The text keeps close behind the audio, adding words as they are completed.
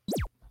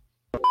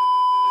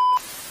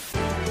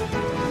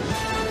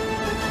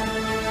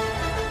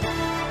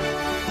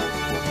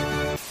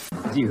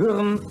Sie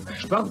hören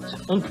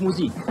Sport und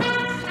Musik.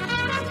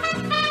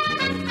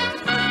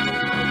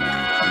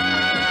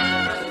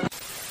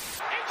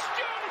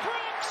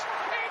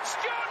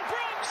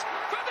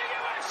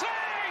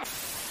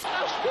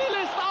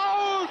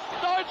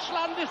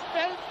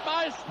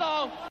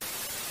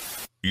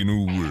 In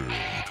a world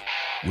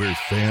where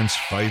fans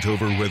fight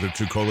over whether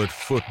to call it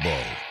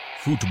football,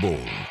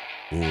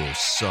 or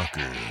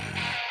soccer,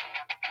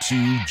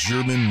 two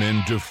German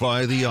men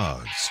defy the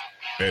odds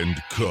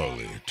and call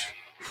it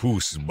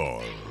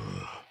Fußball.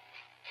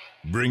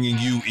 Bringing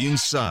you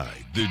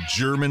inside the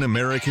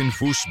German-American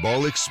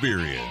football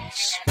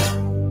experience.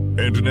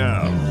 And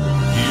now,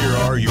 here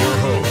are your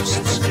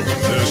hosts,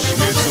 the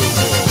Schnitzel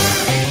Boys.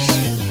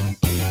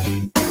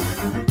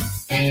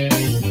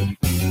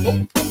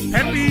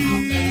 Happy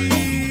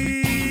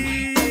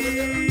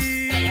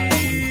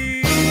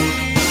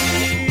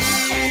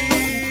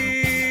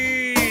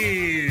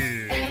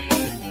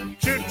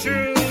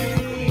choo-choo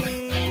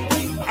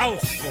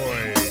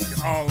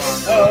Ausflug all on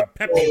the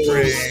Peppy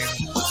train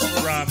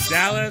from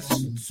Dallas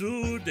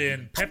to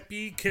den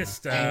Peppy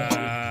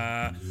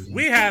Kista.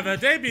 We have a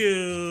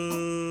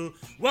debut.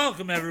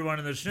 Welcome everyone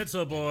to the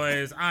Schnitzel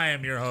Boys. I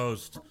am your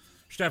host,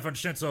 Stefan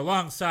Schnitzel,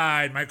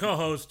 alongside my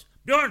co-host,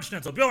 Bjorn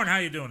Schnitzel. Bjorn, how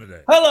are you doing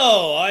today?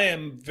 Hello, I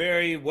am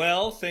very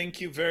well.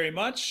 Thank you very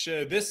much.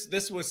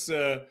 This was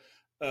the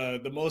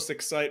most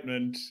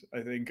excitement, I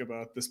think,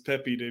 about this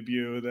Peppy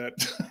debut that...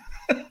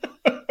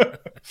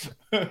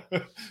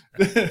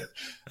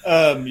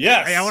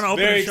 yes. Hey, I want to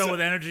open the show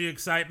with energy,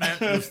 excitement.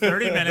 It was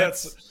 30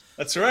 minutes.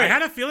 That's right. I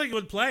had a feeling he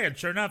would play, and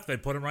sure enough, they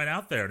put him right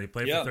out there, and he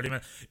played for 30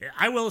 minutes.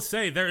 I will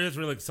say, there is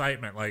real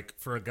excitement. Like,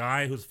 for a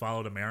guy who's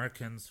followed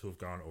Americans who've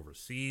gone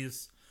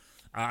overseas...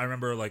 I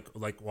remember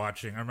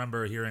watching. I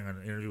remember hearing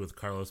an interview with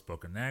Carlos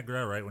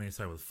Bocanegra right when he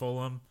started with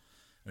Fulham,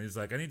 and he's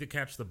like, "I need to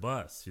catch the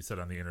bus." He said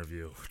on the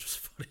interview, which is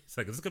funny. He's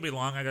like, "Is this gonna be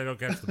long? I gotta go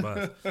catch the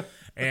bus."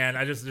 And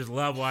I just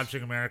love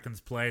watching Americans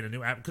play in a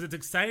new app because it's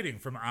exciting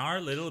from our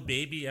little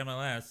baby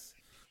MLS.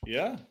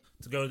 Yeah,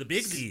 to go to the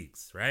big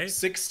leagues, right?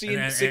 16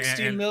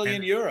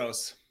 million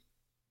euros.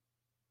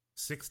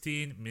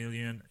 16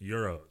 million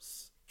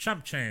euros.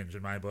 Chump change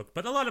in my book,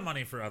 but a lot of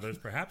money for others,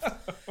 perhaps.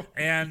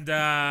 And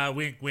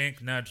wink,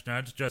 wink, nudge,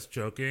 nudge, just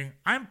joking.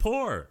 I'm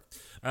poor.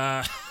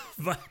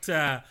 But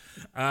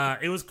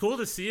it was cool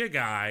to see a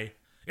guy.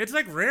 It's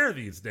like rare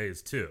these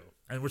days, too.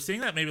 And we're seeing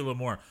that maybe a little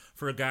more.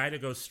 For a guy to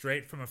go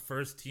straight from a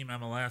first-team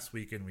MLS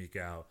week in, week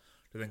out,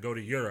 to then go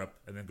to Europe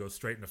and then go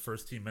straight into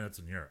first-team minutes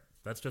in Europe.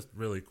 That's just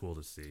really cool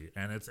to see.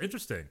 And it's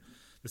interesting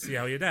to see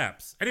how he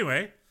adapts.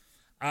 Anyway,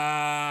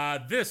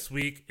 this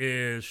week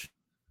is...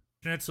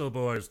 Schnitzel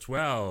Boys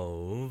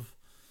 12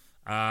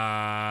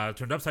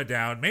 turned upside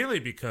down, mainly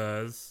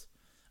because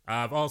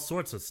of all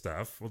sorts of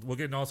stuff. We'll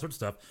get into all sorts of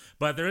stuff.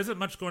 But there isn't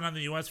much going on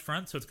the U.S.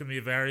 front, so it's going to be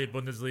a very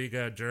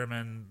Bundesliga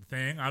German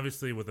thing,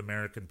 obviously with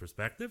American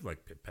perspective,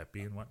 like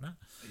Pepe and whatnot.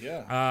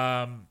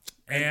 Yeah.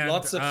 And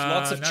lots of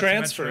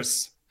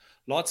transfers.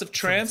 Lots of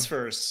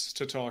transfers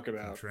to talk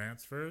about.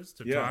 Transfers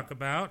to talk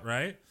about,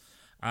 right?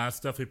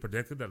 Stuff we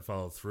predicted that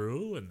followed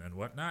through and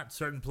whatnot.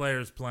 Certain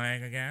players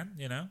playing again,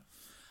 you know.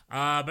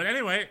 But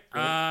anyway,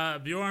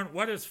 Bjorn,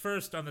 what is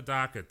first on the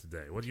docket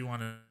today? What do you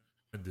want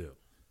to do?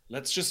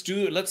 Let's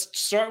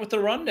start with the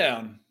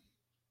rundown.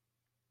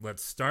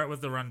 Let's start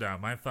with the rundown.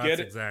 My thoughts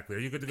exactly. Are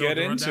you good to go? Get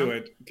into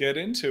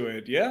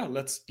it. Yeah,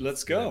 let's go.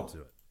 Get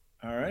into it.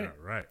 All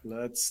right.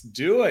 Let's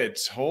do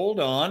it. Hold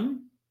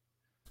on.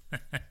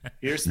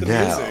 Here's the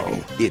music.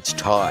 Now it's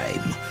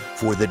time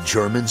for the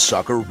German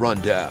Soccer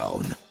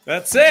Rundown.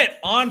 That's it.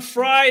 On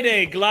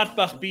Friday,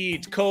 Gladbach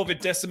beat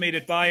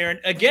COVID-decimated Bayern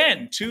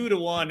again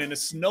 2-1 in a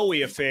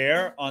snowy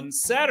affair. On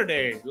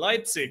Saturday,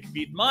 Leipzig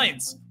beat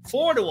Mainz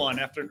 4-1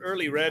 after an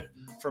early red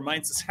for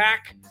Mainz's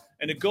Hack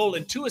and a goal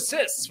and 2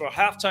 assists for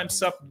halftime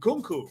sub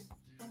Kunku.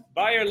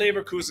 Bayer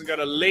Leverkusen got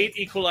a late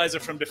equalizer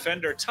from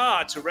defender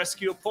Ta to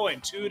rescue a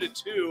point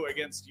 2-2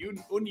 against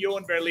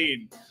Union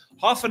Berlin.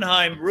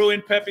 Hoffenheim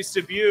ruined Pepe's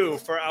debut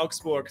for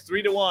Augsburg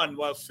 3-1,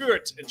 while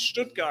Fürth and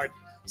Stuttgart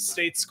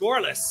stayed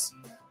scoreless.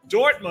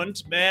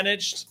 Dortmund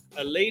managed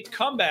a late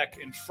comeback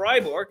in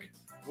Freiburg,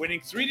 winning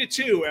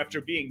 3-2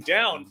 after being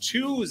down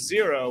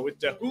 2-0 with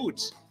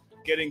Dahoud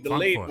getting the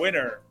late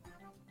winner.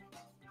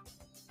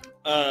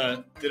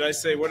 What did I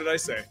say?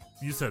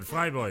 You said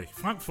Freiburg.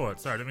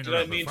 Frankfurt. Sorry, did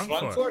I mean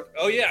Frankfurt?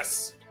 Oh,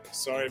 yes.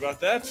 Sorry about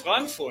that.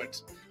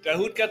 Frankfurt.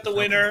 Dahoud got the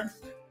winner.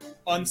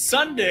 On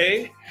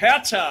Sunday,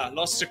 Hertha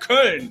lost to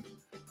Köln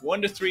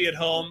 1-3 at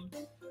home.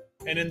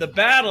 And in the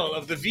battle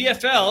of the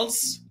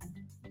VFLs,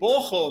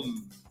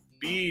 Bochum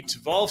beat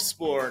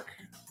Wolfsburg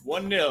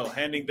 1-0,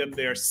 handing them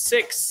their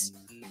 6th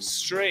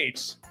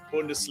straight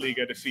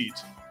Bundesliga defeat.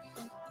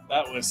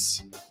 That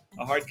was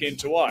a hard game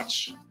to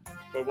watch,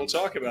 but we'll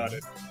talk about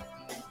it.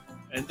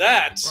 And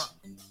that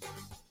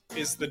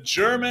is the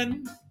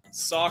German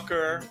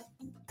Soccer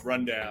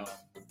Rundown.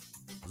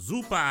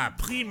 Super,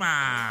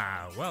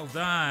 prima, well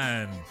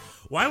done.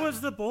 Why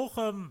was the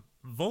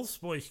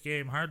Bochum-Wolfsburg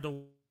game hard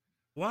to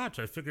watch.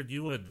 I figured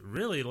you would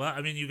really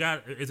I mean,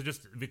 is it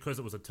just because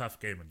it was a tough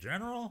game in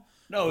general?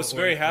 No, I was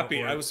very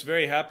happy. I was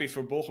very happy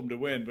for Bochum to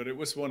win, but it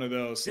was one of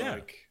those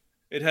like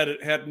it had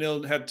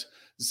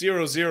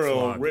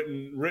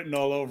 0-0 written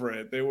all over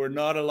it. There were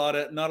not a lot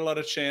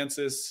of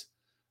chances.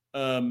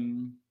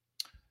 I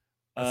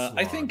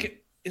think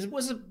it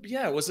was a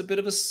bit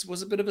of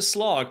a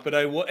slog, but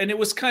it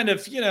was kind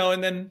of,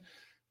 and then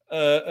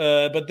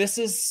but this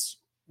is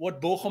what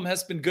Bochum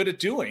has been good at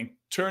doing,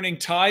 turning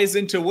ties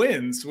into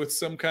wins with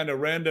some kind of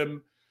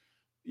random,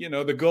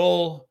 the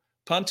goal.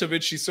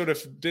 Pantovic, he sort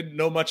of didn't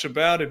know much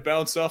about it,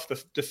 bounced off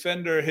the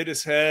defender, hit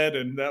his head,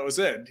 and that was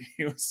it.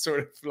 He was sort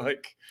of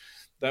like,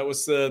 that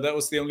was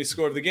the only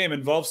score of the game.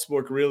 And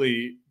Wolfsburg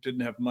really didn't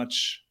have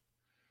much,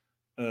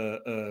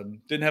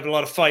 didn't have a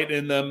lot of fight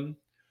in them.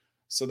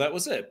 So that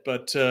was it.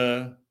 But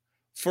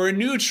for a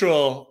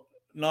neutral,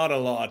 not a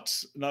lot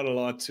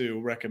to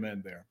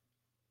recommend there.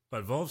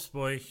 But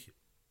Wolfsburg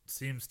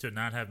seems to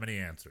not have many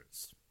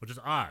answers, which is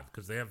odd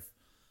because they have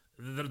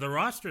the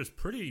roster is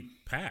pretty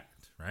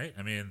packed, right?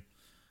 I mean,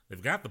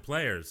 they've got the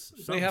players.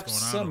 They have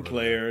some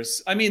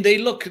players. I mean, they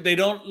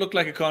don't look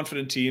like a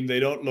confident team. They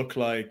don't look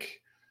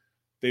like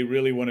they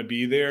really want to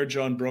be there.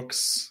 John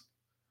Brooks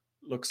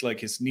looks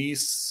like his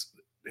knees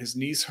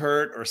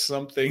hurt or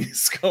something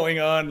is going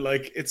on.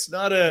 Like, it's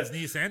not his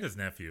niece and his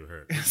nephew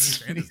hurt.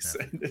 His niece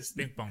and his nephew.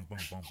 Bing, bong, bong,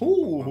 bong,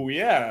 bong, bong.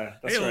 Yeah,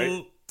 that's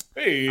right.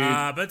 Hey.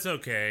 But it's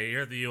okay.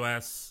 Here at the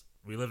U.S.,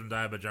 we live and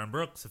die by John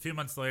Brooks. A few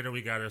months later,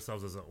 we got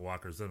ourselves as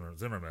Walker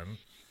Zimmerman.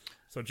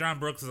 So John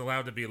Brooks is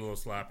allowed to be a little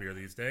sloppier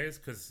these days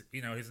because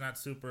we're not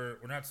super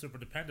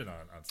dependent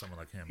on someone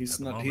like him. He's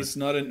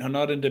not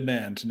in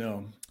demand,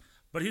 no.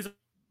 But he's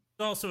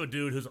also a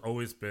dude who's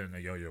always been a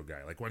yo-yo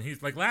guy. Like when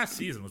he's like last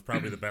season was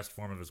probably the best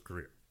form of his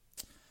career.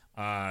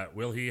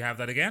 Will he have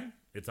that again?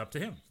 It's up to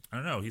him. I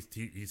don't know.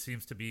 He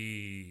seems to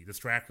be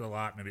distracted a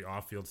lot. Maybe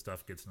off-field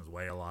stuff gets in his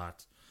way a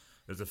lot.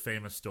 There's a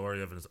famous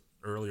story of his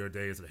earlier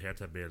days at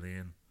Hertha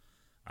Berlin.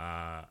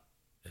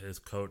 His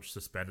coach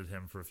suspended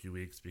him for a few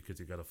weeks because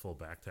he got a full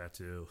back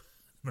tattoo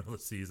in the middle of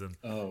the season.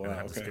 Oh, wow. And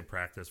had to skip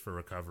practice for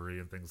recovery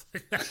and things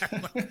like that.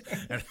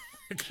 And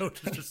the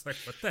coach is just like,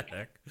 what the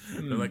heck?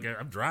 They're like,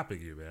 I'm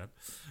dropping you, man.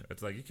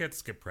 It's like, you can't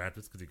skip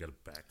practice because you got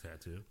a back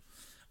tattoo.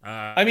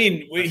 I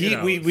mean, we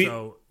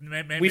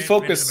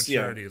focus. The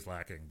maturity is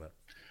lacking, but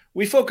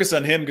we focus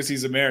on him because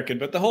he's American.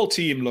 But the whole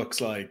team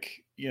looks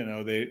like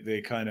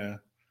they kind of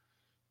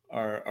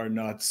are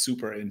not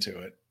super into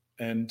it,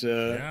 and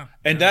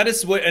that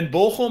is what. And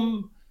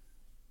Bochum,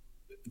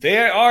 they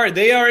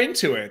are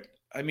into it.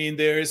 I mean,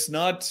 there's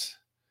not.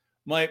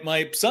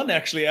 My son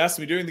actually asked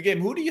me during the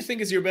game, "Who do you think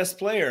is your best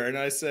player?" And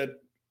I said,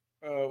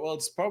 "Well,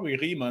 it's probably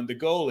Riemann, the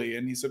goalie."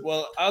 And he said,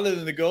 "Well, other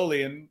than the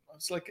goalie," and I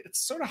was like, "It's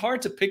sort of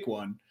hard to pick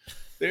one.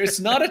 There's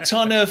not a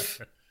ton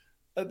of."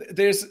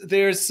 There's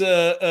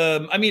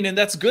I mean, and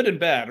that's good and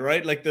bad,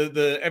 right? Like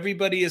the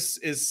everybody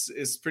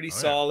is pretty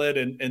solid,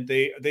 and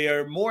they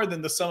are more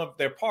than the sum of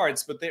their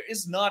parts, but there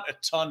is not a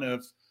ton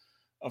of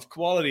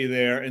quality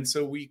there, and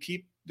so we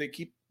keep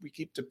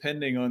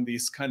depending on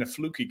these kind of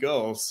fluky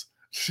goals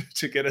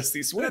to get us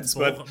these wins.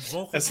 But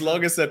as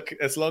long as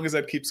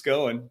that keeps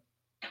going,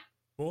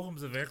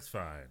 Bochum's a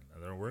Werksverein.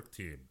 They're a work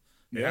team.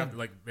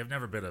 They've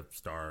never been a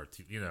star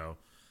team,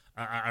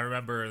 I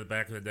remember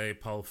back in the day,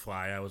 Paul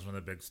Flya was one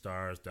of the big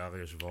stars.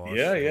 Darius Voss,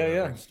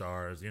 big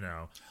stars.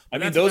 I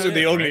mean, those are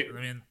the only. Right?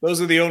 I mean,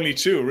 those are the only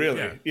two,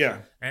 really. Yeah.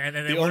 And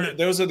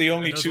those are the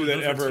only two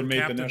that ever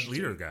made the national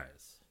leader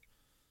guys.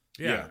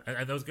 Yeah.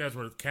 And those guys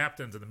were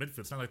captains in the midfield.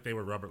 It's not like they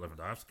were Robert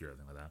Lewandowski or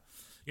anything like that.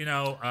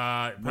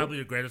 Probably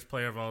the greatest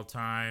player of all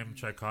time,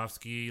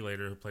 Tchaikovsky,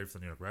 later who played for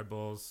the New York Red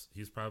Bulls.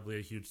 He's probably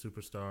a huge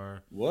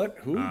superstar. What?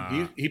 Who?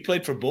 He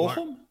played for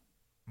Bochum?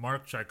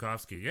 Mark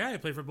Tchaikovsky. Yeah, he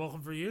played for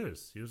Bochum for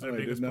years. He was their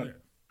biggest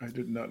player. I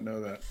did not know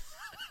that.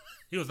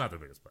 He was not their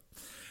biggest player.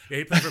 Yeah,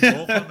 he played for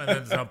Bochum and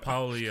then Sao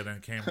Pauli and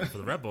then came for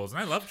the Red Bulls. And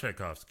I love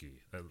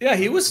Tchaikovsky. Yeah,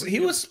 he was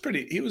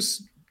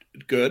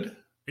good.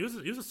 He was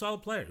a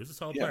solid player.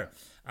 Player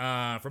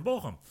from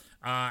Bochum.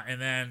 And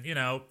then,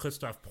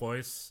 Christoph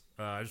Preuss.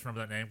 I just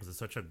remember that name because it's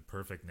such a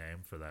perfect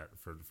name for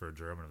a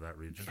German of that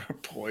region.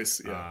 Preuss,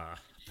 yeah.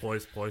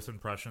 Preuss and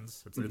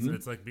Prussians.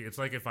 It's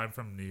like if I'm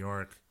from New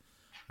York,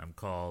 I'm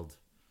called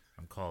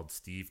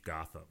Steve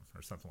Gotham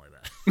or something like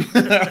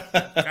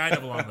that. Kind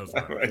of along those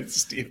lines. Right,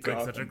 Steve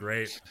Gotham. Like such a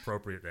great,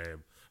 appropriate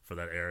name for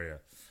that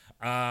area.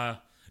 But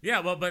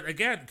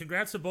again,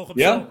 congrats to Bochum.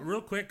 Yeah. So,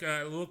 real quick,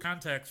 a little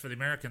context for the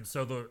Americans.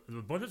 So the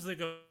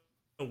Bundesliga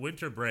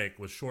winter break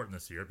was shortened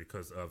this year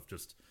because of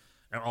just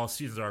all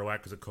seasons are out of whack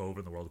because of COVID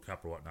and the World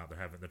Cup or whatnot.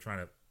 They're trying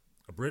to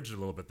abridge it a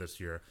little bit this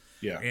year.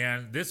 Yeah.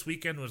 And this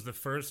weekend was the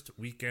first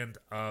weekend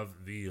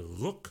of the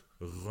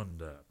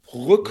Rückrunde.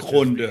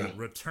 Rückrunde.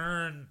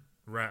 Return.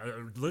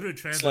 Literally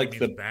translated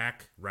means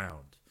back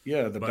round.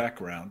 Yeah, the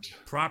background.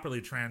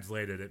 Properly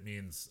translated, it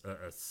means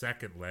a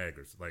second leg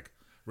or like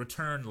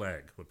return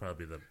leg would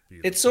probably be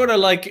the it's sort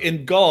of like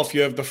in golf, you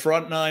have the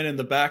front nine and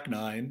the back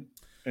nine,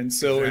 and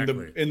so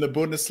exactly. in the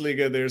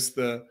Bundesliga, there's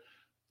the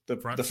The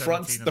front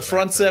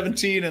front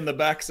 17 and the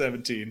back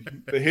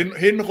 17. The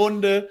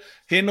Hinrunde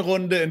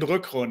and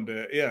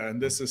Rückrunde. Yeah,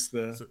 and this is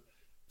the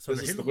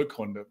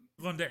Rückrunde.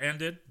 Rückrunde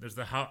ended. There's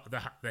the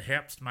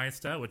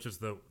Herbstmeister, which is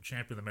the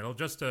champion in the middle.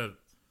 Just a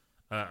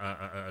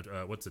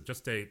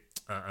Just a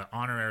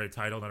honorary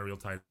title, not a real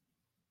title.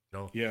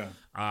 Yeah.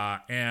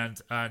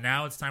 And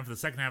now it's time for the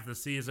second half of the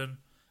season.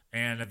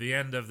 And at the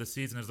end of the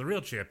season is the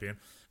real champion.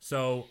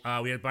 So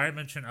we had Bayern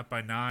München up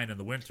by 9 in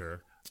the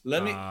winter.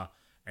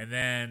 And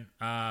then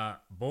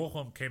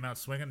Bochum came out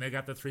swinging. They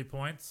got the 3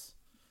 points.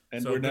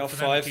 And so we're now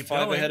five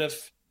ahead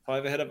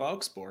of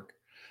Augsburg.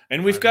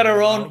 And we've got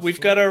our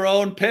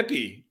own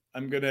Pepe.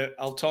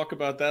 I'll talk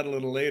about that a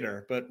little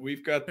later. But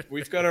we've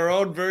got our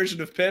own version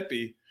of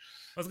Pepe.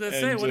 I was going to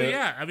say,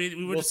 I mean,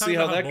 we were just talking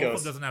about how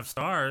Bochum doesn't have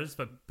stars,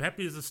 but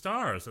Pepe is a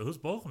star. So who's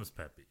Bochum's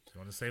Pepe? You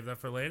want to save that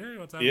for later?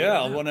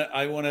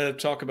 I want to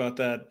talk about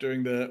that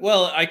during the.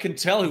 Well, I can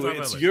tell who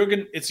it's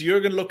Jürgen. It's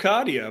Jürgen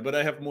Locadia, but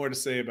I have more to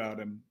say about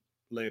him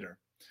later.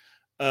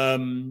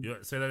 You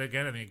say that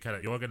again, and then you cut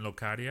it. Jürgen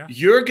Locadia.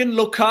 Jürgen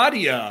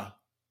Locadia.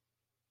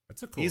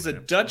 That's a cool. He's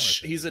name.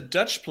 He's a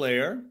Dutch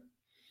player,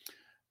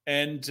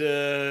 and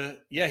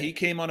he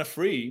came on a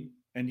free,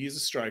 and he's a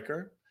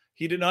striker.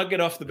 He did not get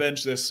off the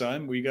bench this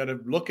time. We got to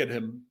look at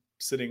him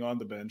sitting on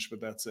the bench,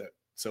 but that's it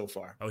so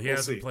far. Oh, we'll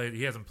hasn't played.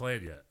 He hasn't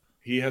played yet.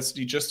 He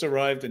just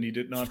arrived and he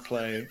did not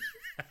play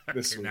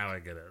this week. Now I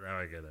get it.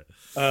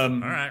 All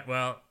right.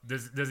 Well,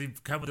 does he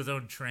come with his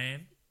own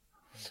train?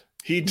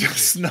 He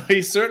does not.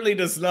 He certainly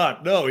does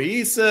not. No,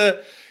 he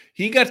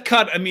got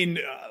cut. I mean,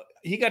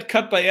 he got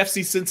cut by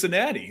FC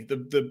Cincinnati,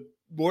 the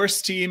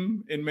worst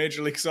team in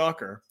Major League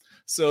Soccer.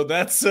 So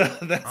that's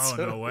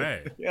no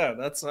way. Yeah,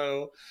 that's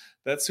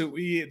who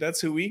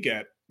we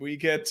get. We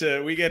get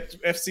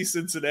FC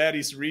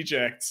Cincinnati's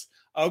rejects.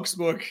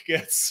 Augsburg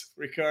gets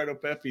Ricardo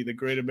Pepi, the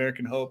great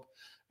American hope,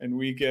 and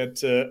we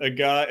get a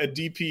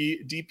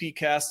DP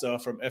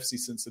Castoff from FC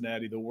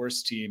Cincinnati, the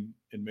worst team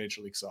in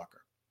Major League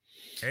Soccer.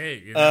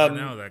 Hey, you never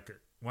know that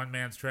one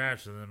man's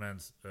trash and the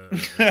man's.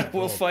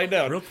 We'll find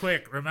out real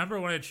quick.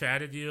 Remember when I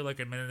chatted you like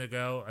a minute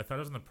ago? I thought it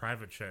was in the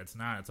private chat. It's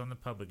not. It's on the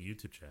public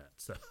YouTube chat.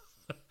 So.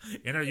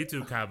 In our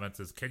YouTube comments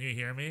is, can you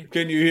hear me?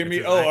 Can you hear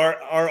me?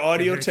 Our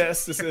audio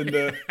test is in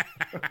the.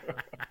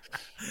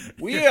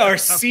 We are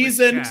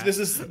seasoned. This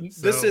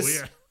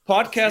is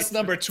podcast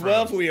number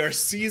 12. Pros. We are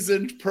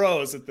seasoned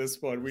pros at this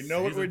point. We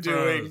know what we're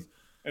doing,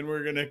 and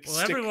we're gonna. Well,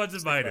 everyone's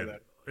invited.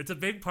 It's a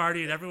big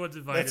party, and everyone's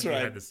invited. That's right.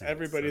 Behind the scenes.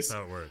 Everybody's. That's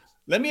how it works.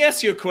 Let me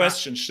ask you a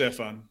question,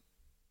 Stefan.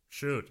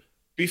 Shoot.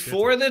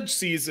 Before the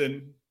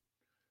season,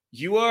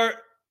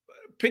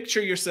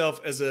 picture yourself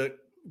as a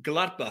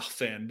Gladbach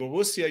fan,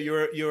 Borussia.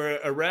 You're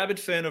a rabid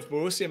fan of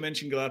Borussia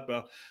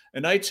Mönchengladbach,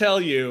 and I tell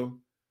you,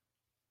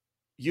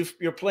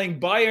 you're playing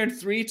Bayern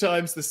 3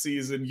 times this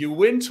season. You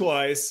win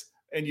twice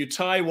and you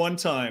tie 1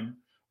 time.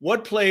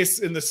 What place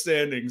in the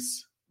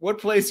standings? What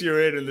place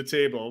you're in the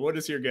table? What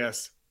is your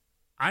guess?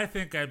 I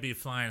think I'd be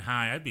flying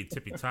high. I'd be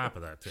tippy top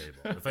of that table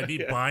if I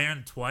beat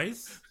Bayern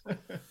twice.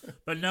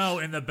 But no,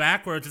 in the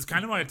backwards, it's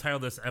kind of why I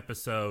titled this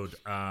episode.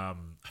 I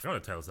forgot what I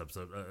titled this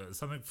episode.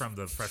 Something from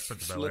the Fresh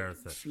Prince of Bel-Air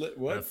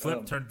thing.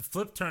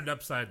 Flip turned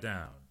upside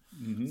down.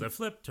 Mm-hmm. So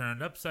flip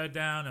turned upside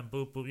down and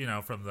boop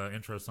boop. From the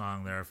intro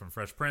song there from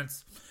Fresh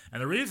Prince.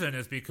 And the reason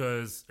is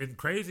because in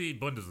crazy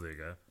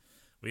Bundesliga,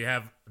 we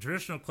have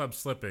traditional clubs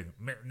slipping,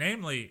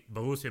 namely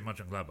Borussia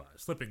Mönchengladbach,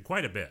 slipping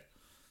quite a bit.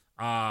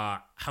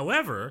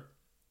 However,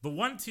 the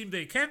one team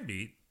they can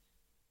beat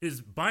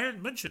is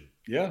Bayern München.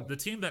 Yeah. The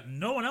team that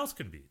no one else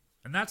can beat.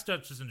 And that's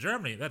not just in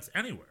Germany. That's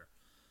anywhere.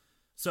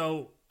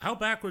 So how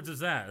backwards is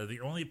that? The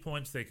only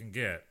points they can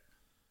get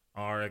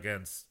are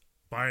against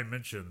Bayern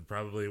München,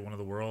 probably one of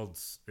the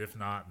world's, if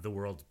not the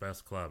world's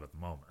best club at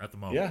the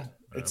moment. Yeah.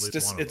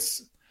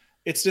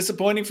 It's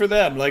disappointing for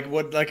them. Like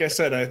I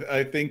said,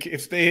 I think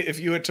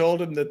if you had told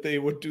them that they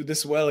would do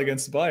this well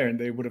against Bayern,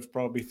 they would have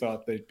probably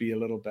thought they'd be a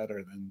little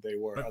better than they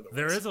were. But otherwise.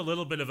 There is a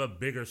little bit of a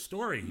bigger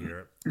story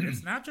here.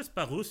 It's not just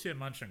Borussia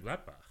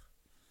Mönchengladbach.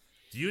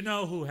 Do you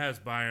know who has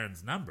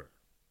Bayern's number?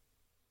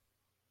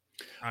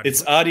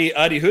 It's Adi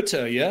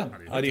Hütter, yeah.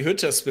 Adi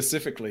Hütter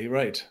specifically,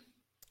 right.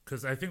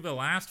 Because I think the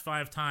last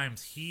 5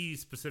 times he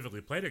specifically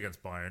played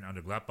against Bayern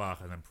under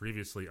Gladbach and then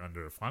previously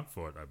under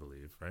Frankfurt, I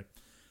believe, right?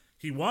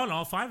 He won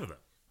all 5 of them,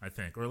 I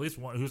think, or at least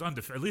one who's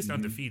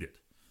undefeated.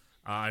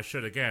 I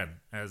should, again,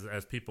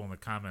 as people in the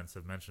comments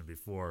have mentioned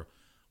before,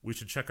 we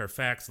should check our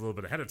facts a little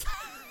bit ahead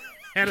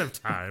of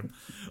time.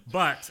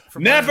 But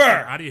never.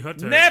 Adi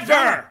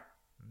Hütter,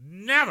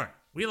 never.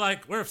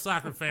 We're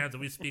soccer fans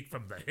and we speak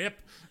from the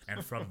hip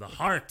and from the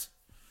heart,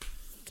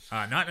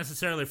 not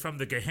necessarily from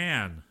the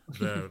Gehirn,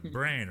 the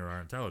brain or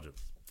our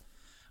intelligence.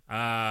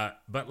 But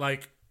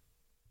Adi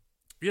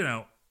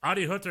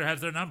Hütter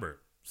has their number,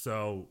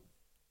 so.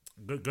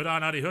 Good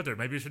on Adi Hütter.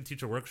 Maybe you should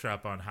teach a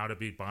workshop on how to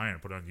beat Bayern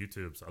and put it on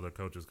YouTube so other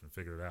coaches can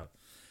figure it out.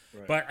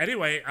 Right. But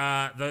anyway,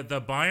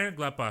 the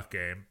Bayern-Gladbach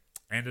game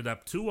ended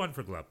up 2-1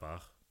 for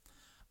Gladbach.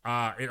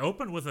 It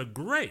opened with a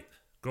great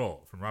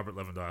goal from Robert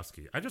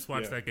Lewandowski. I just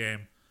watched that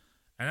game,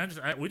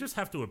 And we just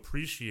have to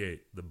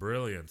appreciate the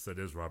brilliance that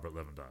is Robert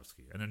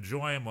Lewandowski and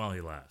enjoy him while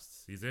he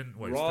lasts. He's in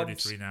he's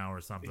 33 now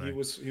or something. He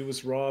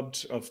was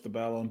robbed of the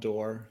Ballon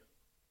d'Or.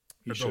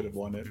 He should have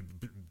won it.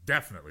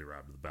 Definitely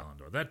robbed of the Ballon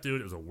d'Or. That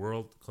dude is a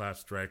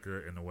world-class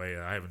striker in a way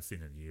I haven't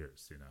seen in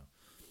years, you know.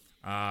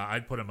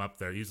 I'd put him up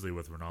there easily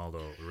with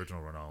Ronaldo,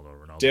 original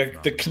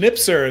Ronaldo. The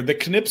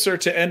Knipser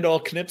to end all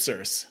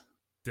Knipsers.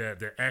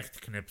 The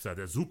echt Knipser,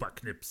 the super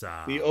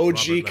Knipser. The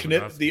OG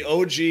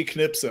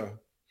Knipser.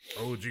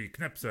 OG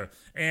Knipser.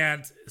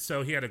 And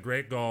so he had a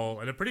great goal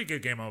and a pretty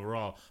good game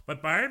overall.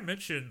 But Bayern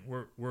München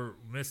were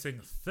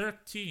missing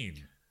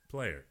 13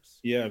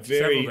 players. Yeah,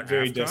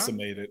 very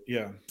decimated.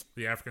 Yeah.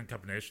 The African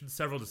Cup of Nations,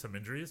 several to some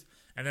injuries,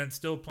 and then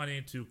still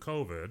plenty to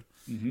COVID.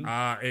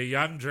 A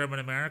young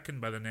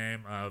German-American by the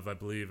name of, I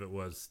believe it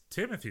was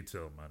Timothy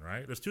Tillman,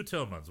 right? There's two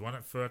Tillmans, one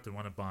at Fürth and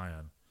one at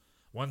Bayern.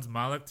 One's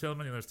Malik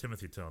Tillman, and there's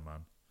Timothy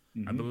Tillman.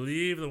 I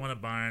believe the one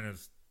at Bayern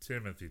is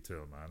Timothy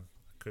Tillman.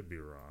 Could be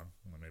wrong.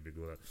 Maybe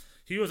Google that.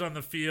 He was on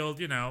the field,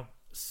 you know,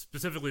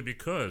 specifically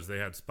because they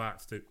had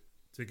spots to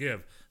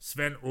give.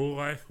 Sven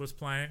Ulreich was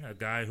playing, a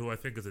guy who I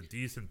think is a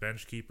decent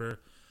bench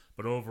keeper,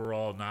 but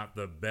overall not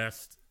the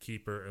best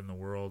keeper in the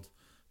world.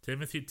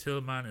 Timothy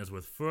Tillman is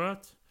with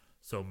Fürth,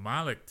 so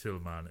Malik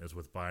Tillman is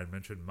with Bayern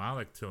München.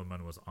 Malik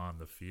Tillman was on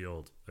the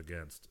field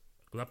against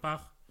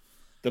Gladbach.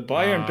 The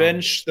Bayern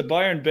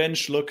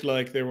bench looked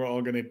like they were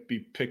all going to be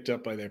picked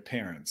up by their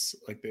parents.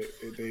 Like they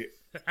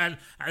and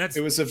that's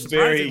it was a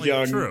very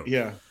young, true.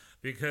 Yeah,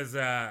 because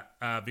Jamil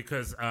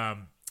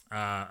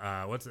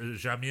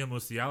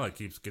Musiala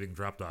keeps getting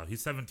dropped off.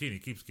 He's 17. He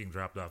keeps getting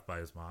dropped off by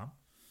his mom.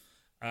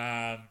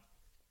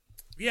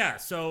 Yeah,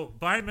 so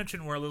Bayern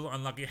München were a little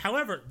unlucky.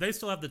 However, they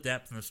still have the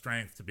depth and the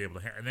strength to be able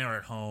to, and they were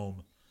at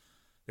home.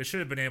 They should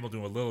have been able to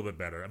do a little bit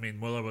better. I mean,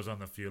 Muller was on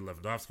the field,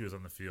 Lewandowski was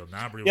on the field,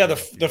 Gnabry was on the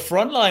field. The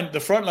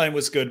front line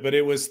was good, but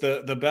it was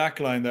the back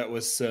line that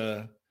was.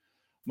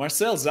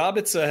 Marcel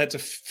Sabitzer had to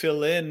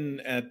fill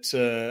in at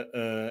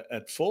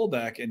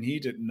fullback, and he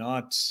did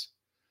not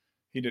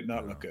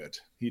look good.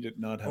 He did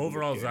not have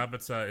overall.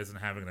 Sabitzer isn't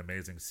having an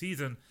amazing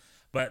season,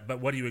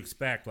 but what do you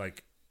expect?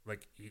 Like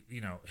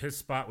you know, his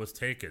spot was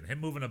taken. Him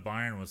moving to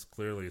Bayern was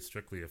clearly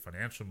strictly a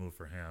financial move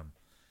for him.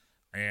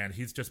 And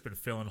he's just been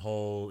filling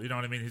hole. You know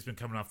what I mean? He's been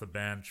coming off the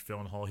bench,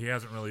 filling hole. He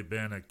hasn't really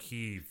been a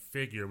key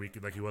figure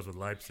like he was with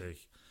Leipzig.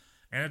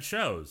 And it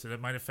shows. And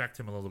it might affect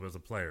him a little bit as a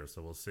player,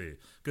 so we'll see.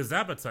 Because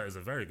Sabitzer is a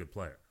very good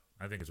player.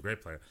 I think he's a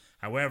great player.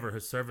 However,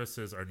 his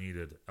services are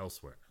needed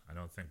elsewhere. I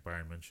don't think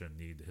Bayern München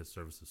need his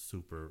services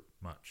super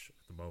much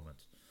at the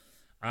moment.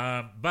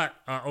 But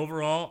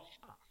overall,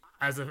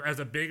 as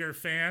a bigger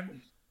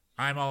fan,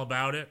 I'm all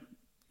about it.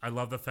 I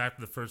love the fact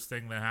that the first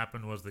thing that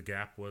happened was the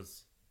gap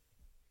was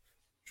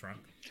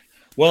shrunk.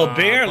 Well,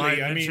 barely.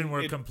 Bayern München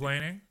were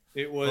complaining.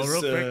 It was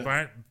real quick.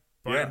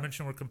 Bayern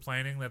München were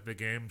complaining that the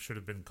game should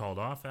have been called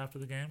off after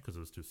the game because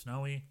it was too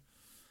snowy.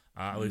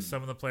 At least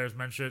some of the players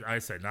mentioned it. I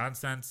say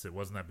nonsense. It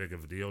wasn't that big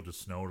of a deal. Just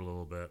snowed a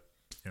little bit.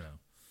 You know,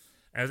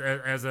 as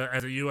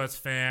a U.S.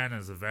 fan,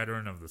 as a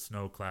veteran of the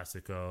Snow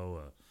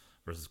Classico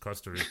versus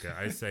Costa Rica,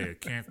 I say it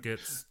can't get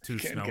too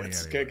snowy anyway.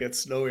 Can't get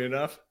snowy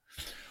enough.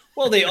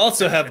 Well, they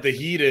also have the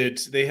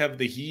heated. They have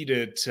the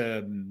heated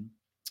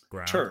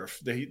turf,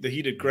 the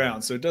heated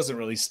ground, so it doesn't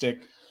really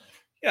stick.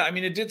 Yeah, I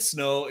mean, it did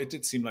snow. It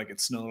did seem like it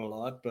snowed a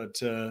lot,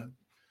 but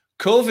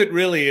COVID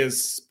really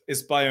is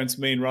Bayern's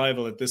main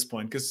rival at this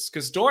point because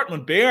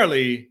Dortmund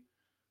barely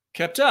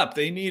kept up.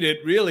 They needed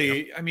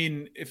really. Yep. I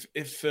mean,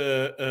 if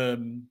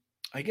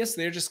I guess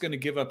they're just going to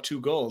give up 2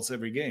 goals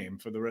every game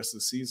for the rest of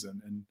the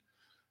season,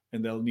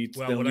 and they'll need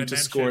to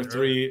score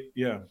 3.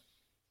 Yeah.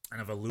 And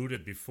I've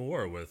alluded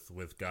before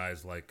with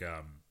guys like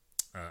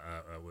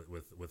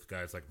with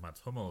guys like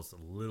Mats Hummels a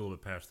little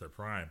bit past their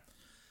prime.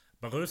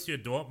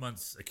 Borussia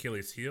Dortmund's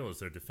Achilles heel is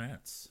their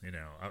defense. You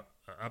know,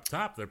 up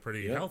top they're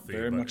pretty healthy,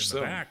 very but much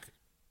so.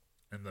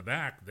 In the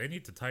back they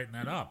need to tighten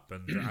that up.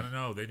 And I don't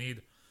know, they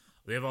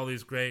have all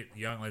these great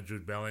young like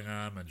Jude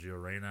Bellingham and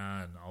Gio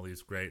Reyna and all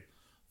these great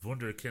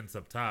wunderkinds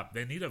up top.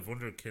 They need a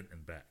wunderkind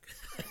in back.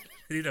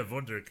 They need a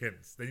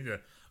wunderkind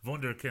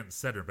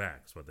center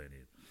back is what they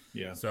need.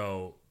 Yeah.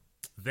 So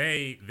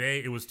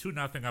it was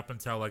 2-0 up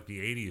until like the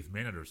 80th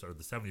minute or so, or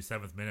the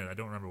 77th minute. I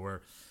don't remember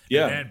where.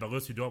 Yeah. And then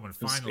Borussia Dortmund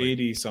finally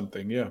 80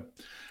 something. Yeah.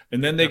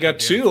 And then they got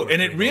 2,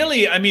 and it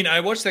really, I mean, I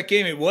watched that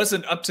game. It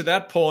wasn't up to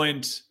that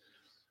point.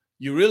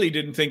 You really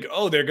didn't think,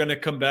 oh, they're going to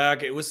come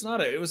back. It was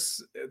not. It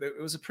was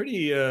a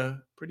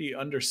pretty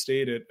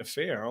understated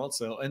affair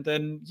also. And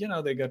then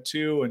they got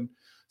 2, and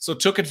so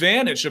took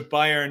advantage of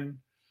Bayern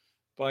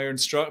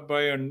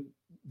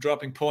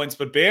dropping points,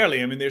 but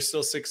barely. I mean, they're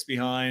still 6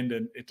 behind,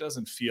 and it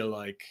doesn't feel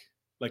like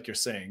you're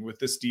saying with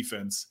this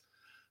defense,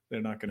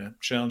 they're not going to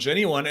challenge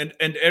anyone.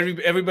 And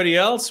everybody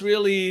else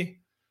really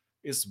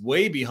is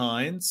way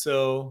behind.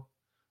 So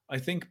I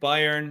think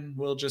Bayern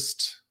will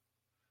just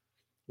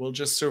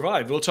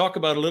survive. We'll talk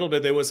about a little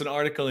bit. There was an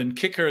article in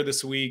Kicker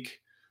this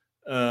week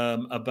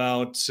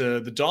about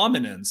the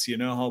dominance,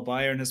 how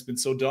Bayern has been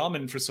so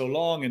dominant for so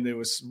long. And there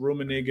was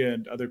Rummenigge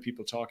and other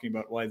people talking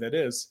about why that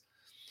is.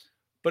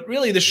 But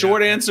really, the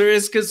short answer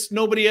is because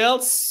nobody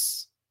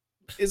else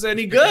is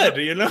any good,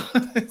 you know?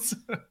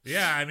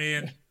 Yeah, I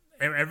mean,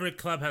 every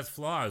club has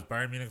flaws.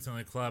 Bayern Munich's the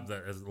only club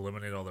that has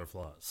eliminated all their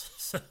flaws.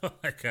 So,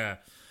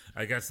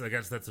 I guess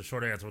that's a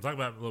short answer. We'll talk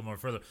about it a little more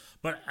further.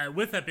 But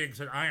with that being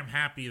said, I am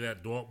happy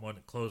that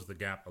Dortmund closed the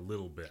gap a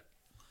little bit.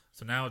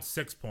 So now it's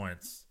 6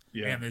 points,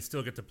 and they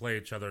still get to play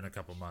each other in a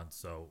couple months.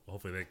 So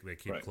hopefully they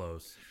keep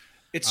close.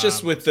 It's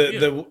just with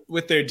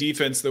with their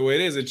defense the way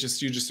it is. It's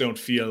just you just don't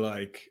feel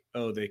like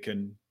they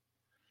can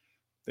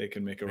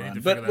make a run.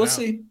 But we'll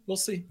see. We'll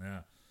see.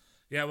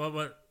 Yeah. Well,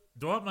 but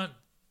Dortmund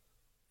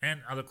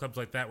and other clubs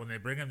like that, when they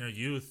bring in their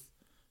youth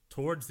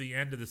towards the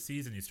end of the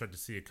season, you start to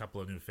see a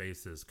couple of new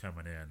faces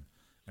coming in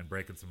and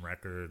breaking some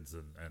records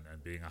and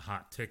being a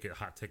hot ticket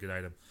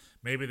item.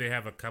 Maybe they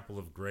have a couple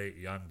of great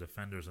young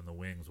defenders in the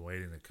wings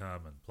waiting to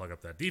come and plug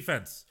up that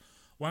defense.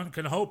 One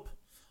can hope.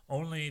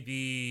 Only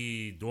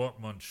the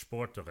Dortmund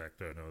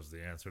Sportdirektor knows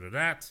the answer to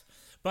that.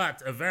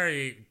 But a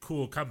very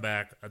cool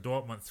comeback, a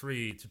Dortmund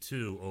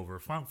 3-2 over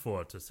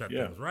Frankfurt to set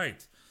things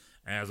right,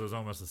 as it was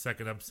almost the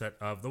second upset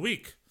of the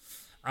week.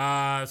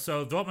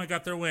 So Dortmund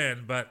got their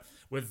win, but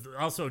with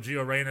also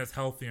Gio Reyna's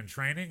healthy in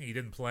training. He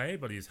didn't play,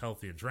 but he's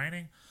healthy in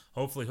training.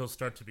 Hopefully he'll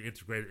start to be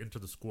integrated into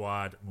the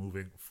squad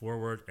moving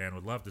forward, and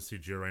would love to see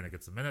Gio Reyna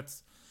get some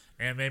minutes.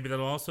 And maybe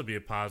that'll also be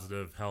a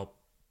positive help.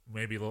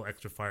 Maybe a little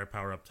extra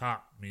firepower up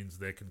top means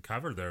they can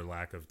cover their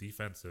lack of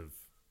defensive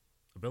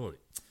ability.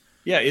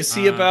 Yeah, is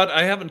he about?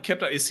 I haven't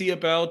kept up. Is he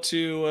about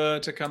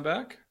to come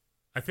back?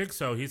 I think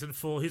so. He's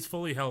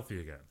fully healthy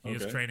again. He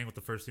is training with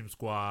the first team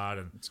squad,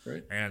 and that's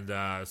great. And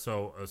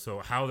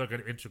so how they're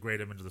going to integrate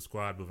him into the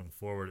squad moving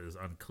forward is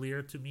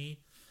unclear to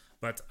me.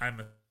 But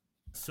I'm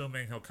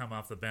assuming he'll come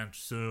off the bench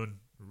sooner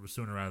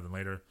rather than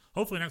later.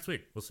 Hopefully next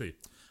week. We'll see.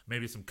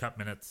 Maybe some cup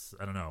minutes.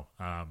 I don't know.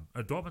 Are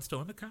Dortmund still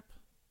in the cup?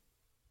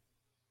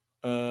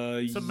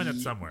 Some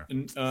minutes somewhere.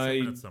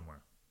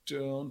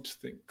 Don't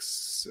think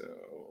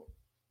so.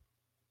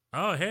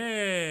 Oh,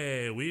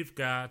 hey, we've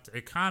got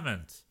a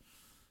comment.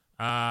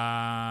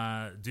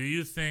 Do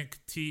you think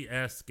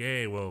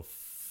TSG will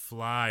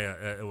fly?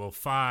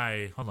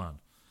 Hold on.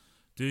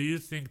 Do you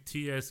think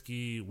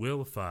TSG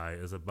will fly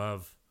is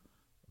above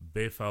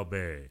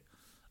BVB?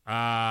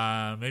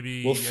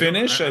 Maybe we'll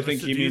finish. I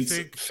think he means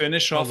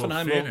finish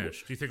Hoffenheim.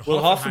 Finish. Do you think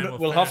will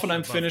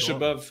Hoffenheim finish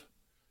above?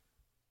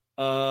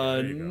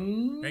 There you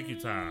go. Thank you,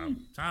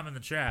 Tom. Tom in the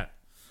chat.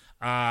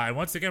 And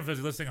once again, for those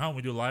listening home,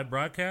 we do live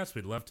broadcasts.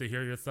 We'd love to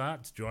hear your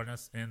thoughts. Join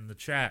us in the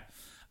chat.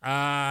 Do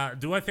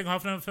I think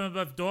Hoffenheim will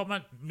above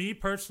Dortmund? Me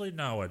personally,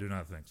 no, I do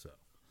not think so.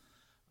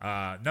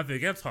 Nothing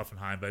against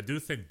Hoffenheim, but I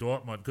do think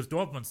Dortmund, because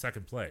Dortmund's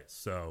second place.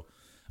 So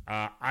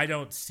I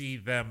don't see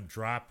them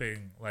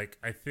dropping. Like,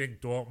 I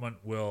think Dortmund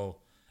will,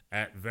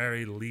 at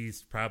very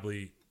least,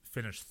 probably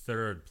finish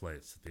third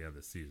place at the end of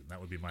the season. That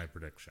would be my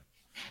prediction.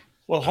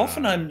 Well,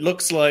 Hoffenheim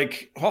looks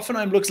like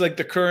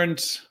the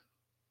current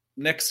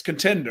next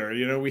contender.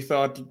 You know, we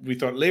thought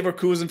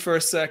Leverkusen for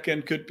a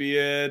second could be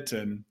it,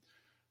 and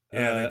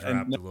they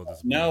dropped a little.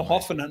 Now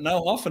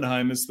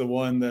Hoffenheim is the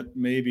one that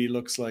maybe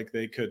looks like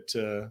they could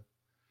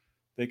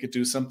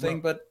do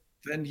something, but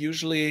then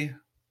usually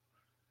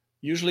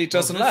it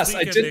doesn't last.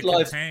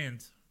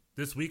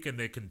 This weekend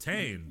they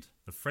contained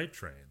the freight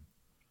train.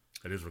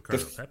 That is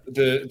Ricardo Pepi.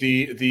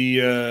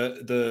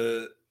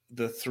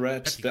 The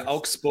threat, Pepikist. the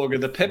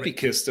Augsburger, the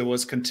Pepikist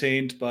was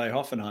contained by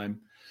Hoffenheim.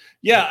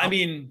 Yeah, I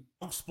mean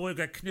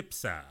Augsburger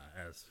Knipser,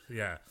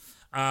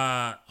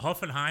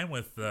 Hoffenheim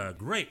with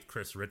great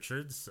Chris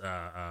Richards.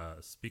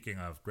 Speaking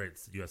of great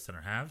U.S.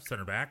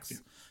 center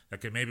backs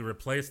that can maybe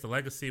replace the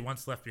legacy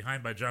once left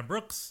behind by John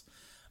Brooks.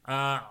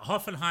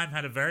 Hoffenheim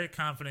had a very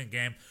confident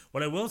game.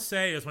 What I will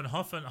say is when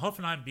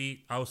Hoffenheim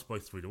beat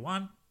Augsburg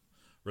 3-1,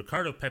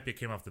 Ricardo Pepi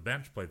came off the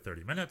bench, played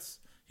 30 minutes.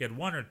 He had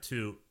one or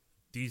two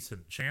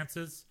decent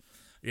chances.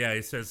 Yeah,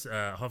 he says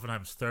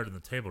Hoffenheim's third in the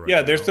table right now.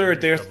 Yeah, they're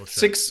third. They're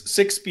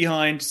six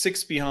behind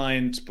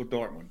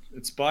Dortmund.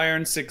 It's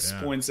Bayern 6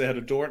 points ahead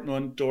of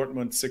Dortmund.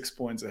 Dortmund 6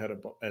 points ahead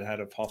of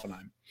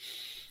Hoffenheim.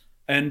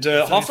 And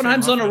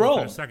Hoffenheim's on a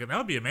roll. Second, that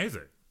would be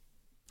amazing.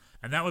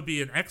 And that would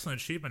be an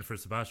excellent achievement for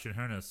Sebastian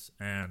Hoeneß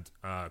and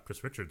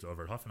Chris Richards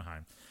over at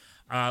Hoffenheim.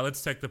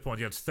 Let's take the point.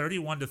 Yeah, it's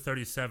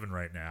 31-37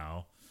 right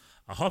now.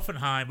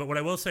 Hoffenheim, but what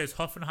I will say is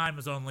Hoffenheim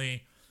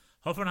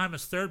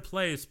is third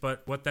place,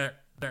 but what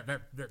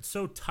that's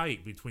so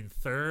tight between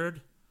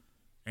third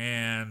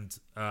and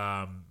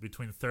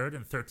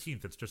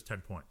 13th, it's just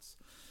 10 points.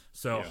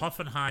 So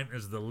Hoffenheim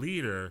is the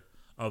leader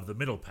of the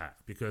middle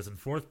pack because in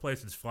fourth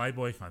place is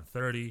Freiburg on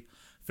 30,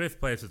 fifth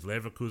place is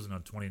Leverkusen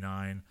on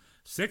 29,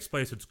 sixth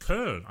place it's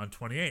Köln on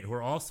 28, who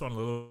are also on a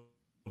little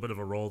bit of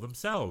a roll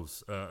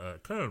themselves.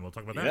 Köln, we'll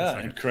talk about that in a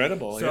second.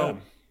 Incredible. So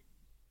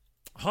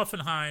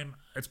Hoffenheim,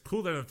 it's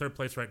cool they're in third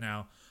place right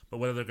now, but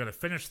whether they're going to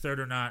finish third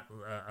or not,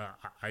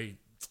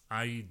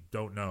 I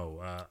don't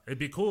know. It'd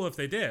be cool if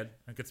they did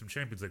and get some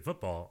Champions League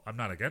football. I'm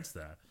not against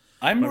that.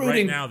 But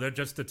right now they're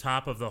just the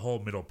top of the whole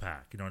middle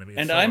pack. You know what I mean?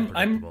 And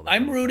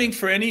I'm rooting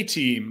for any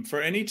team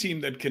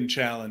that can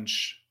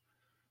challenge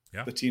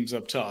the teams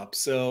up top.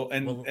 So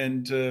last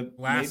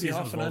maybe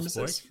season was Hoffenheim is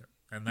this. Wolfsburg,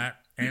 and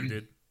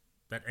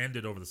that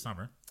ended over the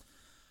summer.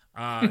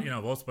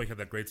 Wolfsburg had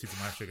that great season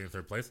last year, getting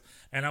third place,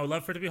 and I would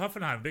love for it to be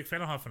Hoffenheim. Big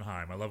fan of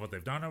Hoffenheim. I love what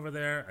they've done over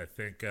there. I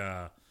think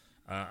I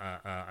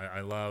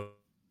love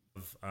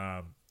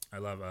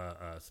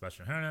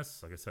Sebastian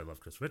Hoeneß. Like I said, I love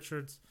Chris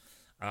Richards.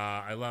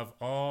 I love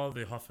all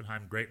the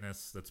Hoffenheim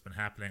greatness that's been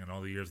happening in all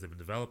the years they've been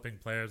developing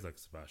players like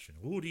Sebastian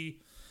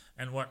Woody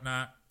and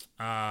whatnot.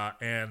 They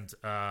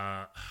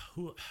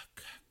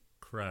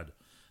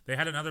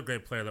had another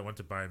great player that went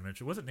to Bayern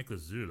Munich. It wasn't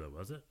Niklas Süle,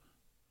 was it?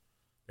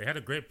 They had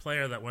a great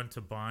player that went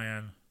to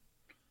Bayern.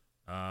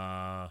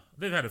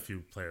 They've had a few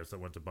players that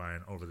went to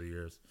Bayern over the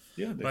years.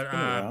 Yeah,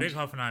 but big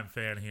Hoffenheim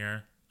fan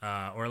here.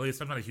 Or at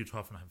least I'm not a huge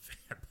Hoffenheim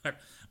fan, but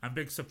I'm a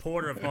big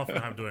supporter of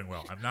Hoffenheim doing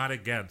well. I'm not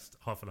against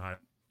Hoffenheim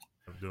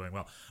doing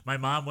well. My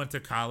mom went to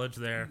college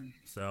there,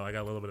 so I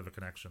got a little bit of a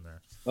connection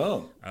there.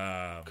 Oh,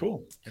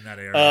 cool. In that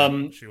area.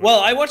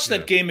 I watched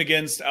that game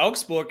against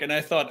Augsburg, and I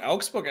thought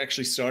Augsburg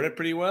actually started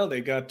pretty well. They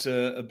got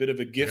a bit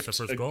of a gift. The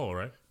first goal,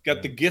 right?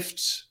 Got the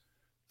gift,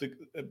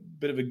 a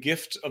bit of a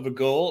gift of a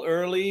goal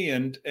early,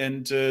 and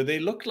they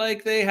looked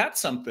like they had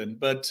something.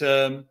 But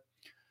then,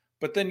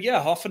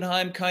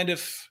 Hoffenheim kind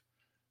of,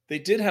 they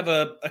did have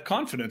a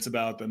confidence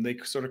about them. They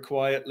sort of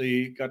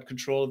quietly got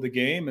control of the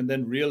game, and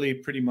then really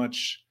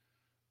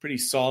pretty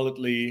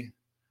solidly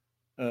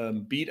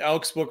beat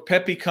Augsburg.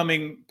 Pepe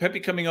coming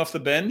off the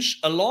bench,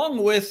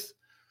 along with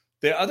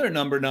their other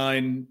number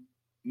 9,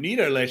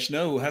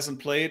 Niederlechner, who hasn't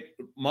played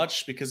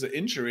much because of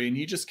injury, and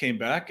he just came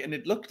back. And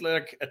at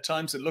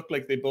times it looked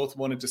like they both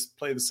wanted to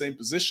play the same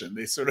position.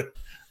 They sort of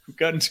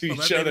got into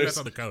each other. That's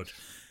on the coach.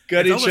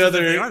 Got it's each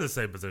other. They are the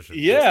same position.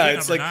 Yeah,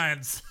 it's like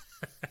nines.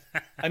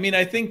 I mean,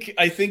 I think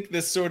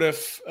this sort of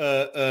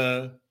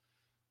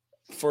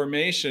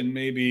formation,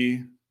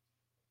 maybe,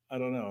 I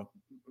don't know.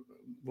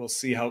 We'll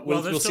see how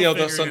we'll see how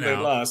the Sunday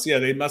lasts. Yeah,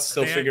 they must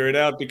still figure it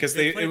out because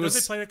they play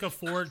like a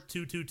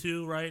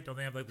 4-2-2-2, right? Don't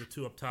they have like the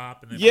 2 up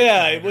top? And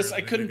it was.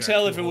 I couldn't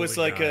tell if it was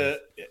like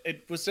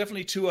it was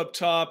definitely 2 up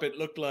top. It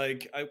looked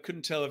like I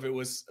couldn't tell if it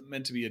was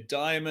meant to be a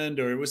diamond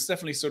or it was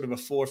definitely sort of a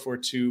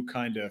 4-4-2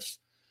 kind of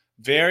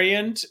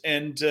variant.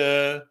 And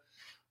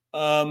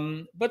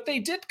but they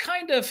did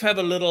kind of have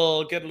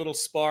get a little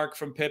spark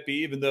from Pepe,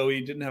 even though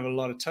he didn't have a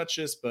lot of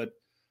touches. But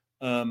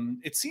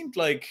it seemed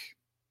like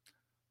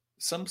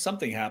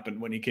something happened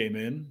when he came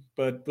in,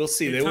 but we'll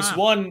see. There was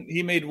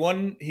he made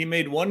one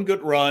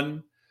good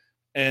run,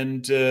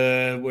 and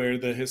where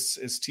his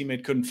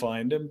teammate couldn't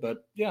find him.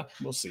 But yeah,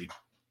 we'll see.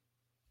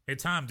 Hey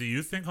Tom, do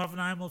you think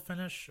Hoffenheim will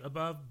finish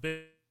above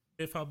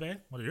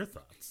BVB? What are your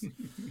thoughts?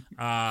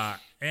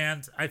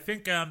 And I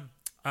think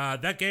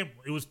that game,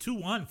 it was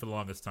 2-1 for the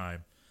longest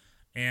time,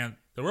 and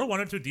there were 1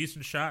 or 2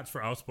 decent shots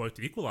for Augsburg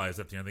to equalize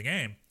at the end of the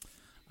game.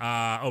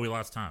 We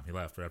lost Tom. He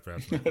left right after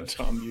asking.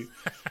 Tom,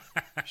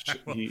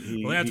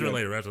 we'll answer it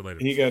later.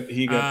 He got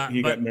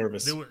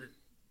nervous.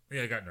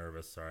 He got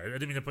nervous. Sorry, I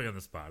didn't mean to put you on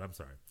the spot. I'm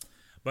sorry.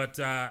 But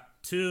it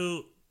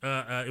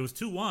was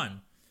 2-1,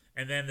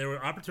 and then there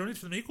were opportunities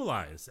for them to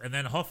equalize, and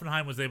then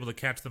Hoffenheim was able to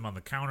catch them on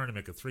the counter to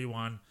make it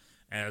 3-1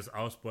 as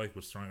Augsburg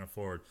was throwing it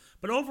forward.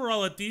 But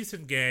overall, a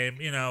decent game.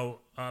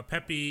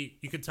 Pepe,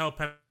 you can tell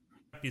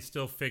Pepe's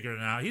still figuring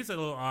it out. He's a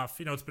little off.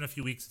 It's been a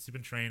few weeks since he's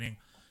been training,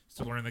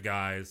 still learning the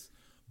guys.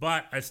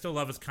 But I still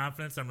love his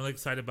confidence. I'm really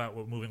excited about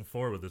moving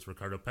forward with this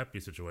Ricardo Pepi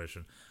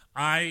situation.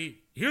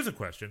 Here's a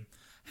question.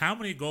 How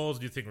many goals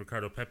do you think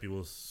Ricardo Pepi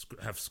will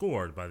have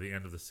scored by the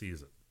end of the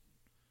season?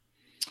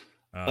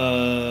 What do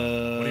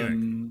you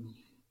think?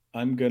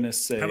 I'm going to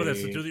say... How about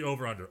this? Let's do the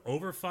over-under.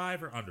 Over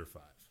 5 or under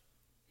 5?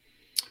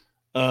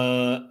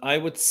 I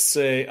would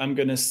say... I'm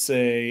going to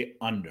say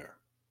under.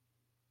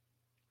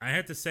 I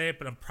had to say it,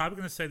 but I'm probably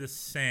going to say the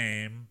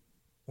same,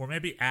 or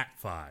maybe at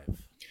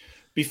 5.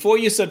 Before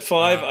you said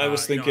 5, I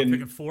was thinking... I'm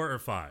thinking 4 or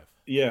 5.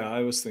 Yeah,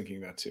 I was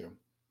thinking that too.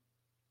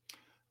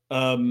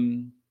 I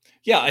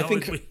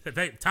think...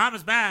 Tom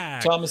is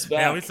back.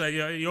 Yeah, we said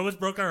you almost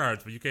broke our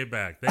hearts, but you came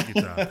back. Thank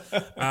you, Tom.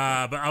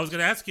 But I was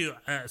going to ask you,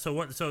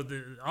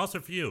 also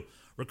for you,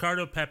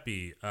 Ricardo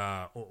Pepi,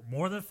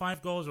 more than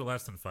 5 goals or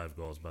less than 5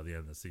 goals by the end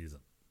of the season?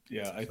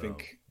 Yeah, I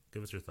think...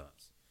 Give us your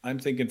thoughts. I'm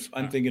thinking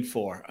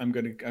 4. I'm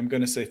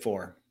gonna say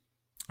 4.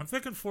 I'm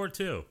thinking 4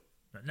 too.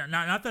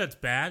 Not that it's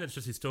bad. It's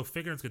just he's still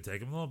figuring it's going to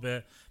take him a little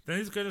bit. Then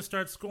he's going to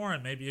start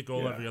scoring maybe a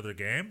goal every other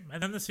game,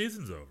 and then the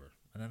season's over.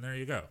 And then there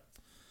you go.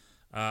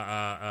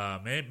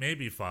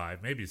 Maybe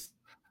 5, maybe 6.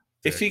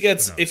 If he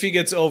gets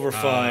over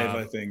 5,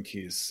 I think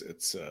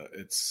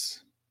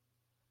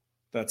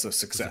that's a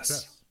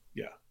success.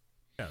 Yeah.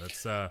 Yeah,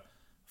 that's $4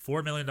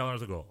 million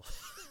a goal.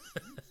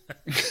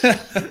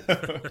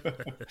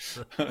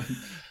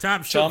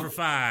 Tom shoot for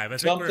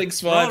 5. Tom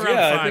thinks 5.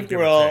 Yeah, I think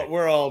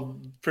we're all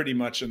pretty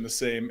much in the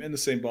same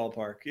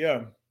ballpark.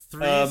 Yeah.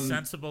 3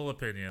 sensible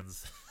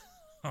opinions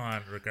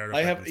on Ricardo.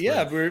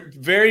 We're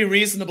very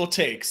reasonable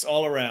takes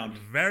all around.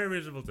 Very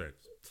reasonable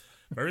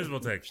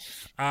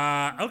takes.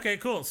 Okay,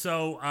 cool.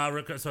 So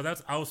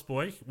that's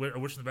Augsburg. We're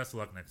wishing the best of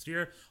luck next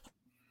year.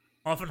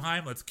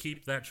 Hoffenheim, let's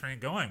keep that train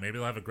going. Maybe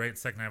they'll have a great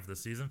second half of the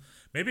season.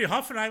 Maybe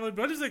Hoffenheim will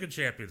be Bundesliga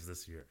champions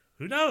this year.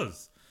 Who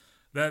knows?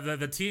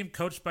 The team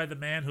coached by the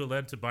man who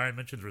led to Bayern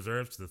München's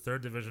reserves to the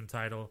 3rd division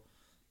title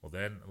will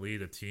then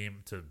lead a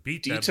team to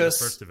beat them to the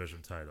 1st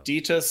division title.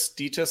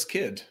 Dieter's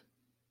kid.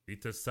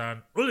 Dieter's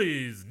son.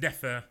 Uli's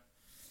nephew.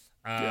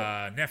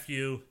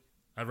 Nephew.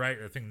 Right?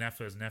 I think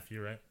nephew is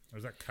nephew, right? Or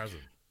is that cousin?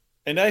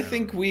 And I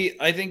think we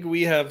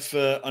have,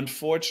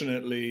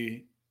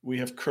 unfortunately, we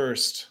have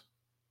cursed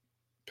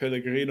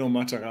Pellegrino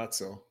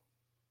Matarazzo.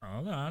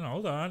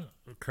 Hold on.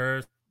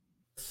 Cursed.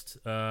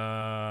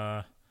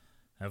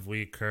 Have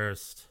we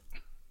cursed?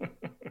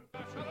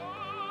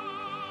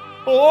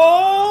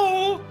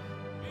 Oh!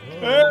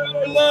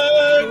 Pellegrino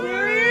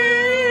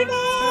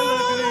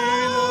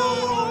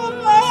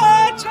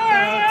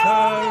Matarazzo.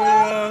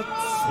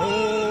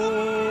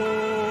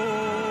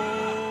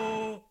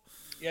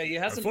 Yeah, he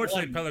hasn't.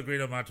 Unfortunately, won.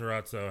 Pellegrino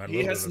Matarazzo had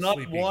He has not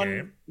won.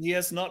 Game. He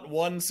has not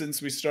won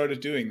since we started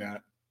doing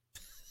that.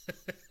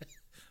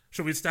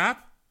 Should we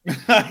stop?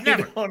 I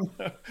Never. don't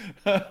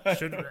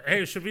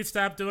know. Should we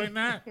stop doing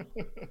that?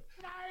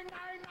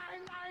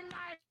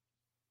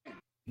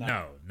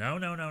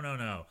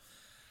 No.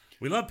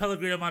 We love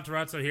Pellegrino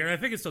Matarazzo here. I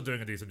think he's still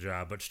doing a decent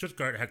job, but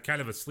Stuttgart had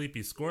kind of a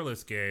sleepy,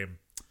 scoreless game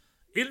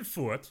in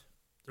Furt.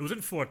 It was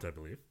in Furt, I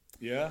believe.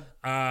 Yeah.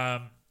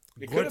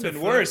 It could have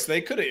been worse.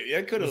 They could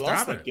have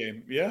lost that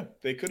game. Yeah,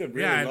 they could have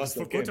really lost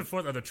that game.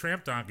 Furt are the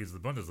tramp donkeys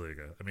of the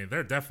Bundesliga. I mean,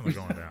 they're definitely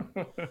going down.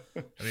 I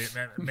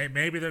mean,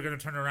 maybe they're going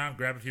to turn around,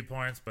 grab a few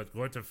points, but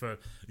Furt,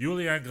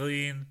 Julian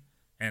Green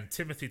and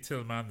Timothy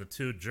Tillman, the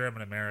 2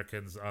 German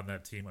Americans on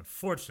that team,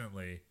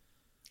 unfortunately,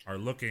 are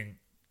looking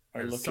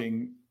back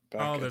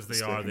as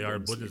they are. They are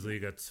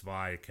Bundesliga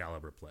 2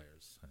 caliber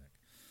players, I think.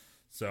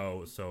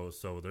 So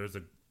there's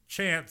a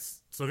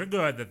chance. It's looking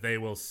good that they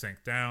will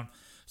sink down.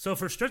 So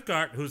for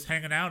Stuttgart, who's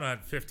hanging out on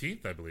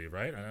 15th, I believe,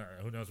 right?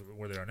 Who knows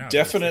where they are now?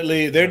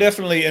 They're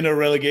definitely in a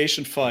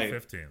relegation fight.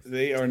 15th.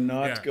 They are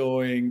not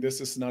going.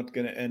 This is not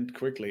going to end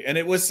quickly. And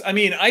it was. I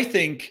mean, I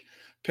think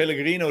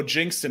Pellegrino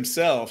jinxed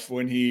himself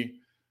when he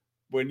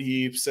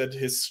said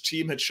his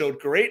team had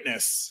showed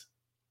greatness,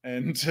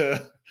 and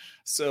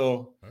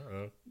so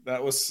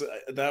that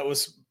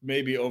was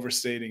maybe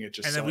overstating it.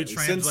 And then we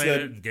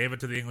translated it and gave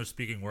it to the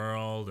English-speaking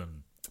world,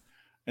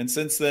 and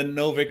since then,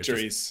 no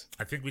victories.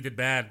 I think we did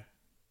bad.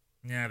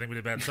 Yeah, I think we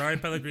did bad. Sorry,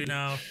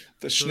 Pellegrino.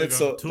 The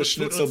Schnitzel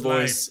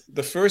boys.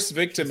 The first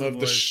victim of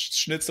the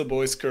Schnitzel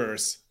boys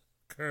curse.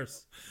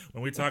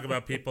 When we talk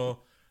about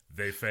people,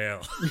 they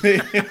fail.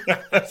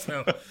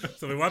 so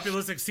we want people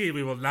to succeed.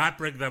 We will not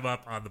bring them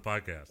up on the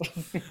podcast.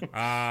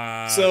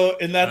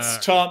 And that's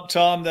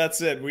Tom.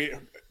 That's it.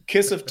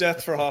 Kiss of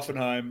death for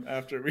Hoffenheim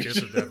after we. Kiss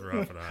of death for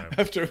Hoffenheim.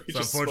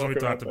 Unfortunately, we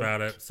talked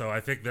about it. So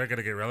I think they're going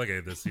to get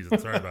relegated this season.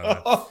 Sorry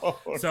about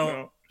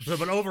that.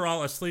 But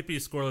overall, a sleepy,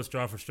 scoreless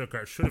draw for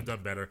Stuttgart. Should have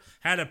done better.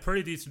 Had a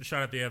pretty decent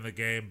shot at the end of the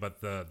game,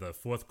 but the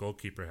 4th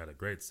goalkeeper had a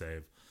great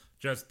save,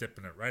 just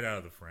dipping it right out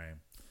of the frame.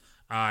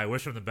 I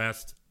wish him the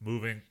best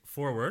moving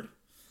forward.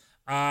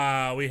 We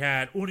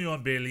had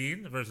Union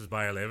Berlin versus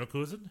Bayer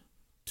Leverkusen,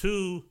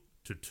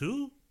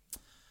 2-2.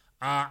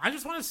 I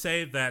just want to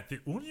say that the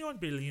Union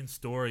Berlin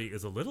story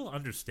is a little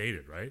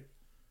understated, right?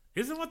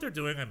 Isn't what they're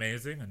doing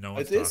amazing? And no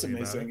one's talking about it.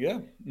 It is amazing, yeah.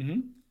 Mm-hmm.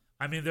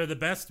 I mean, they're the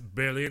best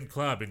Berlin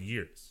club in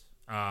years.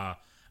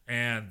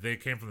 And they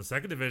came from the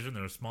 2nd division.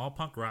 They're a small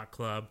punk rock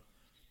club.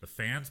 The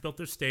fans built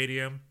their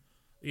stadium.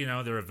 You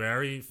know, they're a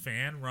very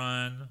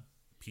fan-run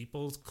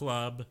people's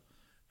club.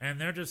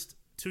 And they're just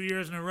 2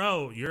 years in a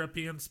row,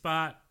 European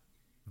spot,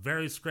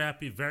 very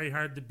scrappy, very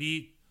hard to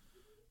beat.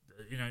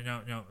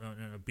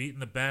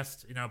 Beating the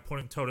best,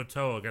 putting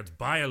toe-to-toe against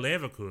Bayer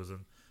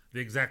Leverkusen, the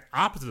exact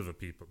opposite of a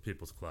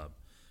people's club.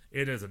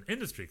 It is an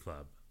industry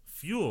club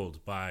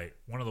fueled by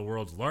one of the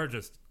world's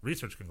largest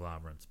research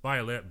conglomerates,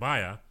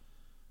 Bayer,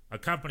 a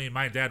company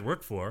my dad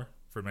worked for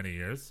many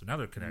years.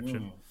 Another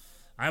connection.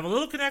 I have a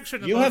little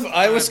connection.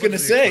 I was going to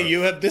say,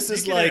 you have. This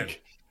is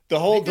like the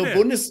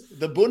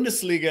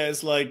Bundesliga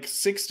is like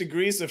 6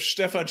 degrees of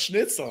Stefan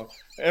Schnitzel.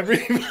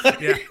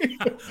 Everybody. Yeah,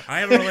 I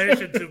have a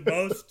relation to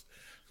most.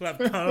 Club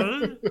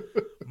Cologne.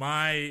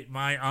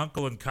 My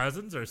uncle and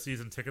cousins are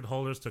season ticket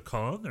holders to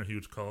Cologne. They're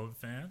huge Cologne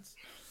fans.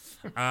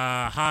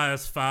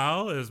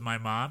 HSV is my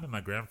mom and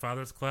my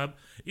grandfather's club.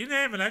 You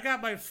name it, I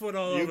got my foot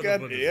all over the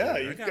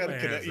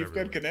Bundesliga. You've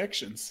got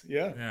connections.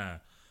 Yeah.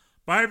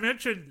 Bayern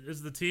München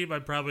is the team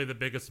I'm probably the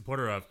biggest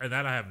supporter of, and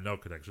that I have no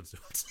connections to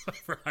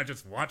whatsoever. I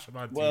just watch them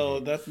on TV.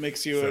 Well, that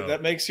makes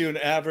you an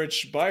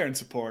average Bayern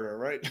supporter,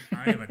 right?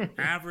 I am an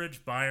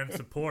average Bayern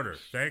supporter.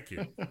 Thank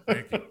you.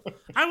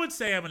 I would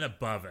say I'm an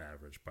above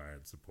average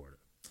Bayern supporter,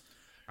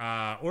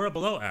 or a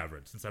below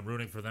average, since I'm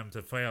rooting for them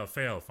to fail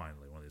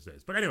finally one of these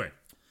days. But anyway,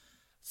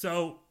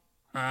 so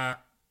Bayer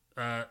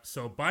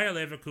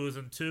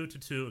Leverkusen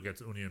 2-2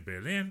 against Union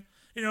Berlin.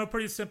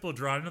 Pretty simple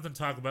draw. Nothing to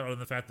talk about other than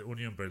the fact that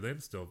Union Berlin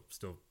still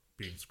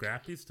being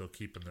scrappy, still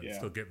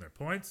getting their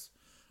points.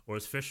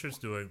 Urs Fischer's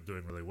doing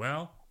really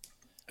well.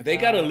 They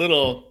got a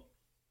little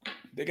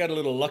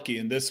lucky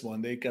in this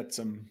one. They got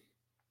some.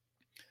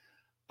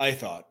 I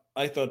thought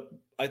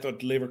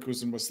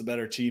Leverkusen was the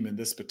better team in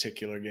this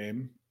particular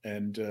game,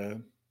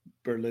 and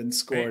Berlin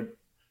scored. Hey,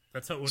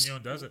 that's how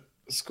Union does it.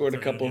 Scored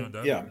that's a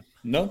couple. Yeah,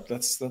 no,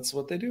 that's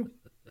what they do.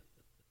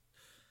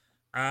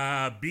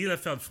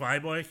 Bielefeld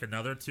Freiburg,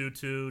 another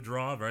 2-2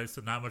 draw. Right,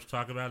 so not much to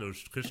talk about. It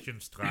was Christian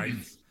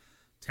Streich's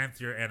 10th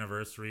year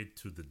anniversary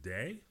to the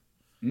day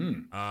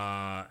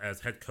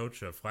as head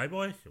coach of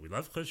Freiburg. We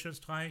love Christian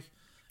Streich,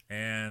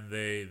 and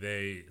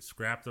they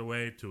scrapped their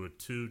way to a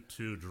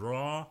 2-2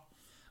 draw.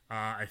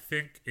 I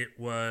think it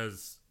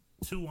was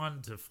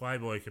 2-1 to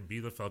Freiburg, and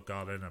Bielefeld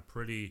got in a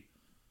pretty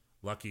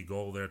lucky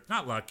goal there.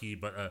 Not lucky,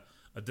 but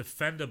a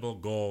defendable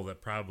goal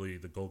that probably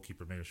the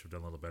goalkeeper maybe should have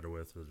done a little better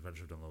with, or the defender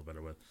should have done a little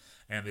better with.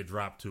 And they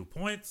dropped 2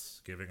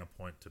 points, giving a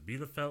point to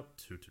Bielefeld,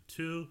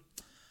 2-2.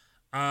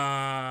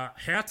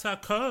 Hertha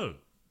Köln.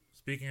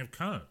 Speaking of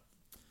Köln.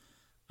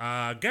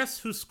 Guess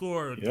who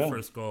scored the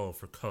first goal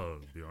for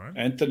Köln, Bjorn?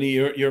 Anthony,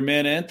 your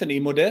man Anthony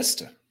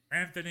Modeste.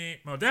 Anthony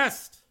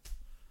Modeste.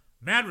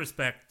 Mad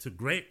respect to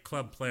great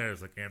club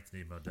players like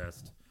Anthony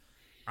Modeste.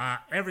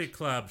 Every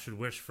club should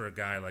wish for a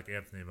guy like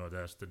Anthony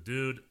Modeste. The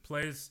dude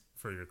plays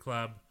for your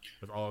club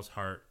with all his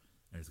heart,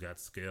 and he's got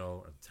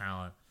skill and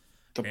talent.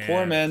 The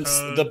poor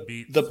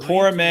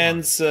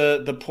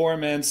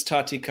man's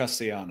Tati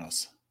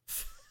Castellanos.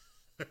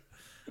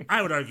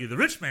 I would argue the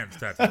rich man's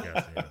Tati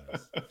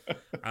Castellanos.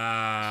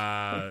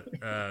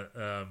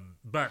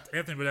 But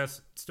Anthony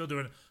Modeste still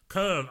doing it.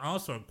 Köln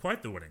also on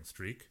quite the winning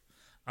streak,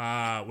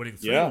 winning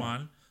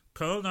 3-1.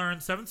 Köln are in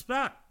 7th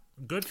spot.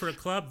 Good for a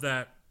club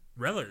that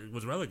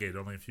was relegated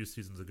only a few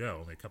seasons ago.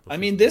 Only a couple.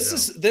 This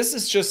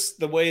is just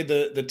the way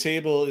the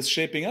table is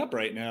shaping up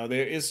right now.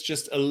 There is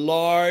just a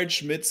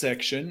large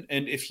midsection,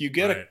 and if you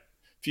get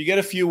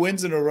a few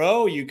wins in a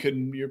row, you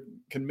can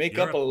make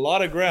up a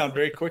lot of ground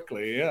very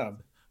quickly. Yeah,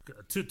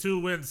 two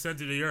wins sent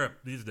you to Europe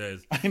these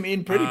days.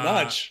 Pretty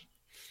much.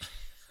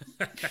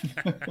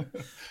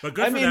 But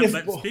good for them.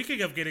 But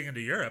speaking of getting into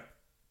Europe,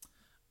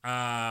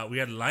 we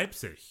had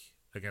Leipzig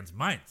against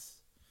Mainz.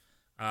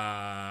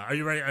 Are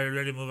you ready? Are you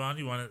ready to move on?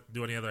 You want to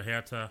do any other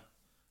Hertha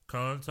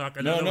Köln talk?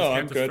 I know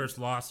I'm good. First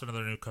loss to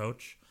another new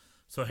coach,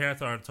 so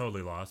Hertha aren't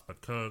totally lost,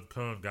 but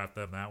Köln got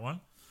them that one.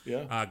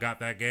 Yeah, got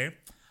that game.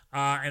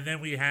 And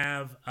then we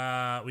had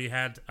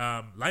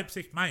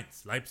Leipzig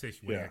Mainz. Leipzig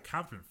winning a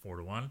confident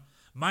 4-1.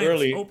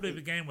 Mainz opening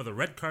the game with a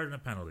red card and a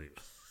penalty,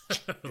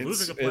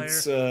 losing a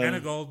player and a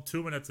goal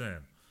 2 minutes in.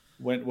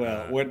 Went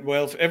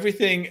well.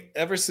 Everything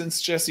ever since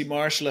Jesse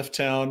Marsch left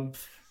town,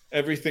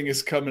 everything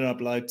is coming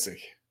up Leipzig.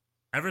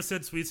 Ever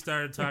since we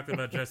started talking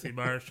about Jesse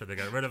Marsch, and they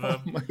got rid of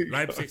him,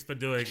 Leipzig's been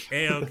doing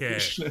A-okay.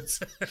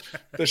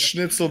 The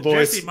Schnitzel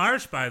boys. Jesse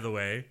Marsch, by the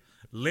way,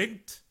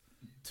 linked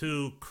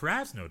to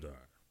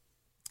Krasnodar,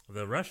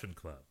 the Russian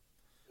club.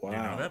 Wow. Do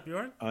you know that,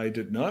 Bjorn? I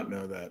did not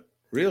know that.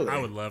 Really? I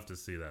would love to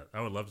see that.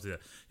 Yeah,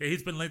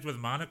 he's been linked with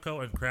Monaco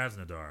and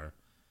Krasnodar,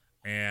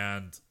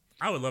 and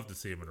I would love to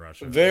see him in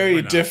Russia.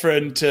 Very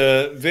different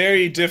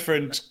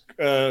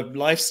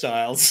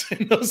lifestyles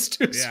in those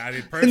two. Yeah, I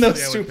mean, personally,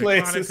 I would pick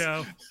places.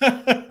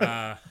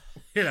 Monaco.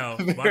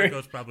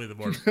 Monaco's probably the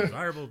more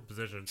desirable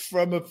position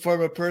from a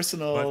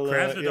personal. But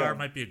Krasnodar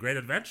might be a great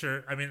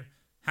adventure. I mean,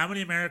 how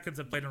many Americans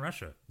have played in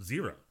Russia?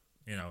 0.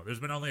 There's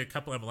been only a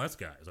couple MLS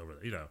guys over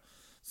there.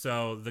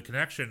 So the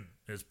connection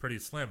is pretty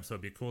slim. So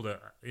it'd be cool to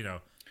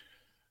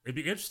It'd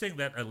be interesting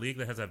that a league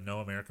that has no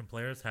American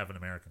players have an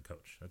American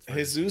coach. That's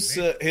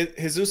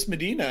Jesus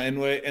Medina,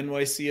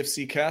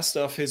 NYCFC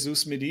castoff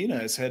Jesus Medina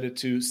is headed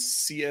to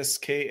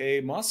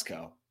CSKA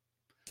Moscow.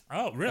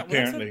 Oh, really?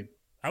 Apparently.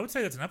 I would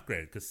say that's an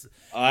upgrade because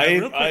I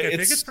think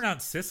it's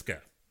pronounced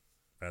Siska,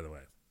 by the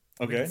way.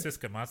 Okay.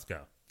 Siska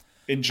Moscow.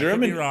 In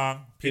Germany, I could be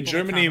wrong. In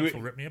Germany,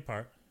 will rip me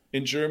apart.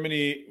 In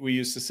Germany, we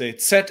used to say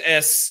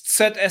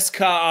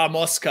ZSKA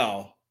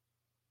Moscow.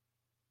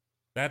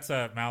 That's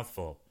a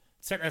mouthful.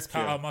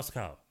 ZSKA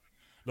Moscow,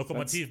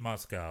 Lokomotiv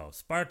Moscow,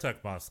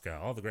 Spartak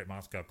Moscow, all the great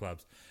Moscow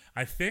clubs.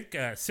 I think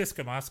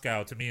Siska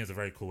Moscow to me is a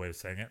very cool way of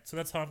saying it, so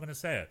that's how I'm going to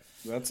say it.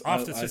 That's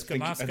off to Siska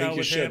Moscow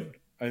with him.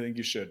 I think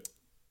you should.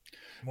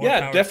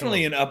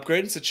 Definitely an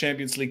upgrade. It's a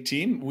Champions League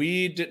team.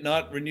 We did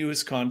not renew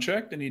his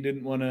contract, and he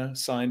didn't want to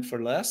sign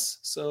for less.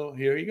 So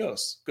here he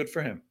goes. Good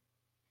for him.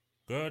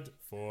 Good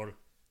for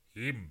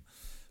him.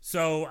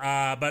 So,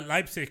 but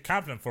Leipzig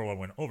confident 4-1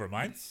 win over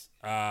Mainz.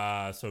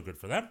 So good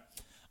for them.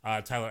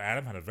 Tyler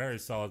Adam had a very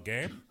solid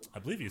game. I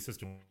believe he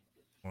assisted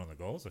one of the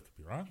goals. I could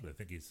be wrong, but I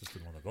think he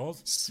assisted one of the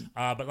goals.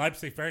 But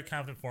Leipzig, very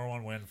confident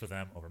 4-1 win for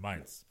them over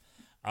Mainz.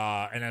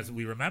 And as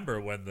we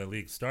remember, when the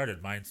league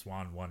started, Mainz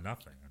won 1-0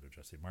 under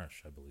Jesse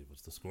Marsch, I believe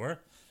was the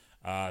score,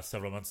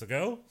 several months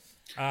ago.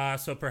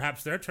 So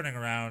perhaps they're turning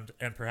around,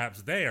 and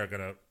perhaps they are going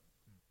to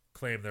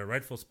claim their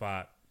rightful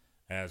spot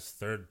as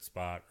third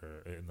spot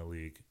in the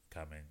league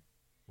coming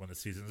when the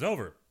season's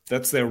over.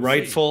 That is their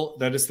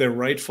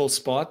rightful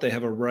spot. They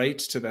have a right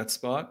to that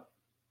spot.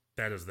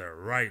 That is their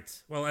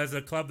right. Well, as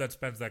a club that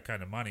spends that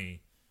kind of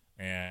money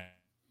and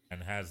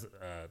has,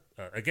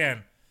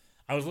 again,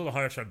 I was a little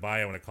harsh on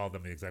Bayer when I called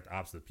them the exact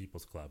opposite of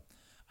People's Club.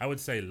 I would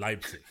say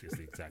Leipzig is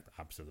the exact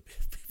opposite of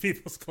the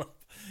People's Club,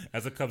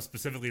 as a club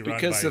specifically run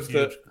Because by of a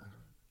huge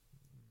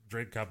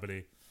drink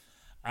company,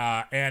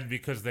 and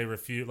because they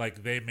refuse,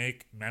 like they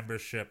make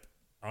membership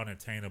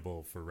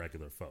unattainable for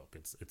regular folk.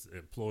 It's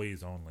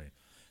employees only.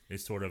 They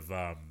sort of,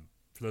 for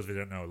those of you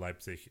who don't know,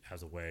 Leipzig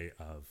has a way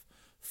of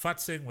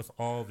futzing with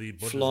all the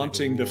Bundesliga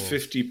flaunting rules. the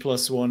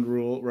 50+1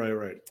 rule, right?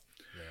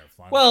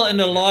 Yeah, Well, and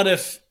a lot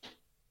of,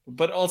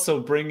 but also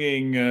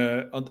bringing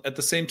at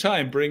the same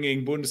time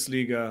bringing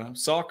Bundesliga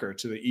soccer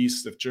to the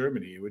east of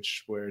Germany,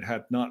 where it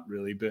had not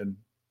really been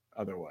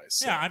otherwise.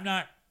 So. Yeah, I'm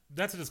not.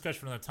 That's a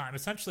discussion for another time.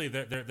 Essentially,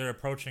 they're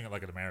approaching it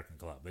like an American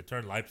club. They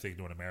turned Leipzig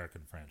into an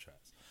American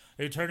franchise.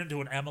 They turned into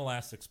an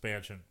MLS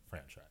expansion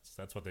franchise.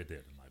 That's what they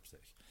did in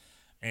Leipzig.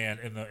 And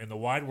in the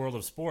wide world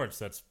of sports,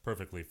 that's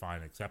perfectly fine,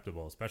 and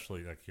acceptable,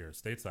 especially like here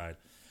stateside.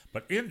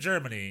 But in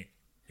Germany,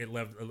 it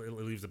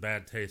leaves a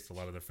bad taste in a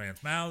lot of their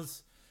fans'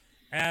 mouths,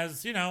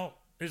 as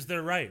is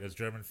their right as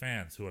German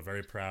fans who are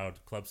very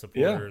proud club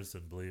supporters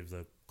and believe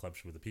the club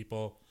should be the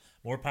people.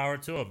 More power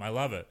to them. I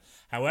love it.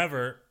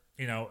 However,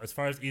 as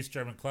far as East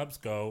German clubs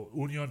go,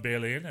 Union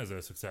Berlin is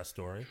a success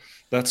story.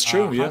 That's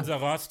true, yeah. Hansa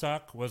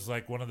Rostock was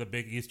like one of the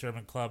big East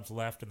German clubs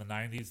left in the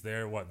 90s.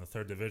 They're, in the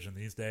third division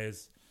these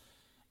days.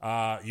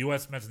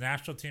 U.S. men's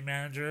national team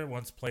manager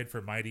once played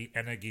for mighty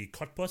Energie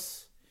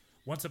Cottbus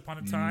once upon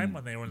a time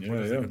when they were in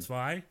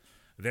Bundesliga 2.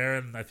 They're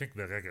in, I think,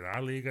 the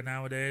Regionalliga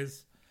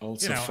nowadays.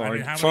 Also how far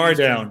many down. East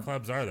German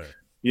clubs are there?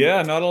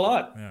 Yeah, not a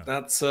lot. Yeah.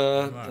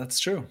 That's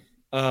true.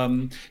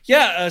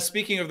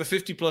 Speaking of the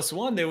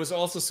 50+1, there was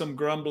also some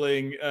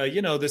grumbling.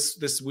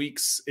 This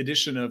week's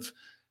edition of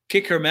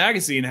Kicker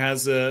magazine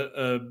has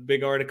a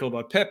big article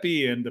about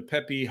Pepe and the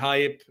Pepe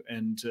hype,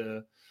 and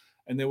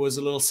there was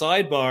a little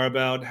sidebar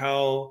about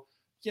how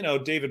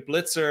David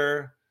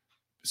Blitzer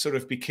sort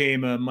of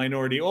became a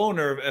minority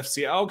owner of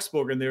FC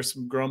Augsburg, and there's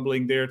some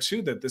grumbling there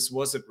too that this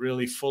wasn't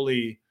really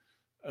fully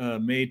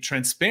made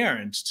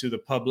transparent to the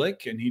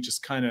public, and he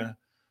just kind of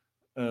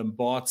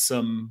bought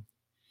a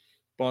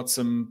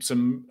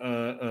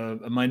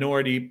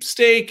minority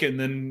stake, and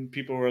then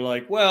people were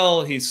like,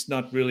 well, he's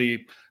not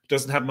really,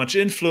 doesn't have much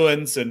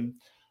influence,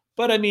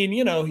 but I mean,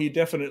 he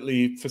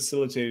definitely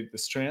facilitated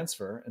this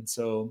transfer, and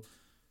so.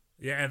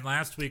 Yeah, and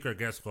last week our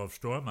guest Rolf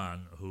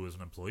Stormann, who is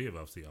an employee of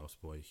FC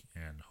Augsburg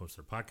and hosts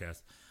their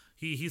podcast,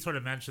 he sort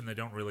of mentioned they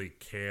don't really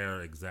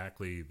care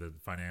exactly the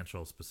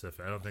financial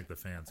specific. I don't think the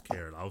fans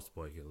care at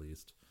Augsburg, at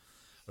least,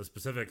 the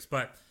specifics.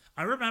 But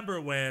I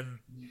remember when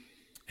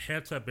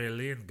Hertha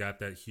Berlin got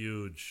that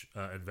huge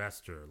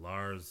investor,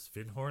 Lars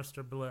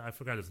Windhorst, I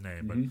forgot his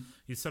name, but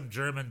he's some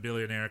German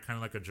billionaire, kind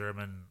of like a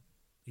German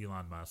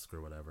Elon Musk or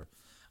whatever.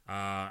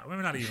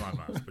 Maybe not Elon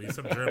Musk, but he's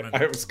some German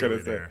I was going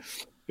to say.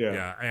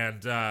 Yeah,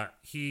 and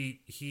he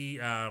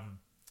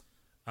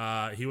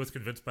was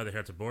convinced by the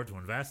Hertha board to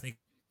invest, and he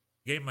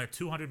gave him like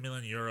 200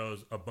 million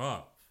euros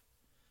above,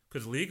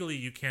 because legally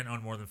you can't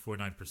own more than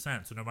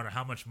 49%. So no matter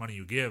how much money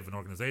you give an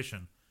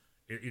organization,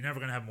 you're never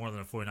going to have more than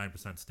a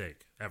 49%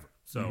 stake ever.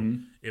 So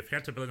if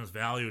Hertha Berlin is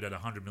valued at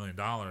 $100 million,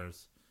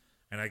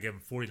 and I give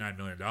him $49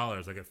 million,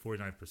 I get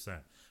 49%.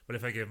 But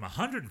if I give him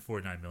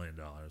 $149 million,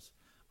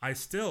 I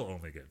still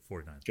only get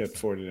 49%. Get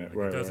 49,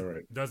 right.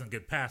 It doesn't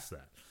get past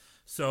that.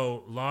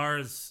 So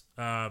Lars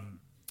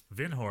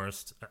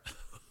Windhorst,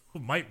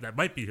 that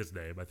might be his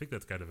name. I think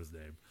that's kind of his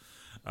name.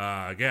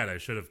 Again, I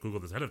should have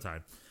Googled this ahead of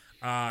time.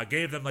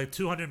 Gave them like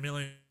 200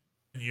 million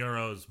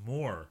euros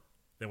more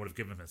than would have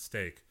given him a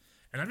stake.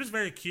 And I'm just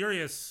very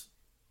curious,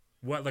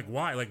 why?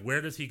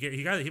 Where does he get?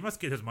 He must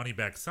get his money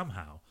back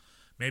somehow.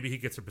 Maybe he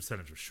gets a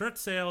percentage of shirt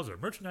sales or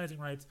merchandising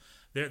rights.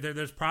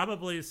 There's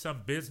probably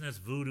some business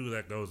voodoo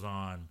that goes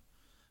on,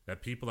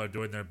 that people are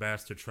doing their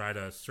best to try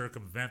to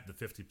circumvent the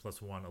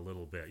 50+1 a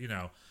little bit.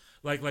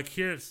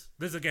 This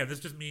is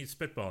just me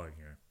spitballing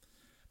here.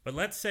 But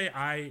let's say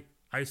I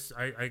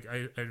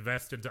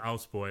invest into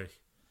Augsburg,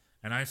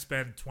 and I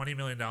spend $20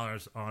 million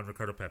on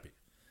Ricardo Pepi.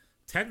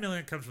 $10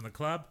 million comes from the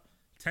club.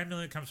 $10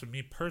 million comes from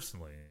me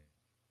personally.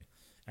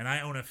 And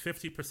I own a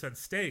 50%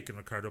 stake in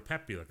Ricardo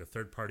Pepi, like a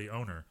third-party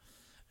owner.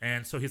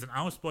 And so he's an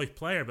Augsburg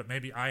player, but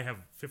maybe I have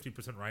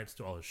 50% rights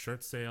to all his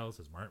shirt sales,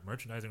 his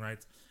merchandising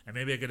rights, and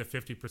maybe I get a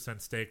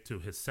 50% stake to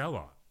his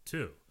sell-on,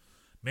 too.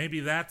 Maybe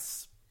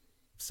that's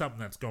something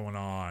that's going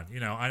on.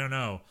 I don't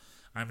know.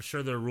 I'm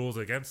sure there are rules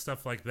against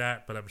stuff like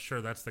that, but I'm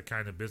sure that's the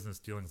kind of business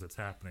dealings that's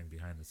happening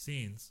behind the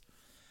scenes.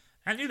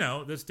 And,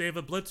 this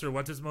David Blitzer,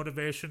 what's his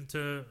motivation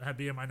to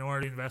be a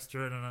minority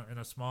investor in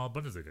a small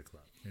Bundesliga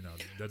club?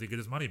 Does he get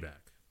his money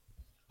back?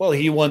 Well,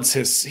 he wants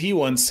his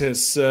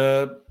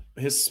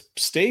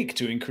stake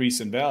to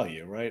increase in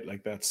value, right?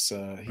 Like that's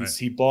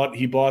he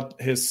bought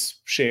his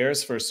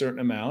shares for a certain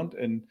amount,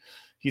 and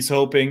he's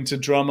hoping to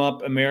drum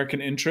up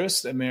American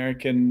interest,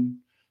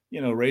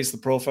 raise the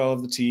profile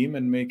of the team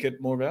and make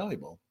it more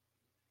valuable.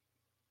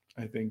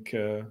 I think.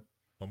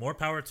 Well, more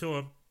power to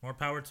him. More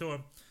power to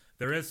him.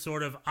 There is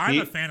sort of. I'm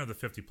a fan of the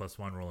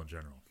 50+1 rule in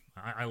general.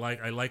 I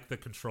like the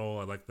control.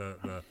 I like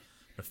the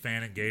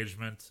fan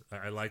engagement.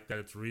 I like that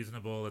it's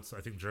reasonable.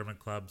 I think German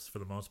clubs, for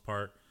the most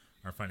part,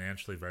 are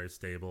financially very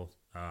stable.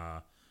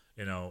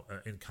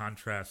 In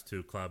contrast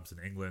to clubs in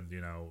England,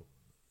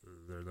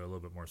 they're a little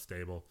bit more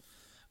stable.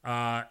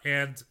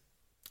 And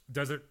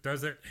does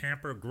it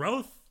hamper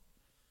growth?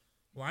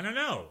 Well, I don't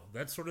know.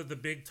 That's sort of the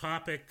big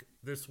topic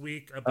this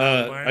week.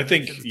 About I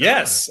think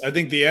yes. I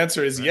think the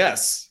answer is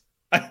yes.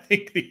 I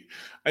think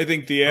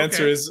the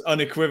answer is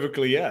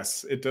unequivocally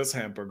yes. It does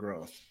hamper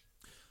growth.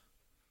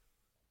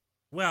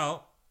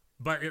 Well,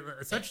 but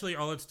essentially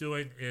all it's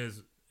doing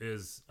is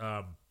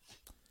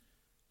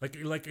like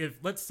if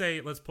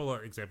let's pull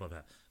an example of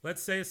that.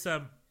 Let's say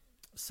some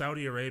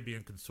Saudi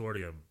Arabian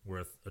consortium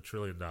worth $1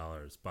 trillion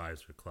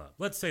buys your club.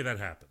 Let's say that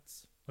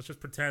happens. Let's just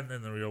pretend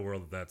in the real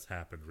world that's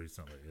happened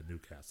recently in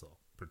Newcastle,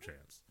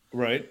 perchance.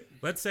 Right.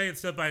 Let's say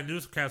instead of buying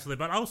Newcastle, they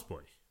bought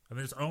Ausboy, and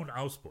they just owned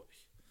Ausboy.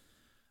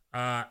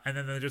 And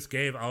then they just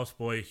gave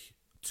Ausboy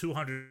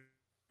 $200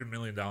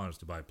 million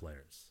to buy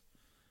players.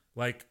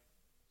 Like,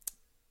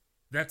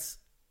 that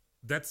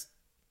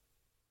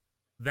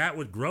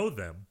would grow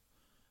them,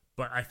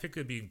 but I think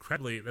it'd be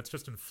that's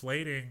just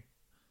inflating.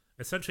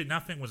 Essentially,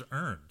 nothing was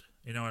earned.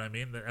 You know what I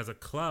mean? As a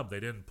club, they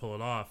didn't pull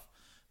it off.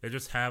 They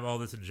just have all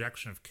this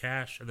injection of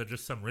cash, and they're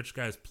just some rich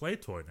guy's play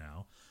toy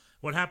now.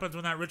 What happens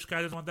when that rich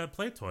guy doesn't want that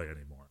play toy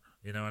anymore?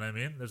 You know what I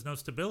mean? There's no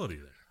stability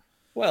there.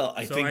 Well,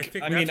 I think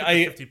that's what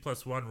the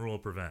 50+1 rule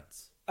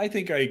prevents. I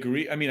think I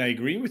agree. I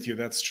agree with you.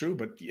 That's true.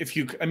 But if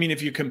you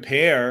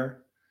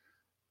compare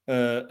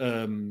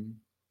the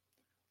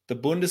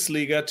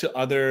Bundesliga to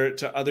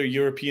other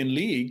European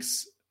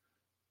leagues,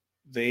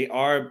 they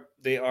are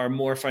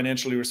more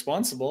financially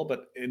responsible.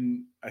 But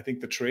I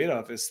think the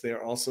trade-off is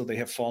they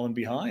have fallen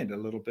behind a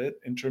little bit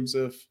in terms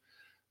of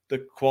the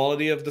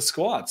quality of the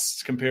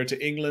squads compared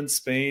to England,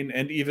 Spain,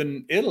 and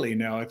even Italy.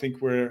 Now, I think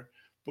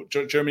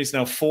Germany's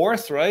now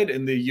fourth, right,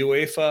 in the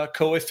UEFA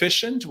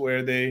coefficient,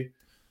 where they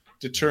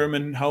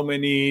determine how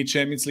many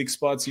Champions League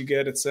spots you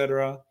get,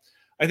 etc.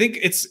 I think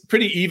it's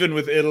pretty even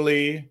with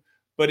Italy,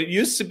 but it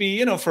used to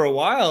be, for a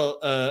while,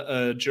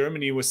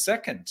 Germany was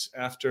second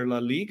after La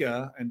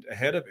Liga and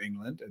ahead of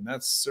England, and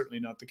that's certainly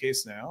not the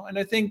case now. And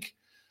I think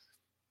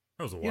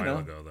that was a while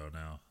ago, though.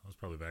 Now it was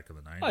probably back in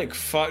the 90s. Like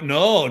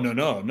no,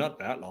 not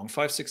that long.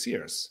 5-6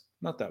 years,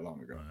 not that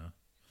long ago. Oh, yeah.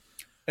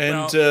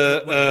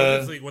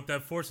 And what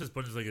that forces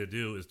Bundesliga to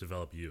do is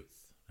develop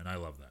youth, and I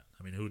love that.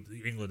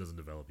 England doesn't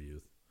develop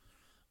youth.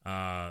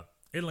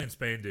 Italy and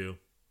Spain do,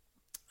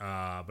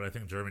 but I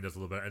think Germany does a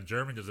little better, and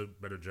Germany does a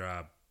better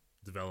job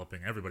developing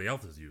everybody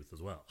else's youth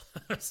as well.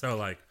 So,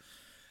 like,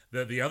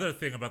 the other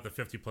thing about the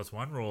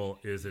 50+1 rule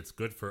is it's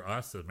good for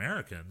us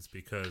Americans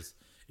because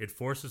it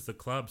forces the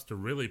clubs to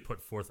really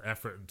put forth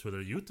effort into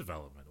their youth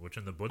development, which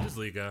in the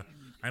Bundesliga,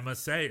 I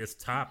must say, is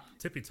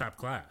tippy top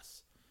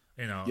class.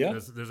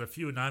 There's a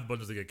few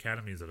non-Bundesliga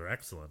academies that are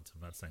excellent.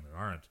 I'm not saying there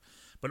aren't.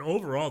 But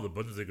overall, the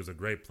Bundesliga is a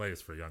great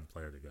place for a young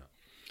player to go.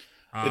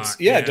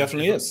 It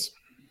definitely is.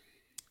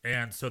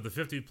 And so the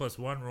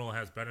 50+1 rule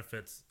has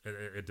benefits.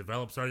 It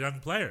develops our young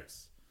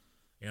players.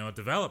 It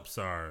develops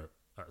our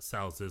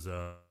Sal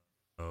Zizzo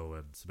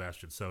and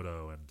Sebastian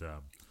Soto and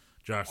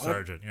Josh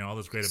Sargent. All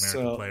those great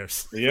American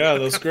players. Yeah,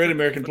 those great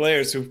American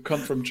players who've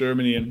come from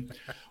Germany. And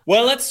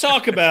well, let's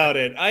talk about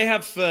it. I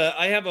have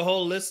a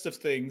whole list of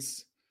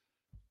things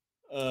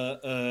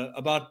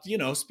about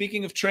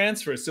speaking of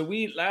transfers. So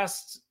we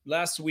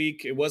last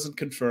week, it wasn't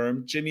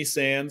confirmed, Jimmy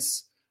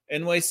Sands,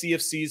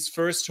 NYCFC's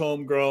first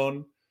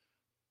homegrown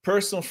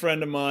personal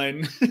friend of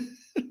mine,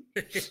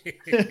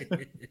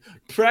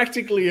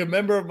 practically a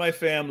member of my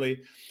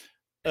family,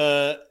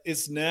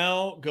 is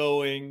now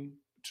going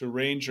to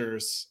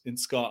Rangers in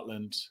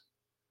Scotland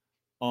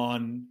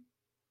on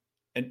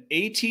an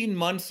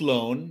 18-month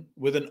loan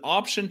with an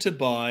option to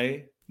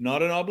buy,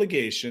 not an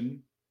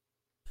obligation.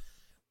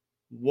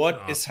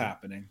 What is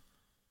happening?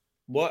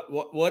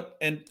 What?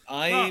 And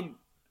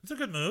it's a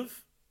good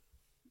move.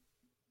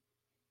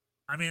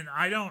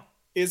 I don't.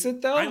 Is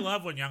it though? I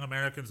love when young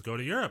Americans go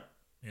to Europe.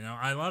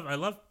 I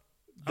love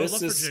for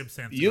James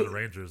Sands to go to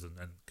Rangers and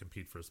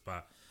compete for a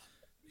spot.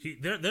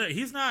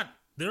 He's not.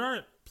 There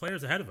are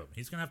players ahead of him.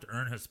 He's gonna have to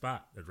earn his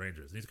spot at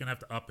Rangers. He's gonna have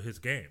to up his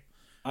game.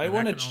 That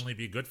can only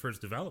be good for his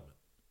development.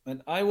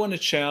 And I want to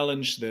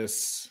challenge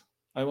this.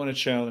 I want to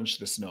challenge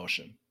this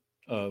notion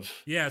of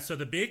So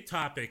the big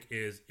topic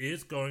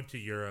is going to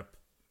Europe.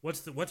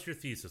 What's your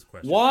thesis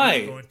question?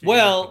 Why? Going to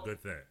Europe a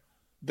good thing?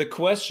 The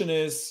question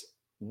is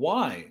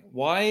why?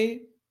 Why?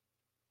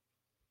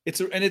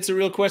 It's a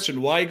real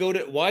question. Why go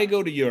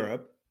to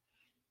Europe?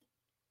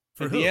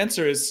 The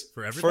answer is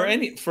for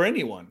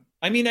anyone.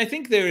 I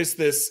think there is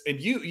this,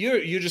 and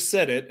you just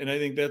said it, and I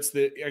think that's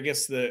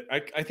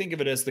I think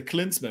of it as the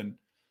Klinsmann.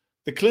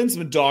 The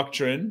Klinsmann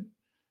doctrine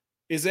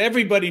is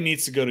everybody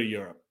needs to go to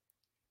Europe.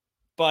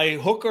 By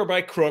hook or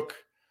by crook,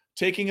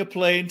 taking a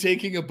plane,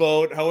 taking a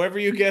boat, however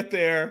you get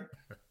there.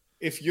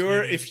 If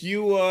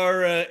you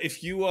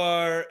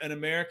are an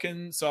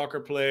American soccer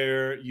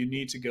player, you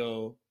need to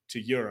go to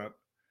Europe.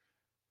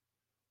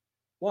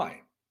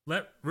 Why?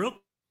 Real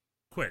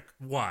quick,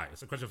 why?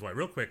 So the question is why.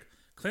 Real quick,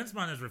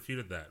 Klinsmann has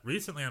refuted that.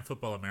 Recently on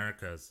Football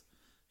Americas,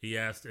 he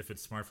asked if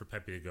it's smart for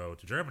Pepe to go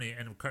to Germany,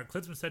 and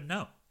Klinsmann said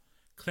no.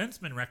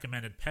 Klinsmann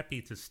recommended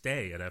Pepe to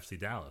stay at FC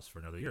Dallas for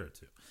another year or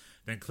two.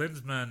 Then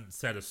Klinsmann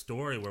said a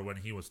story where when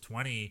he was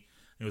 20,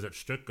 he was at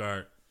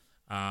Stuttgart,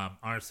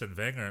 Arsene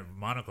Wenger at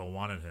Monaco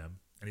wanted him,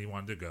 and he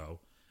wanted to go.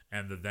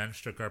 And the then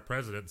Stuttgart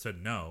president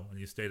said no, and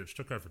he stayed at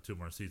Stuttgart for 2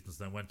 more seasons,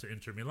 then went to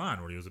Inter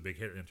Milan, where he was a big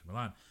hit at Inter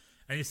Milan.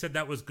 And he said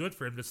that was good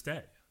for him to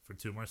stay for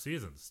 2 more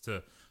seasons,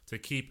 to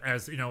keep,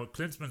 as you know,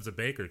 Klinsmann's a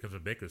baker, he comes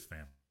from a baker's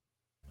family.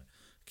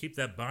 Keep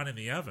that bun in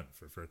the oven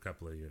for a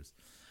couple of years.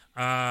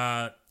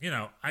 So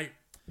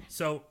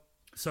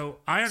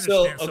I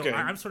understand. So, okay.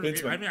 I'm sort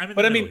of, I'm in the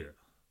but middle here.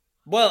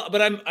 Well,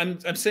 but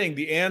I'm saying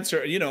the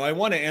answer, I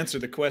want to answer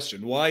the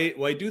question.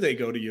 Why do they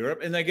go to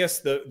Europe? And I guess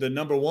the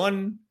number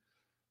one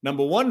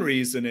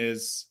reason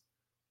is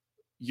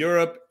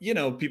Europe,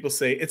 people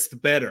say it's the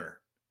better.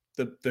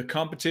 The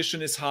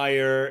competition is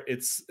higher.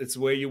 It's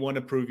where you want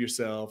to prove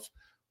yourself,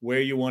 where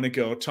you want to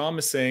go. Tom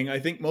is saying, I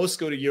think most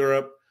go to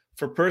Europe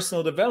for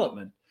personal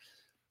development.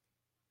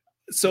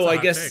 So I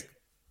guess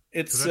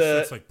it's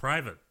like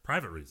private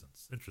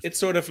reasons. Interesting. It's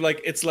sort of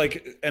like, it's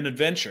like an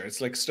adventure.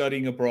 It's like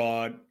studying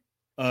abroad.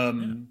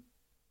 But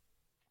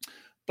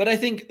I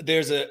think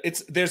there's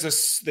a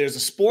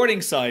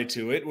sporting side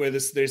to it where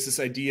there's this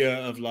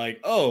idea of like,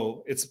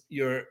 oh,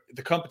 the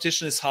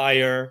competition is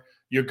higher,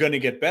 you're going to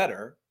get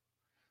better,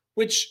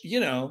 which,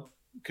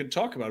 can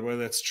talk about whether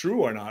that's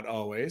true or not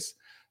always.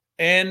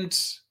 And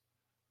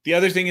the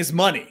other thing is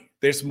money.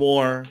 There's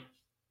more,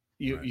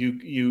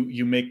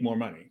 you make more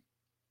money.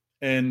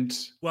 And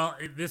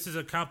this is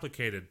a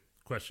complicated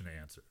question to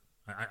answer.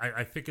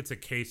 I think it's a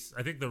case.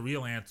 I think the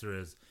real answer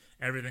is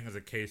everything is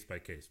a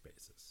case-by-case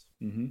basis.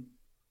 Mm-hmm.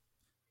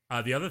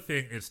 The other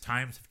thing is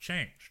times have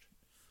changed.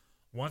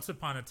 Once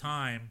upon a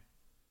time,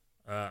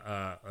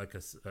 like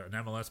an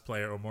MLS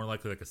player, or more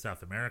likely like a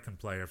South American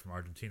player from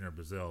Argentina or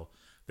Brazil,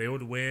 they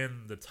would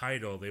win the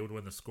title. They would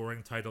win the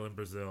scoring title in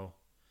Brazil.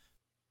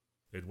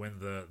 They'd win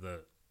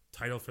the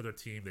title for their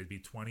team. They'd be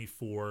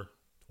 24,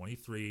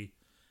 23.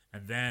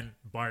 And then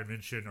Bayern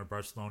München or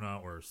Barcelona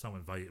or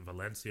someone,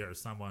 Valencia or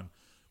someone,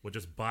 would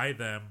just buy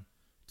them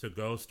to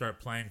go start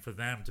playing for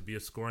them to be a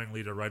scoring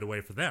leader right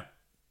away for them.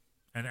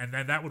 And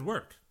that would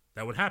work.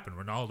 That would happen.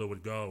 Ronaldo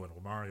would go and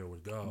Romario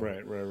would go.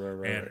 Right.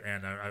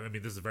 And I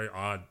mean, this is a very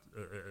odd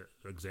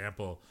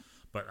example,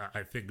 but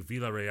I think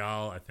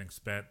Villarreal,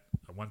 spent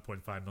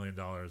 $1.5 million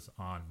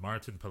on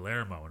Martin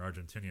Palermo, an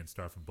Argentinian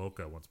star from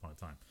Boca once upon a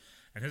time.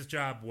 And his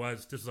job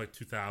was, this was like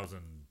 2000,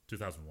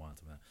 2001,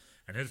 something like that.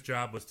 And his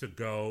job was to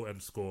go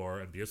and score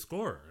and be a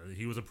scorer.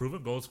 He was a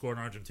proven goal scorer in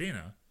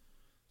Argentina.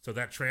 So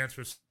that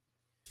transfers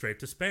straight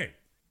to Spain.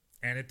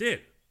 And it did.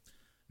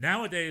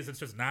 Nowadays, it's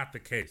just not the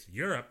case.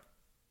 Europe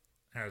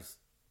has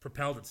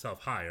propelled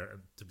itself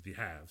higher to the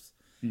halves.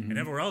 Mm-hmm. And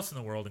everywhere else in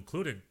the world,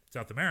 including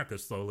South America,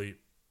 is slowly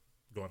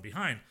going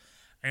behind.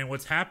 And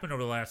what's happened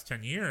over the last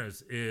 10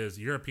 years is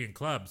European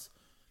clubs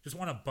just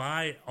want to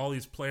buy all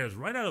these players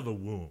right out of the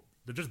womb.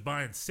 They're just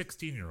buying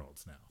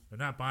 16-year-olds now. They're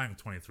not buying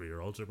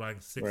 23-year-olds. They're buying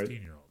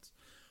 16-year-olds.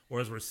 Or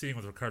as we're seeing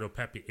with Ricardo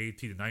Pepi,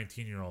 18 to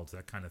 19-year-olds,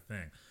 that kind of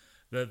thing.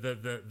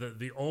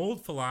 The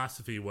old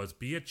philosophy was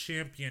be a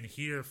champion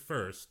here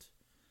first,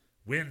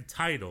 win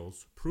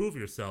titles, prove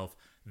yourself,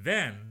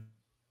 then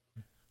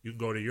you can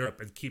go to Europe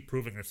and keep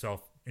proving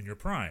yourself in your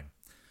prime.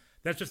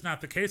 That's just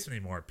not the case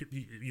anymore.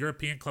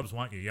 European clubs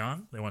want you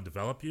young. They want to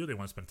develop you. They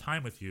want to spend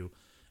time with you.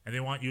 And they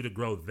want you to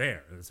grow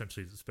there and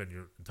essentially spend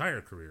your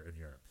entire career in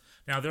Europe.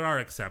 Now, there are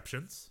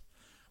exceptions.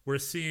 We're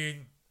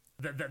seeing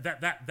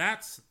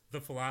that's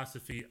the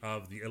philosophy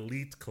of the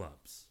elite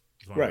clubs.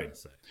 Right.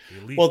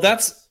 Well,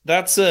 that's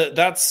what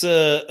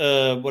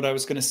I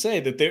was going to say,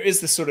 that there is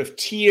this sort of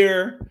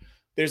tier.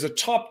 There's a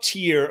top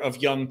tier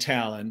of young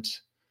talent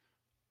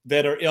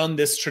that are on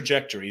this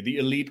trajectory, the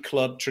elite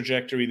club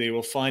trajectory. They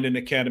will find an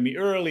academy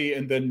early,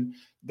 and then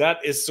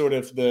that is sort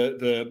of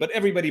but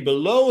everybody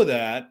below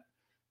that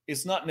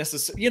is not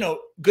necessarily,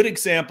 good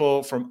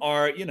example from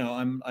our,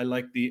 I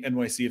like the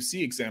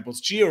NYCFC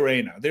examples, Gio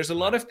Reyna. There's a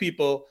lot of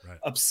people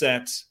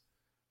upset,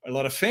 a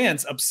lot of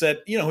fans upset.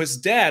 His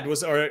dad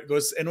was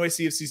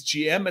NYCFC's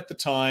GM at the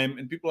time,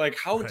 and people are like,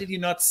 how did he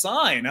not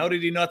sign? How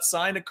did he not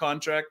sign a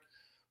contract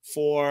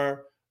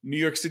for New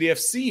York City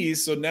FC?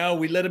 So now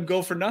we let him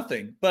go for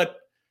nothing. But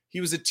he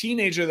was a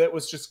teenager that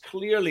was just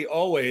clearly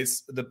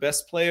always the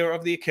best player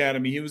of the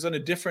academy. He was on a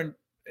different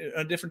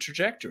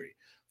trajectory.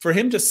 For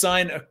him to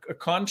sign a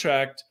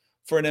contract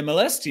for an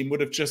MLS team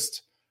would have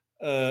just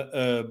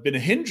been a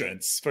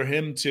hindrance for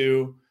him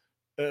to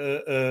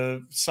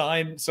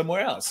sign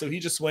somewhere else. So he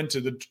just went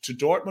to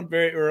Dortmund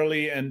very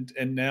early, and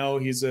now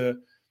he's a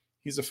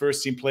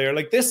first team player.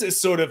 Like, this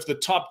is sort of the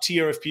top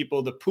tier of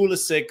people, the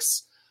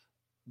Pulisics,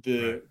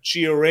 the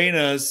Gio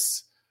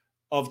Reynas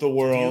of the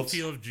world. Do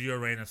you feel if Gio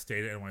Reyna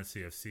stayed at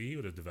NYCFC, he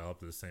would have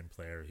developed the same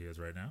player he is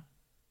right now?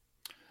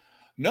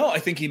 No, I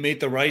think he made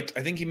the right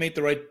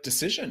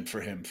decision for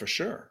him, for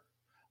sure.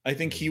 I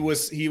think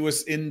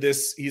he's in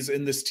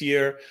this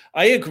tier.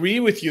 I agree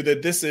with you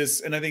that this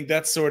is, and I think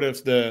that's sort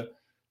of the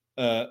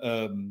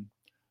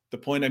the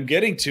point I'm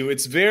getting to.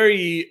 It's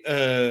very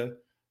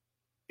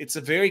it's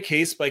a very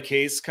case by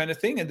case kind of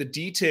thing, and the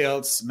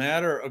details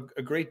matter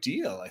a great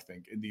deal, I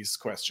think, in these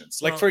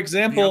questions. Like, for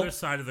example, the other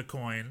side of the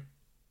coin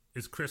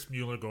is Chris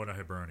Mueller going to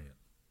Hibernian,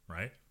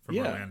 right? From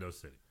Orlando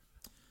City.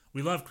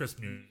 We love Chris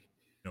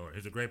Mueller.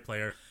 He's a great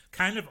player.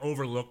 Kind of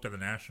overlooked on the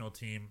national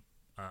team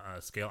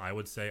scale, I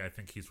would say. I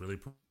think he's really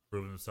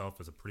proven himself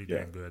as a pretty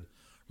damn good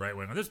right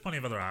winger. There's plenty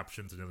of other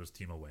options, and there's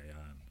team away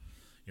on,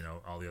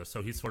 all the other.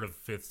 So he's sort of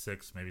 5th,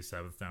 6th, maybe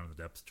 7th down in the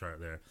depth chart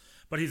there.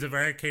 But he's a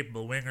very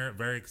capable winger,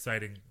 very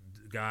exciting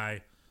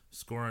guy,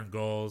 scoring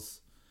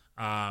goals.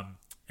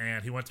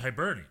 And he went to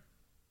Hibernian.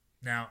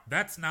 Now,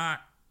 that's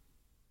not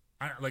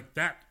like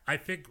that. I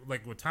think,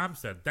 like what Tom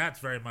said, that's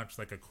very much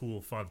like a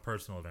cool, fun,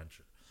 personal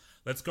adventure.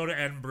 Let's go to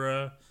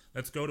Edinburgh.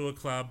 Let's go to a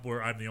club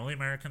where I'm the only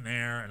American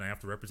there, and I have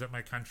to represent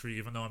my country,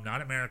 even though I'm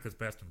not America's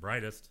best and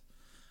brightest.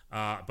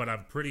 But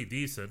I'm pretty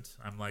decent.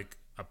 I'm like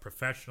a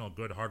professional,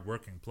 good,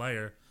 hardworking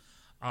player.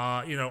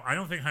 I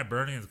don't think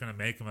Hibernian is going to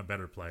make him a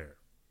better player.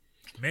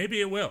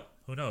 Maybe it will.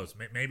 Who knows?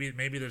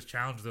 Maybe there's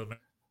challenges that'll make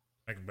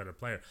him a better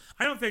player.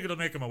 I don't think it'll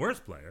make him a worse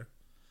player.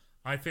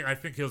 I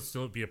think he'll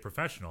still be a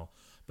professional.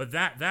 But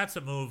that's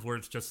a move where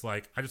it's just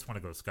like, I just want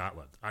to go to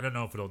Scotland. I don't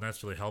know if it'll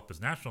necessarily help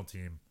his national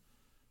team,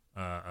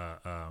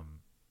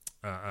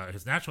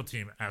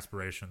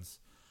 aspirations.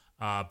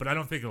 But I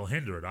don't think it'll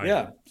hinder it either.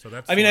 Yeah. So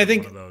that's I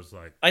think one of those,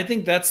 like, I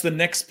think that's the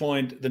next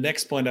point. The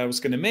next point I was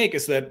going to make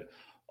is that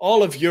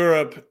all of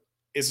Europe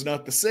is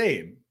not the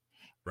same.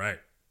 Right.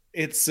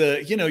 It's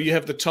you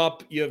have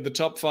the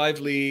top 5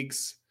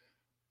 leagues.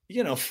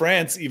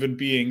 France even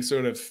being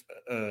sort of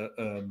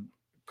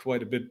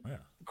quite a bit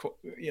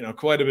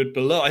quite a bit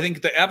below. I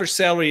think the average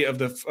salary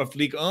of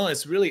Ligue 1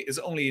 is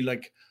only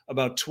like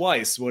about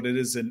twice what it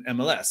is in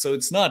MLS. So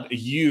it's not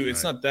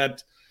it's not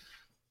that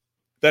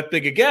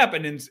big a gap.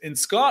 And in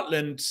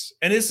Scotland,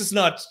 and this is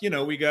not,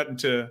 we got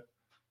into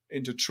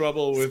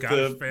trouble with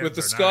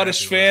the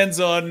Scottish fans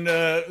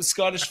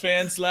Scottish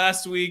fans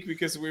last week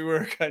because we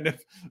were kind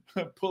of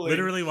pulling.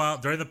 Literally,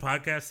 during the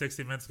podcast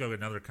 60 minutes ago,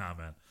 another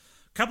comment.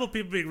 A couple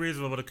people being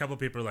reasonable, but a couple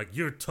people are like,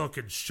 "You're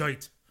talking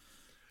shite."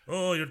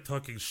 Oh, you're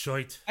talking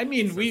shite. I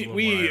mean,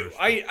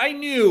 I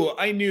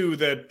knew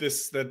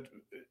that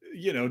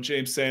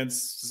James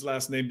Sands'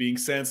 last name being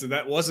Sands,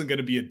 that wasn't going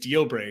to be a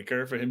deal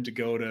breaker for him to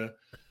go to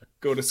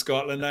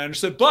Scotland. I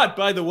understood. But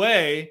by the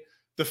way,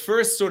 the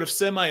first sort of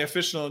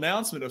semi-official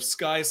announcement of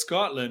Sky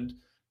Scotland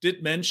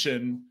did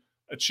mention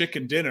a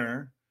chicken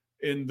dinner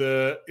in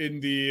the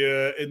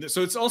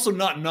so it's also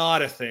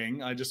not a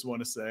thing. I just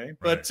want to say,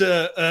 right. But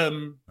I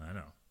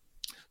know.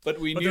 But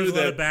we knew there's that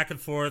a lot of back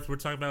and forth. We're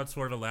talking about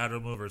sort of a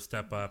lateral move or a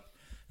step up,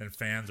 and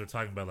fans are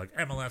talking about like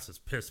MLS is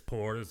piss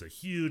poor. There's a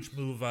huge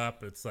move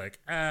up. It's like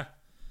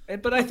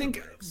But I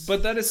think,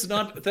 but that is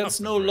not. That's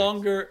no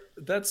longer.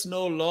 That's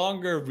no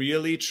longer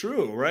really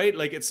true, right?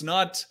 Like it's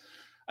not.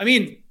 I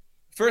mean,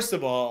 first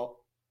of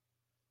all,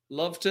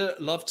 love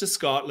to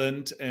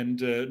Scotland,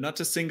 and not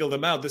to single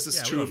them out. This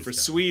is true for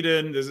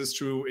Sweden. This is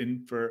true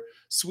for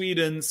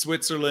Sweden,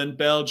 Switzerland,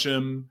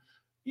 Belgium.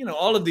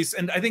 All of these,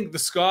 and I think the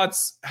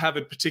Scots have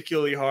it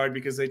particularly hard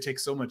because they take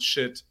so much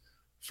shit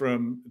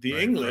from the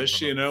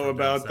English,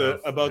 about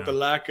the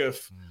lack of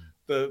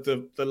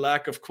the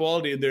lack of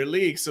quality in their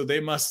league. So they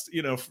must,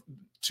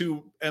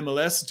 two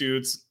MLS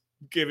dudes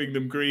giving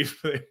them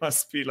grief. They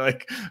must be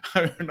like,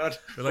 we're not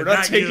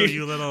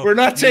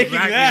taking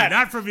that.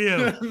 Not from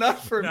you. not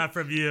from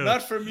you.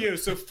 Not from you.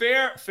 So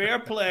fair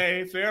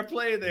play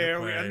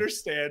there. We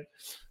understand,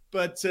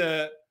 but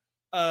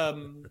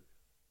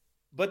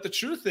the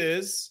truth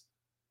is,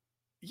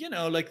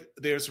 like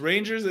there's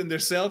Rangers and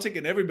there's Celtic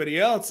and everybody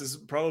else is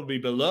probably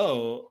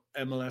below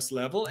MLS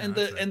level. And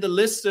the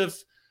list of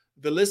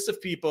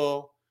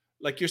people,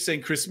 like you're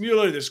saying, Chris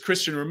Mueller, there's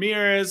Christian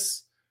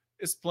Ramirez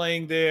is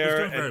playing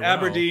there, and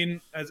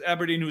Aberdeen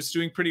who's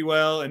doing pretty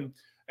well, and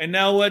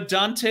now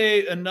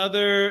Dante,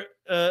 another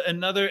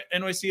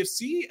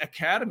NYCFC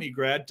academy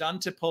grad,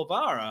 Dante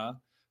Polvara,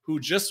 who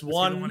just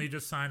won. The one he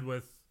just signed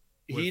with.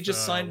 He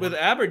just signed with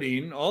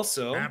Aberdeen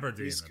also.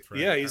 That's right.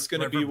 Yeah, he's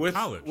going to be with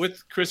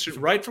Christian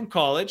right from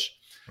college.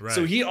 Right.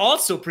 So he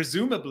also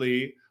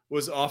presumably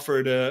was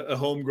offered a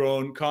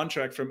homegrown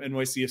contract from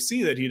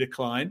NYCFC that he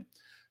declined.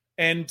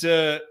 And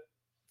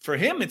for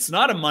him, it's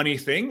not a money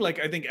thing.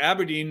 Like I think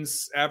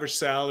Aberdeen's average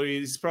salary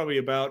is probably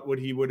about what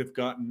he would have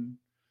gotten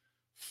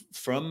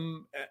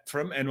from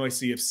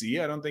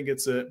NYCFC. I don't think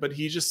but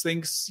he just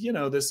thinks,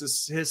 this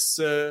is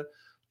his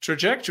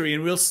trajectory,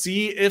 and we'll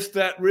see if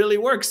that really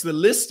works. The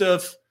list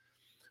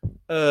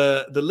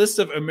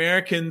of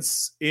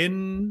Americans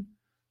in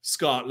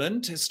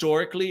Scotland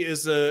historically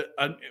is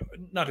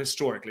not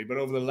historically, but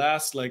over the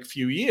last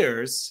few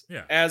years,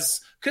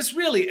 because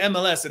really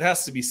MLS, it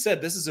has to be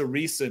said, this is a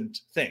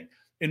recent thing.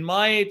 In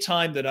my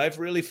time that I've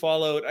really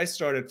followed, I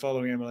started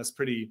following MLS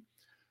pretty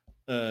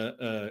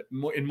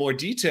in more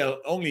detail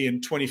only in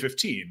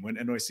 2015 when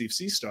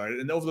NYCFC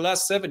started, and over the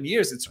last 7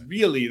 years, it's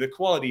really, the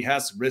quality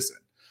has risen.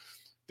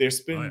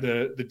 There's been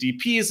the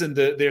DPs, and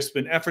there's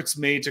been efforts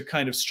made to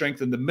kind of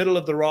strengthen the middle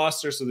of the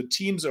roster so the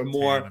teams are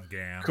more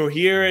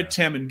coherent.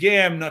 Tam and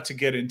Gam, not to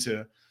get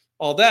into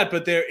all that,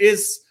 but there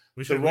is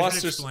we should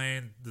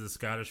explain to the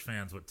Scottish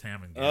fans what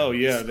Tam and Gam. Oh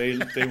yeah, they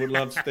would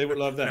love that.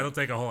 That'll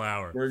take a whole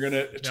hour. We're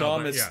gonna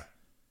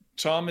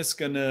Tom is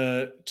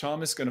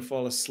gonna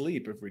fall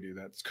asleep if we do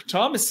that.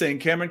 Tom is saying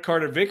Cameron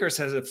Carter-Vickers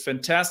has a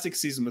fantastic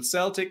season with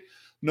Celtic.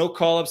 No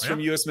call-ups from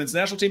U.S. men's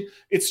national team.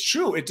 It's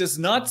true. It does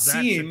not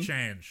seem should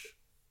change.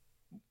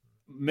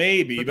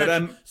 Maybe, but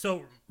I'm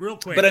so real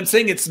quick. But I'm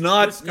saying it's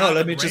not. No,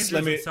 let me.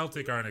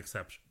 Celtic are an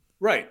exception,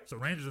 right? So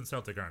Rangers and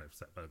Celtic aren't an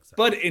exception.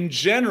 But in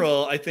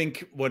general, I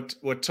think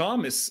what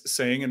Tom is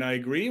saying, and I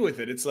agree with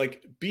it. It's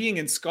like being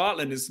in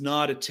Scotland is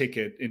not a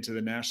ticket into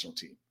the national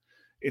team.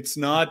 It's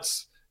not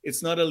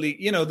a league.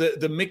 You know,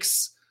 the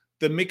mixed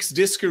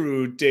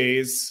Discaroo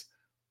days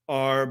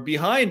are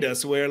behind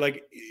us, where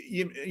like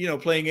you know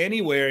playing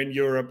anywhere in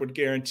Europe would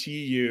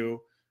guarantee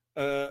you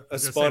a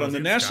spot on the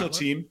national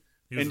team.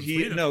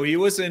 He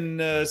was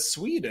in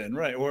Sweden,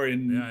 right? Or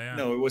in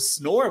no, it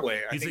was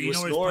Norway. I think it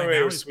was Norway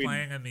or Sweden.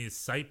 He's playing in the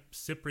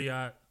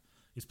Cypriot.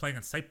 He's playing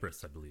in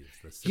Cyprus, I believe.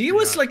 He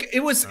was like it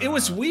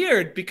was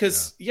weird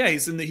because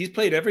he's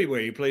played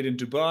everywhere. He played in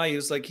Dubai. He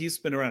was like he's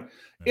been around.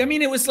 I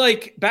mean, it was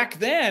like back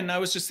then. I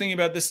was just thinking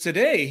about this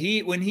today.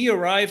 When he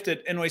arrived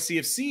at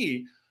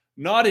NYCFC,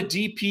 not a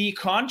DP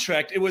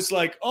contract. It was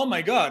like, oh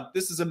my God,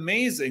 this is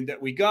amazing that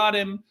we got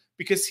him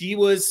because he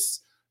was.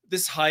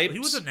 This hype. He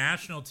was a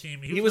national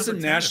team. He was a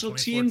national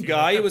team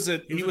guy. He was a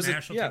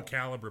national team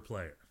caliber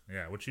player.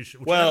 Yeah, which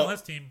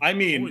MLS team. I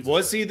mean,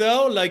 was he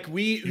though? Like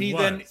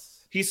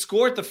he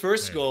scored the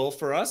first goal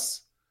for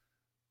us,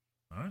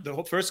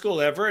 the first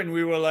goal ever, and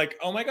we were like,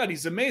 oh my God,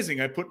 he's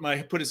amazing. I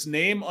put his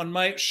name on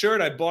my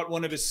shirt. I bought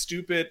one of his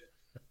stupid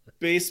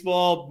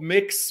baseball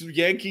mix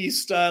Yankee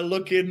style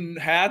looking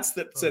hats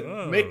that said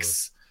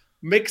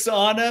mix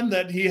on them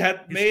that he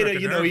had made.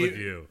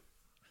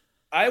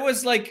 I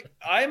was like,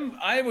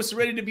 I was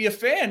ready to be a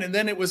fan. And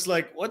then it was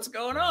like, what's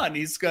going on?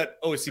 Is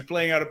he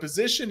playing out of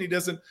position? He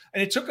doesn't.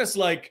 And it took us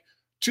like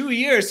 2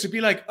 years to be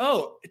like,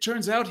 oh, it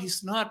turns out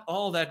he's not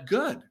all that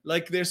good.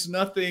 Like there's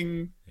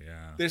nothing.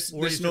 Yeah. There's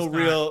no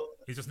real.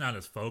 He's just not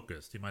as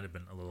focused. He might have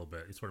been a little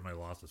bit. He sort of might have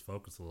lost his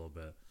focus a little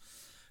bit.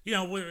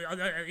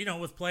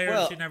 With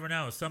players, you never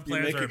know. Some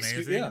players are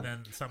amazing, and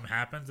then something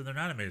happens, and they're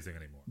not amazing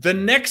anymore. The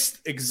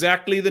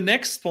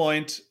next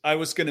point I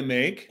was going to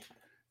make.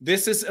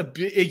 This is a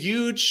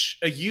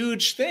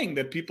huge thing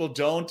that people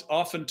don't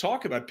often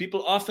talk about.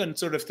 People often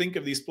sort of think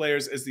of these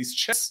players as these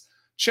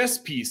chess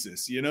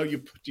pieces. You know,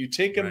 you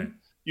take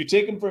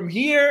them from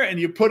here and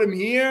you put them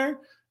here,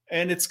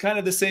 and it's kind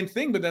of the same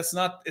thing. But it's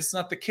not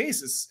the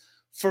case. It's,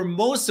 for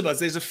most of us,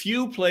 there's a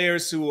few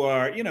players who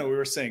are, we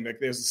were saying like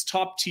there's this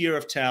top tier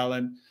of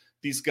talent.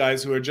 These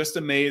guys who are just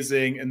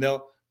amazing,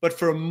 but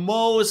for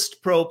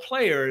most pro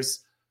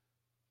players.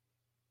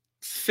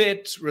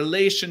 Fit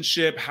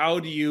relationship, how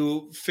do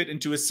you fit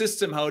into a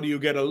system, how do you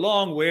get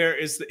along,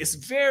 it's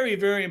very,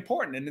 very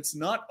important, and it's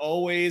not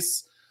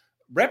always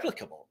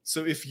replicable.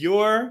 So if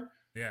you're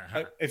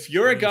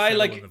a guy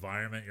like the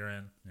environment you're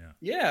in,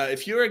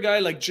 if you're a guy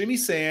like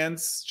James,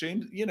 who's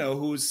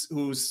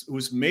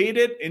made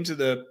it into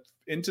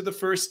the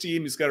first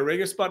team, he's got a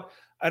regular spot,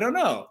 I don't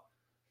know.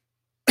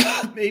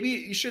 Maybe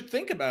you should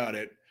think about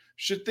it.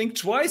 Should think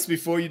twice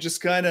before you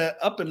just kind of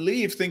up and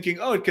leave thinking,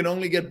 oh, it can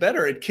only get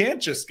better. It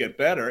can't just get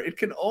better. It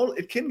can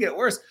get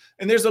worse.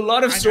 And there's a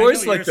lot of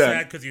stories like that. You're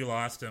sad because you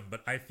lost him,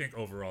 but I think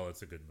overall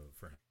it's a good move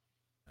for him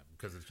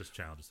because it just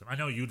challenges him. I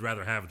know you'd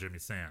rather have Jimmy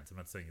Sands. I'm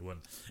not saying you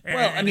wouldn't.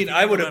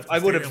 I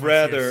would have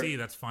rather. CFC,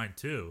 that's fine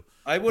too.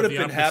 I would have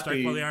been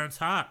happy. While the iron's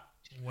hot,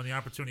 when the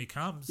opportunity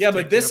comes. Yeah,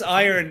 but this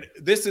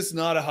is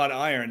not a hot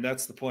iron.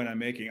 That's the point I'm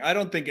making. I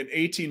don't think an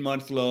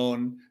 18-month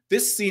loan.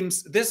 This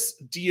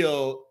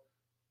deal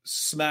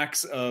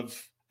smacks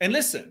of, and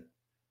listen,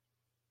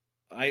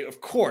 of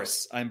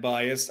course I'm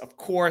biased. Of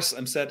course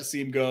I'm sad to see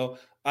him go.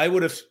 I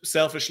would have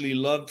selfishly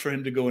loved for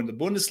him to go in the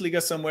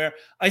Bundesliga somewhere.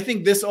 I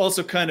think this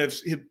also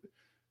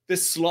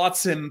this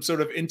slots him sort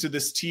of into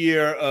this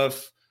tier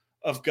of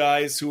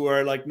guys who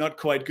are like not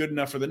quite good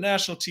enough for the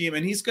national team.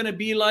 And he's going to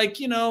be like,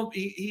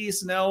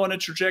 he's now on a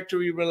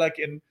trajectory where like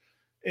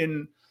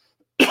in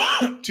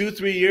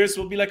 2-3 years,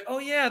 we'll be like, oh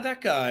yeah,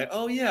 that guy.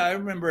 Oh yeah, I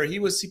remember he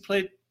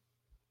played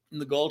in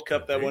the Gold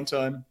Cup that one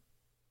time.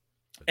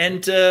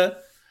 And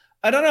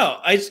I don't know.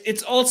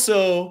 It's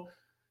also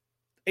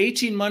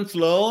 18-month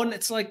loan.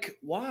 It's like,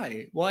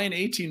 why an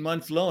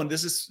 18-month loan?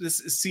 This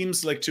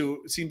seems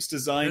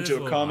designed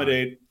to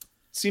accommodate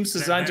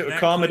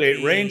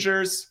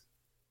Rangers.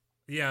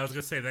 Yeah, I was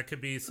gonna say that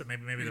could be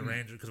maybe the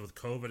Rangers, because with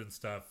COVID and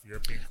stuff,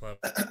 European club.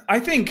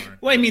 I think.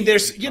 Well, I mean,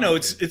 there's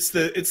it's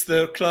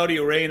the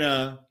Claudio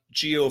Reyna,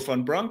 Gio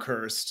van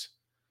Bronckhorst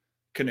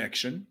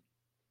connection.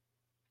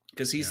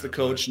 Because he's the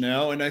coach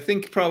now. And I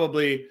think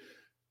probably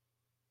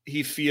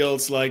he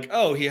feels like,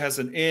 oh, he has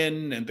an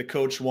in and the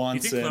coach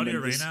wants him. You think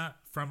Claudio Reyna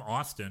from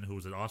Austin,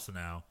 who's at Austin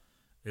now,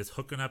 is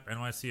hooking up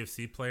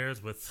NYCFC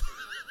players with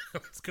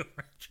Let's go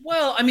Rangers.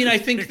 Well, I mean, I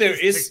think there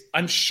is.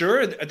 I'm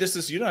sure this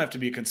is. You don't have to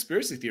be a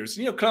conspiracy theorist.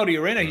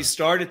 Claudio Reyna, he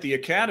started the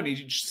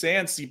academy.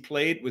 Sans, he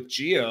played with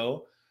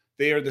Gio.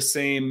 They are the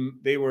same.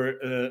 They were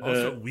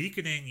also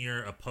weakening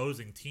your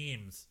opposing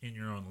teams in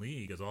your own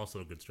league is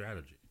also a good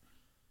strategy.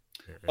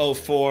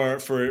 For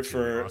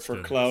Claudio,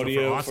 so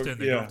for Austin,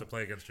 they don't have to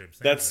play against James.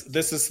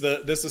 This is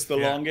the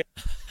long game.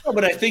 No,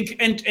 but I think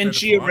and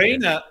Gio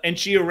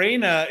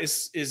Reyna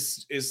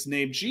is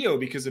named Gio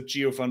because of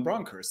Gio van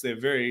Bronckhorst. They're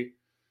very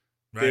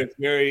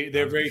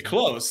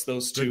close.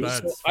 Those two.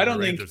 So I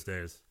don't think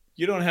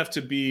you don't have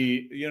to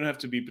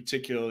be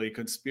particularly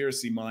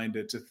conspiracy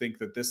minded to think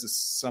that this is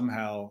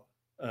somehow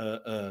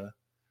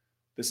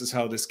this is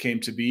how this came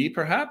to be,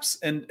 perhaps.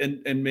 And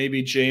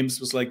maybe James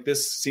was like,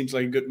 this seems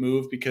like a good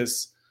move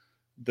because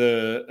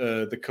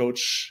the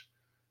coach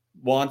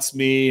wants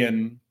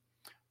me.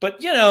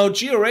 But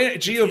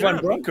Gio van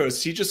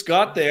Bronckhorst, he just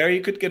got there. He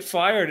could get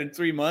fired in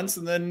 3 months,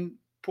 and then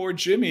poor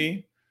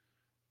Jimmy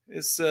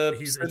is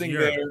sitting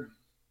there.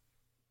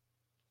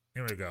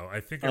 Here we go. I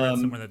think I read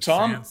somewhere that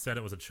Sam said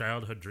it was a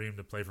childhood dream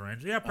to play for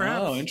Rangers. Yeah,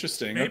 perhaps. Oh,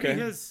 interesting. Maybe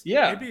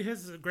maybe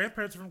his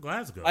grandparents are from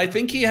Glasgow. I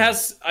think he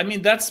has. I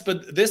mean,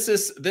 but this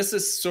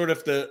is sort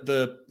of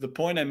the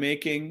point I'm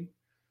making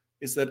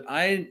is that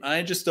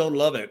I just don't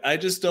love it. I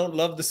just don't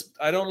love this.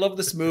 I don't love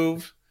this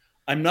move.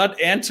 I'm not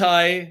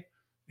anti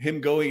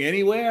him going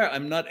anywhere.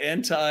 I'm not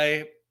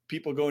anti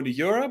people going to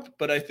Europe,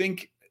 but I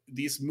think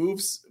these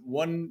moves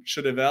one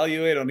should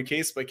evaluate on a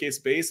case by case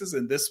basis,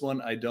 and this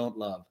one I don't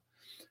love.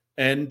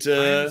 And I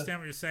understand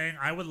what you're saying.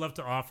 I would love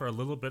to offer a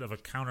little bit of a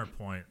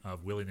counterpoint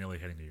of willy-nilly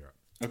heading to Europe.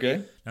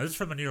 Okay. Now, this is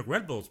from the New York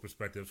Red Bulls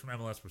perspective, from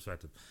MLS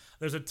perspective.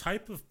 There's a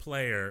type of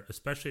player,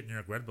 especially at New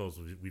York Red Bulls,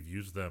 we've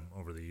used them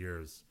over the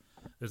years.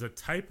 There's a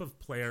type of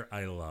player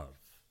I love.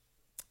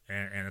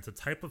 And it's a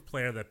type of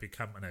player that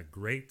become a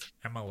great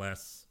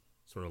MLS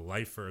sort of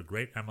lifer, a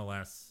great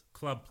MLS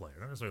club player.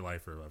 Not necessarily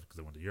lifer because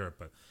they went to Europe,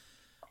 but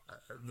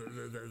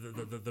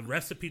the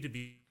recipe to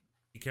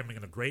becoming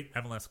a great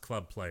MLS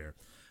club player.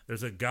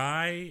 There's a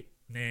guy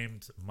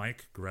named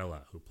Mike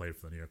Grella who played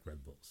for the New York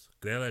Red Bulls.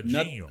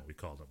 Grella-Gino, we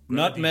called him.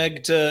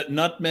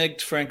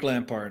 Nutmegged Frank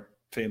Lampard,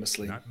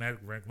 famously.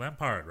 Nutmegged Frank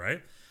Lampard,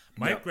 right?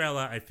 Mike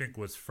Grella, I think,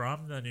 was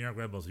from the New York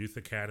Red Bulls Youth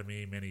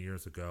Academy many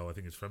years ago. I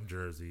think he's from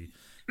Jersey.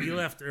 He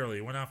left early.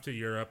 He went off to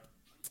Europe.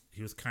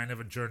 He was kind of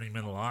a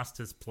journeyman, lost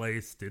his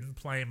place, didn't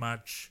play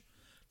much,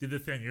 did the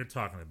thing you're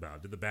talking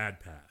about, did the bad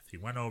path. He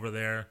went over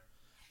there,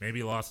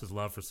 maybe lost his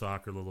love for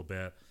soccer a little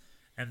bit,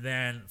 and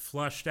then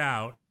flushed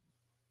out.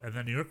 And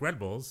then New York Red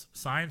Bulls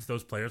signs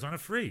those players on a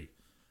free.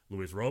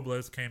 Luis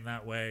Robles came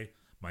that way.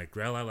 Mike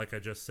Grella, like I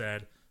just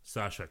said.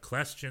 Sasha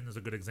Klestjan is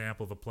a good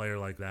example of a player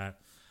like that.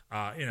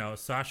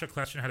 Sasha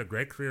Klestjan had a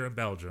great career in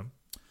Belgium.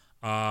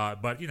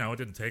 But, it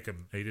didn't take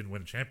him. He didn't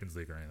win Champions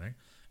League or anything.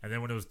 And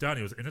then when it was done,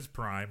 he was in his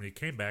prime, and he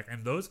came back.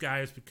 And those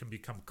guys can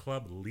become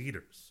club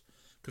leaders.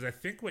 Because I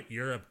think what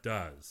Europe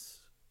does,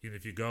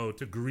 if you go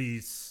to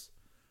Greece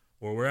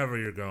or wherever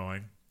you're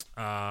going,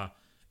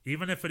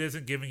 even if it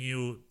isn't giving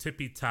you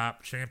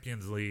tippy-top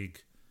Champions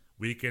League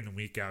week in and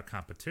week out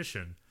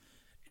competition,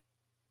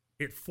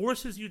 it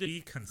forces you to be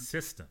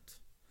consistent.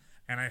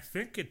 And I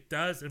think it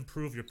does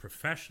improve your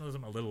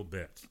professionalism a little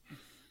bit.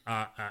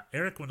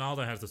 Eric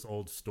Ronaldo has this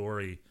old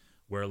story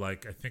where, I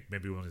think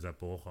maybe when he was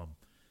at Bochum,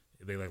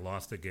 they,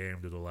 lost a game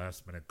to the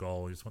last-minute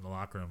goal. He just went in the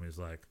locker room and he's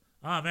like,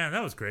 oh, man,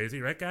 that was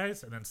crazy, right,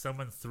 guys? And then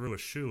someone threw a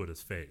shoe at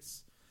his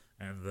face.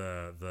 And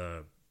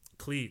the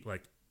cleat,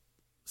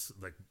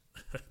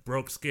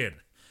 broke skin,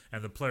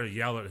 and the player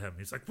yelled at him.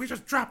 He's like, we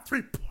just dropped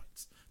 3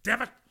 points,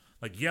 damn it,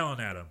 yelling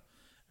at him,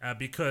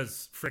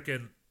 because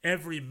freaking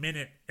every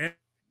minute,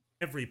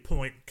 every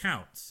point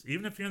counts.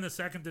 Even if you're in the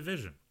second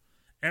division,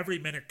 every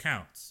minute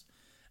counts,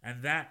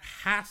 and that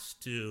has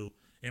to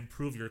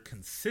improve your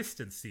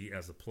consistency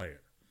as a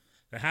player.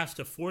 That has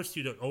to force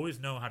you to always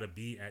know how to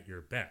be at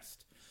your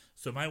best.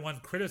 So my one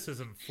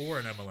criticism for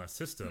an MLS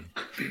system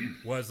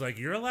was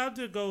you're allowed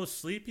to go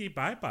sleepy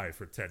bye-bye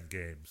for 10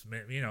 games.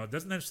 It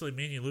doesn't necessarily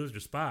mean you lose your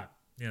spot,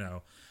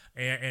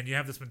 and you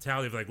have this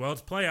mentality of well,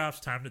 it's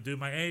playoffs, time to do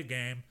my A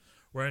game.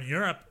 Where in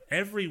Europe,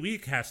 every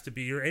week has to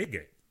be your A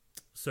game.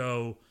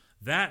 So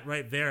that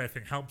right there, I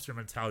think, helps your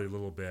mentality a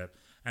little bit.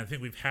 And I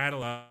think we've had a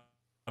lot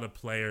of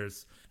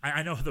players.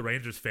 I know the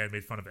Rangers fan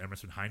made fun of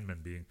Emerson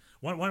Hyndman being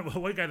one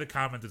guy in the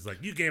comments is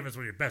you gave us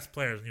one of your best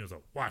players, and he was a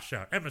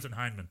washout, Emerson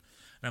Hyndman.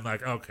 And I'm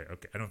like, okay.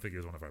 I don't think he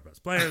was one of our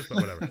best players,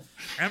 but whatever.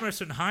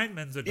 Emerson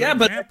Hyndman's a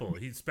good example.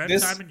 He spent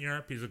time in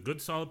Europe. He's a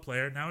good, solid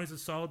player. Now he's a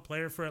solid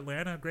player for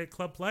Atlanta, a great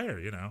club player,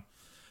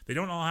 They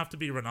don't all have to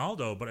be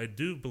Ronaldo, but I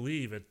do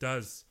believe it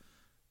does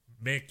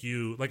make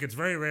you, it's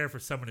very rare for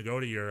someone to go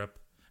to Europe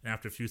and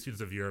after a few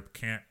seasons of Europe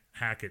can't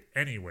hack it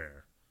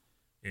anywhere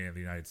in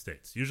the United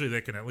States. Usually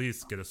they can at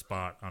least get a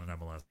spot on an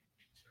MLS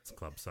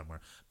club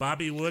somewhere.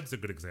 Bobby Wood's a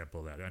good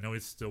example of that. I know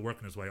he's still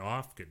working his way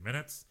off, getting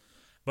minutes.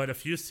 But a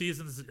few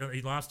seasons,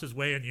 he lost his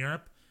way in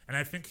Europe, and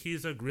I think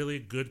he's a really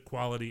good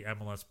quality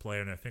MLS player,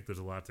 and I think there's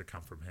a lot to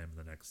come from him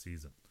in the next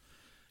season.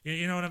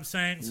 You know what I'm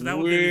saying? So that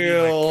would be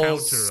the like,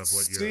 counter of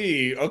what you're.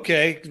 See,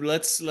 okay,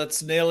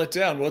 let's nail it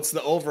down. What's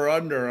the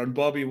over/under on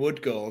Bobby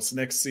Wood goals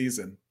next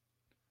season?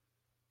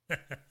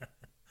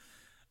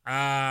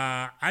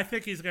 I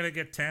think he's gonna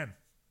get 10.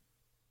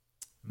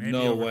 Maybe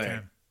no over way.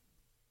 10.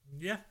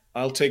 Yeah,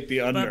 I'll take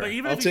the under. but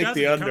even I'll if he take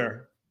the doesn't,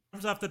 under.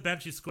 Comes off the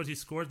bench, he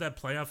scored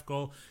that playoff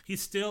goal.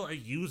 He's still a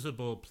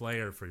usable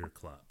player for your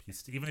club.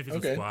 Even if he's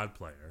a squad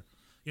player.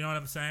 You know what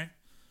I'm saying?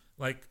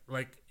 Like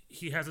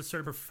he has a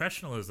certain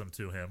professionalism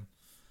to him.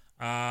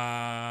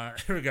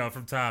 Here we go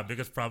from Tom.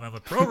 Biggest problem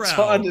with Pro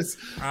Rel.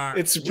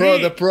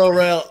 The Pro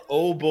Rel.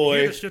 Oh boy.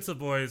 Here, the Schütze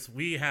boys,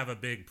 we have a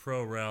big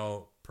Pro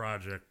Rel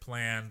project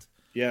planned.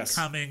 Yes.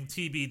 Coming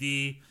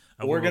TBD.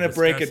 We're gonna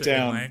break it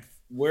down.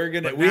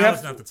 We have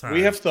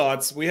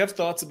thoughts. We have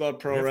thoughts about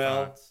Pro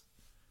Rel.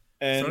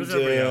 And so does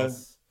everybody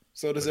else.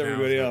 So does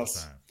everybody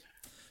else.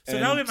 So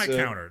that would be my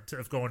counter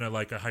of going to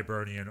like a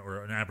Hibernian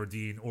or an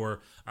Aberdeen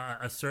or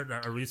a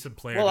recent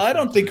player. Well, I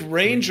don't think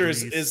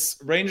Rangers is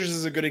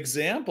a good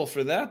example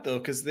for that though,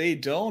 because they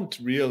don't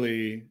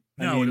really.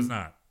 It is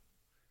not.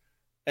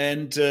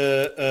 And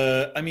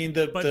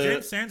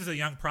James Sands is a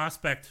young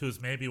prospect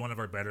who's maybe one of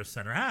our better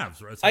center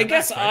halves. Right? I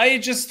guess I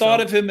just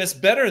thought of him as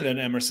better than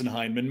Emerson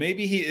Hyndman.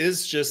 Maybe he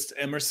is just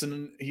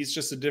Emerson. He's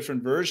just a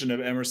different version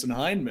of Emerson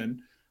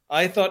Hyndman.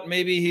 I thought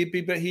maybe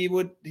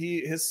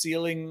his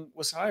ceiling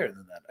was higher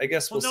than that. I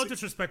guess no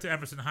disrespect to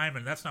Emerson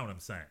Hyndman. That's not what I'm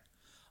saying.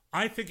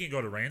 I think he can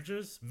go to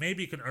Rangers.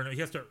 Maybe he can earn it.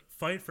 He has to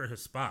fight for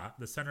his spot.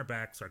 The center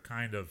backs are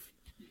kind of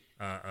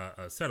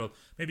settled.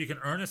 Maybe he can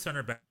earn a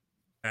center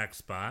back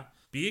spot,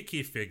 be a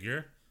key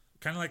figure,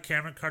 kind of like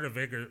Cameron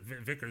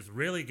Carter-Vickers,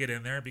 really get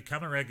in there,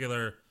 become a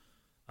regular.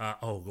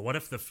 What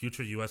if the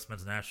future U.S.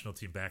 men's national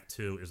team back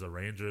two is a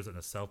Rangers and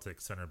a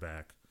Celtics center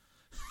back?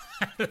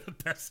 The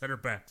best center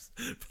backs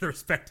for the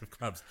respective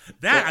clubs.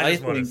 I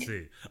just want to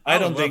see. I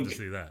would love to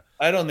see that.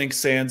 I don't think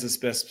Sands'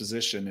 best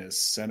position is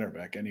center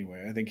back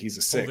anyway. I think he's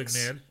a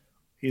 6.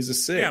 He's a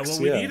 6. Yeah, well,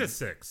 we need a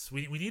 6.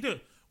 We need to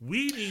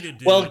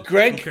do. Well,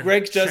 Greg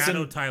doesn't.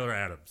 Shadow Tyler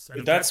Adams.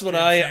 That's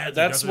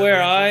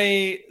where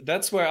I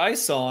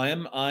saw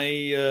him.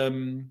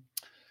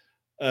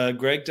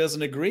 Greg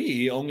doesn't agree.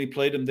 He only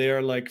played him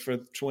there like for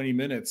 20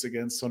 minutes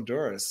against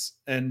Honduras,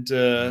 and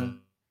it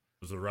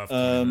was a rough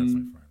 20 minutes,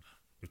 my friend.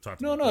 He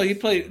played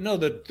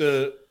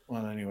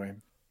well anyway.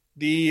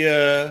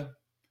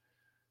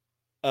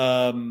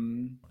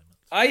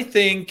 I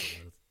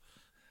think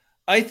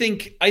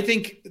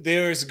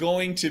there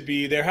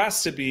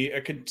has to be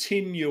a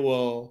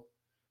continual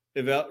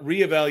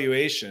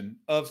reevaluation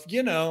of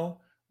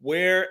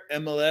where how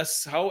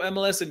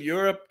MLS and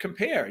Europe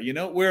compare.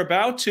 We're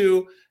about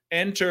to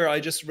enter.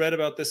 I just read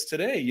about this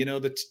today.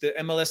 The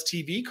MLS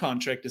TV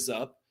contract is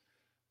up,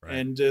 right.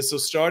 And so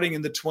starting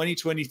in the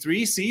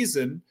 2023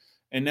 season.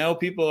 And now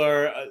people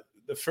are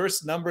the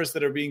first numbers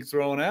that are being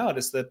thrown out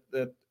is that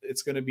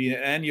it's going to be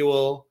an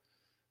annual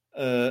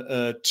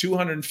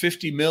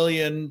 $250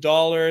 million. Now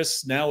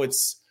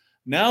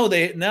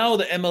the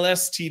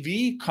MLS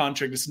TV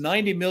contract is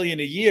 $90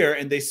 million a year,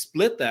 and they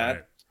split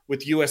that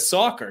with U.S.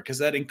 Soccer because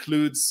that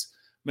includes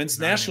men's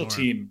national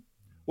team.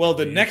 Well,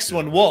 the next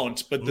one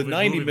won't, but the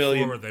 90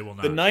 million,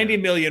 the 90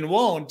 million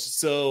won't.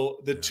 So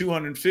the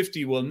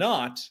 250 will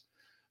not.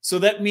 So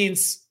that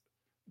means.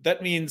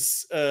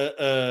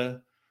 MLS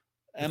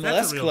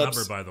that's a real clubs.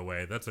 Number, by the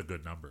way, that's a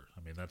good number.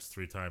 I mean, that's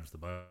 3 times the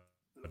budget.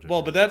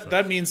 Well, but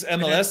that means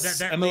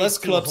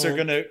MLS clubs are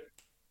gonna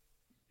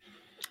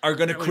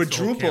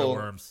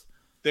quadruple.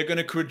 They're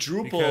gonna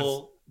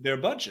quadruple their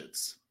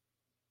budgets.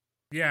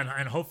 Yeah,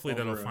 and hopefully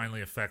that'll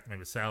finally affect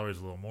maybe salaries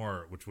a little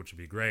more, which would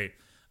be great.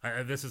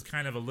 This is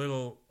kind of a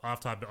little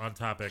on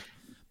topic,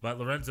 but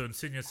Lorenzo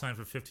Insigne signed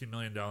for $15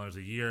 million a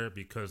year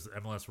because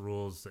MLS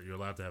rules that you're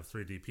allowed to have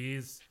 3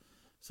 DPs.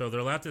 So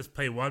they're allowed to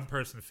pay one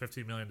person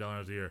 $15 million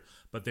a year,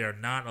 but they are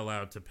not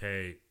allowed to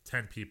pay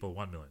 10 people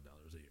 $1 million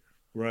a year.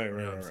 Right. You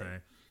know what I'm saying?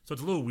 So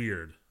it's a little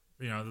weird.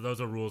 Those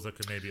are rules that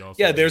could maybe also.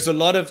 Yeah, there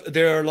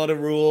are a lot of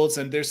rules,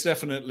 and there's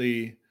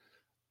definitely.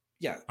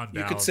 Yeah,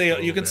 you could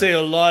say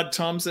a lot.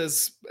 Tom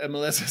says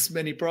MLS has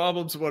many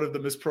problems. One of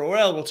them is Pro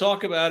Rel. We'll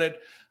talk about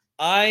it.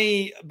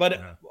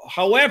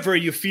 However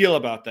you feel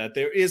about that,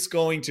 there is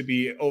going to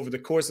be over the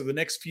course of the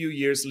next few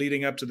years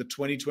leading up to the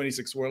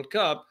 2026 World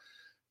Cup.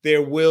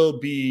 There will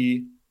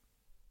be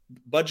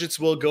budgets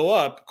will go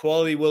up,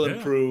 quality will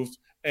improve,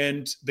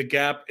 and the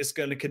gap is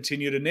going to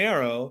continue to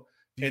narrow.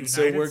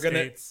 So we're going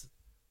to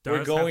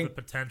have the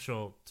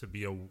potential to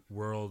be a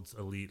world's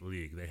elite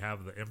league. They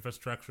have the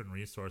infrastructure and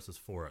resources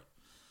for it.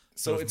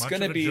 So it's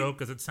going to be a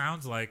joke as it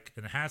sounds like,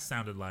 and it has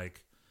sounded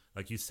like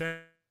you said,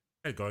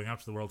 going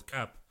out to the World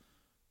Cup.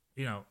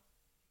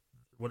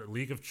 What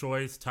league of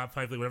choice, top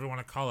 5 league, whatever you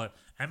want to call it.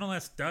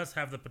 MLS does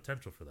have the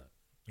potential for that.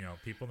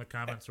 People in the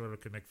comments sort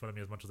of can make fun of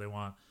me as much as they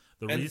want.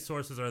 The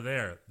resources are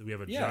there. We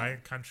have a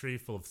giant country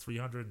full of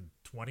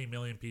 320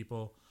 million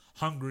people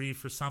hungry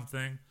for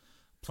something.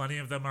 Plenty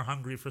of them are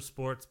hungry for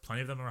sports.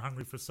 Plenty of them are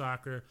hungry for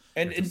soccer.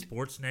 And it's a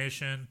sports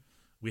nation.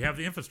 We have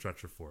the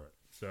infrastructure for it.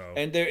 So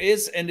and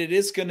it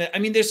is gonna. I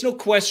mean, there's no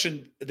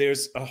question.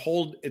 There's a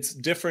whole. It's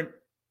different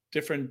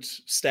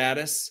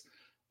status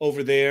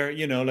over there.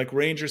 You know, like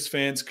Rangers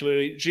fans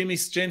clearly.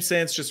 James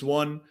Sands just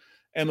won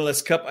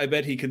MLS Cup. I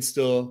bet he can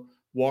still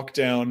walk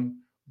down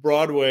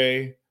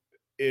Broadway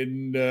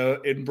in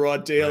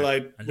broad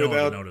daylight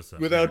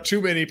without too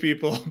many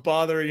people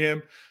bothering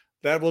him.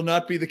 That will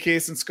not be the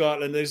case in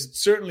Scotland. There's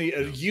certainly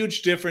a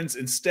huge difference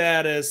in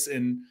status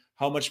and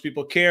how much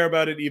people care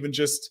about it. Even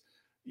just,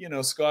 you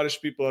know,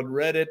 Scottish people on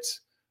Reddit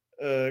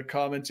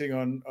commenting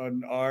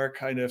on our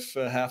kind of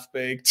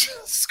half-baked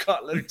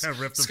Scotland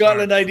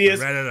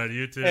ideas. Reddit on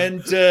YouTube.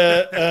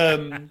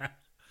 And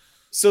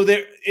so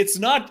there, it's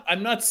not.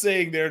 I'm not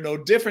saying there are no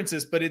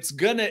differences, but it's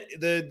gonna.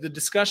 The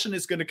discussion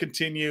is going to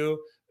continue.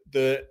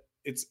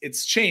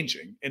 It's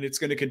changing, and it's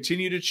going to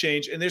continue to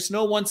change. And there's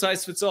no one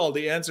size fits all.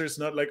 The answer is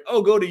not like,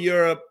 oh, go to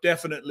Europe,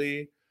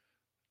 definitely.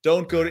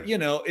 Don't go to, you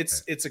know,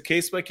 it's a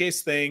case by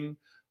case thing.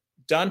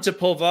 Dante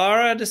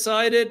Polvara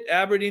decided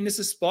Aberdeen is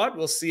his spot.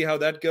 We'll see how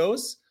that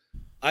goes.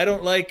 I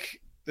don't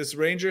like this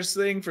Rangers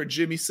thing for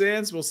Jimmy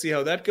Sands. We'll see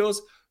how that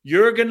goes.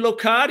 Jurgen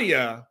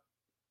Locadia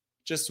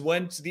just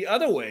went the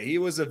other way. He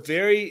was a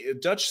very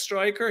Dutch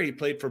striker. He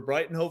played for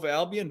Brighton Hove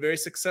Albion very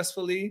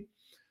successfully,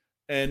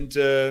 and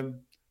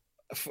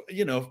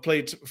you know,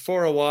 played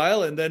for a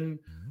while, and then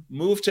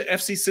moved to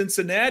FC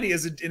Cincinnati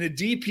in a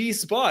DP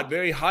spot,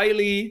 very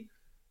highly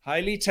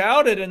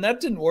touted, and that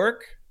didn't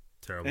work.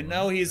 Terrible. And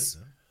now he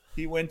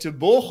went to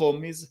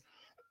Bochum. He's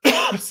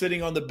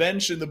sitting on the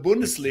bench in the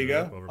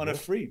Bundesliga on a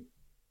free.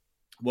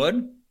 What?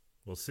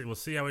 We'll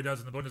see how he does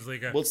in the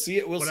Bundesliga. We'll see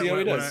how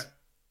he does.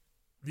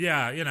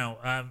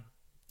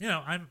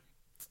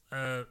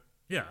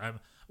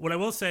 What I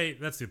will say,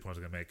 that's the point I was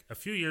going to make. A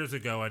few years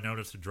ago, I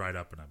noticed it dried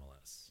up in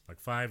MLS. Like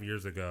 5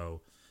 years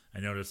ago, I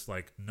noticed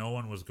like no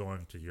one was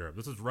going to Europe.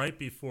 This was right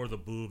before the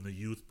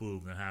youth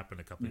boom that happened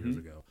a couple of years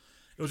ago.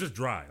 It was just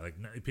dry. Like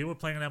people were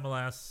playing in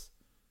MLS.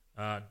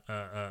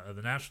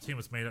 The national team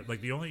was made up. Like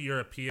the only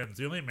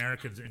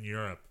Americans in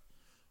Europe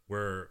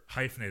were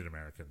hyphenated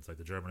Americans, like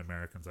the German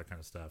Americans, that kind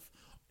of stuff.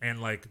 And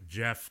like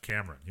Jeff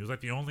Cameron, he was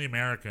like the only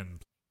American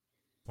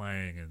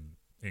playing in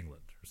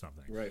England or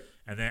something. Right.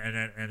 And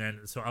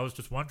then so I was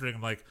just wondering,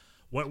 like,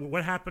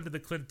 what happened to the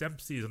Clint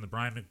Dempseys and the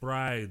Brian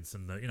McBrides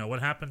and what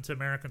happened to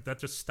Americans? That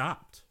just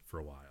stopped for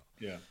a while.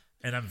 Yeah.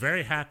 And I'm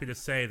very happy to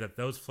say that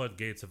those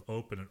floodgates have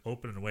opened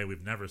in a way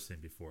we've never seen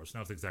before. So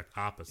now it's the exact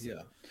opposite.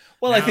 Yeah.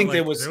 Well, now, I think like,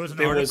 there was an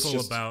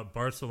article about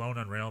Barcelona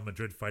and Real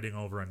Madrid fighting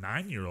over a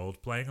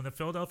 9-year-old playing in the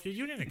Philadelphia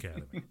Union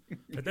Academy.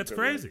 Like, that's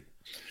crazy.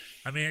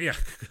 I mean, yeah,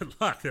 good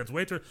luck. That's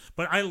way too.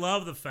 But I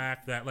love the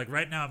fact that, like,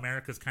 right now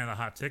America's kind of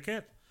a hot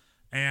ticket,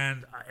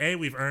 and A,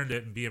 we've earned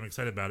it, and B, I'm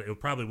excited about it. It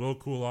probably will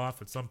cool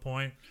off at some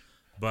point,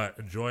 but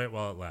enjoy it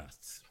while it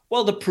lasts.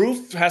 Well, the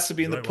proof has to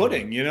be in the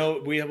pudding. You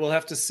know, we'll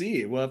have to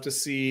see. We'll have to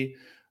see,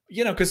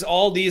 you know, because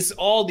all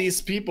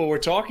these people we're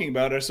talking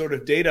about are sort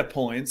of data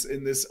points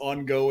in this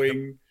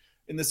ongoing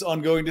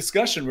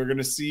discussion. We're going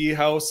to see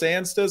how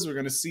Sands does. We're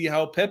going to see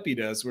how Pepe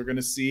does. We're going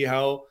to see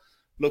how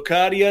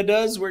Locadia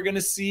does. We're going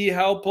to see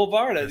how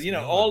Polvar does. You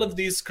know, all of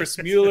these, Chris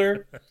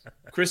Mueller,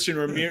 Christian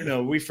Ramirez.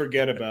 No, we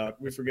forget about.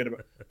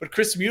 But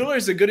Chris Mueller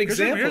is a good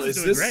example.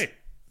 Is doing great.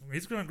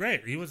 He's doing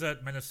great. He was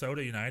at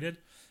Minnesota United.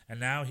 And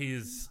now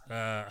he's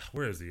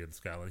where is he in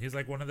Scotland? He's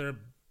like one of their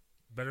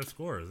better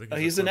scorers.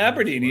 He's in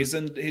Aberdeen. He's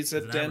at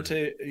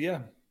Dante.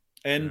 Yeah,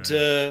 and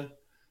but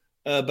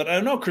I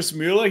don't know. Chris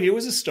Mueller, he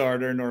was a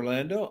starter in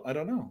Orlando. I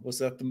don't know. Was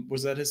that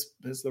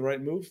the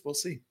right move? We'll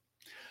see.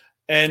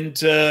 And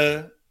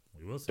we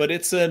will see. But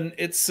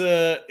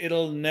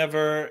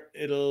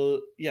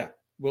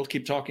we'll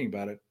keep talking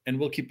about it, and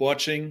we'll keep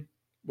watching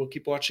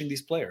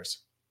these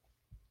players.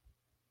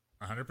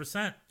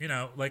 100%. You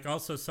know, like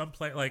also some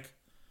play like.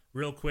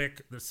 Real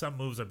quick, there's some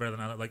moves are better than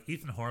others. Like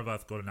Ethan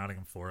Horvath go to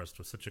Nottingham Forest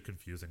was such a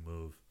confusing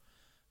move.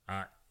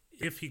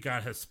 If he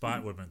got his spot,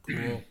 it would have been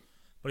cool.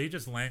 But he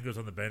just lingers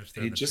on the bench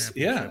there. And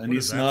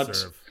he's not.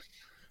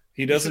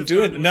 He doesn't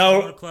do it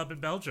now. Club in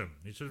Belgium.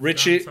 He should have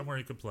gone somewhere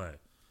he could play.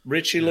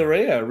 Richie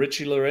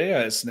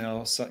Larea is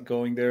now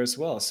going there as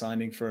well,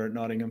 signing for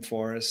Nottingham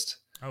Forest.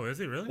 Oh, is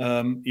he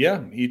really?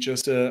 Yeah, he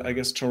just I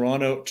guess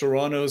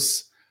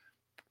Toronto's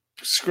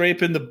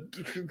scraping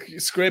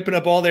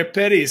up all their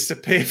pennies to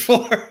pay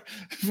for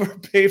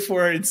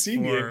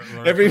Insigne.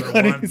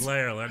 Everybody's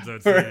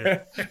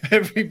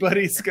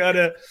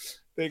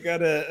they're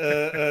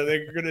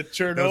gonna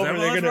turn over.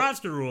 They're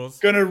roster rules.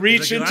 Gonna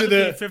reach into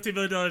the $50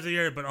 million a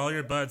year, but all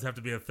your buds have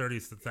to be at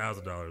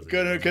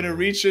 $30,000. Gonna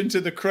reach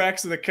into the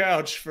cracks of the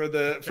couch for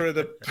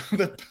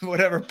the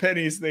whatever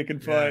pennies they can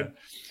find.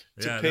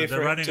 They're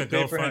running a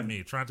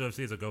GoFundMe. Toronto FC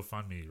is a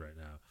GoFundMe right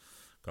now.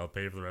 I'll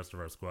pay for the rest of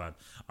our squad.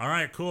 All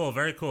right, cool,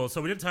 very cool.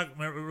 So we didn't talk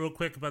real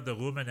quick about the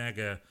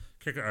Rummenigge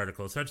kicker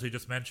article. Essentially, he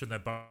just mentioned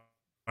that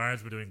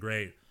Bayern's been doing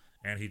great,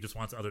 and he just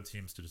wants other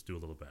teams to just do a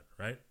little better,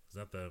 right? Is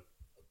that the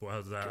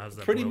how's that?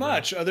 Pretty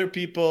much. Other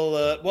people.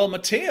 Well,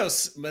 Lothar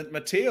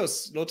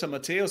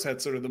Matthäus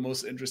had sort of the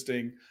most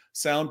interesting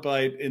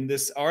soundbite in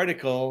this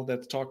article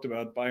that talked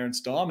about Bayern's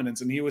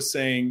dominance, and he was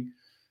saying,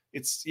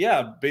 it's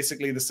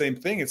basically the same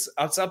thing. It's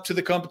up to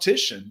the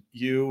competition.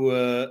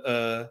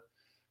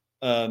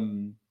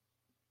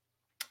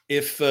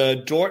 If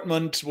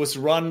Dortmund was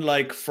run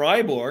like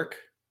Freiburg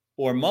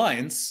or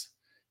Mainz,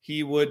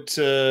 they would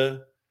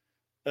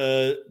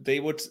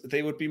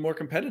be more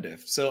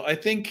competitive. So I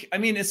think,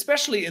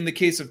 especially in the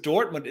case of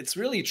Dortmund, it's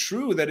really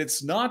true that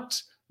it's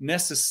not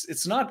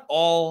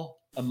all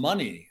a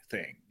money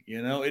thing.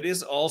 It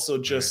is also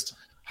just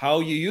how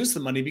you use the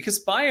money,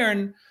 because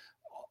Bayern,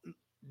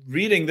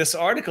 reading this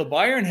article,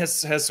 Bayern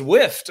has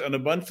whiffed on a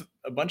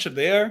bunch of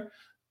their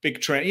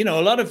big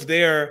a lot of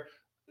their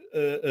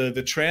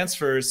the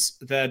transfers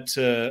that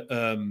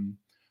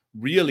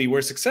really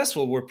were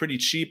successful were pretty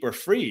cheap or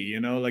free,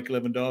 like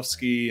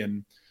Lewandowski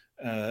and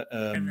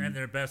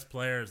their best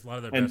players. A lot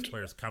of their best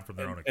players come from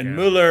their own academy. And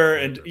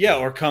Müller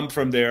or come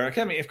from their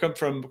academy, come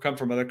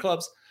from other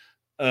clubs.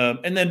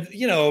 And then,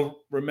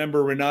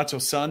 remember Renato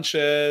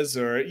Sanchez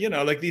or,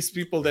 like these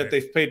people that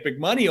they've paid big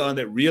money on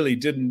that really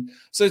didn't.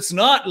 So it's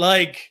not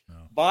like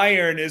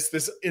Bayern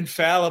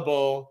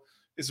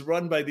is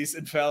run by these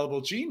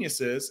infallible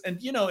geniuses.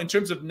 And, in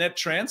terms of net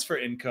transfer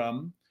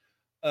income,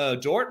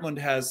 Dortmund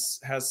has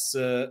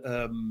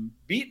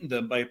beaten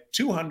them by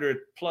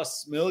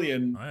 $200+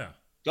 million.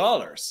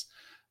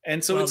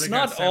 And so it's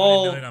not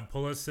all million on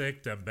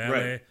Pulisic, Dembele.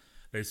 Right.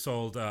 They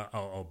sold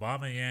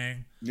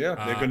Aubameyang. Yeah,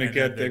 they're going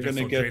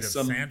to get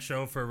some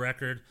Sancho for a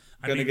record.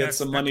 Going to get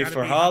some money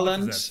for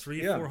Haaland.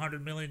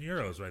 400 million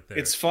euros right there.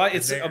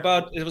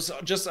 It was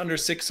just under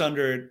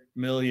 600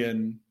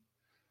 million.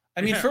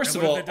 First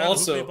of all,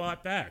 also who they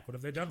bought back. What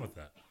have they done with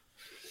that?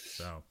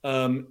 So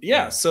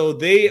so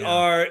they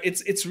are.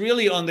 It's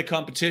really on the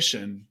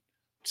competition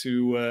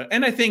to,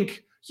 and I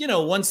think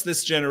once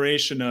this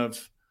generation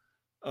of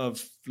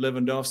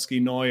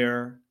Lewandowski,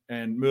 Neuer,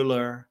 and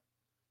Müller,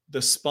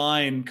 the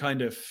spine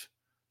kind of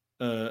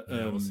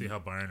we'll see how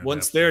Bayern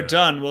once they're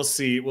done, we'll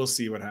see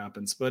what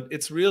happens. But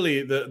it's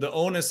really the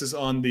onus is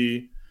on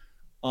the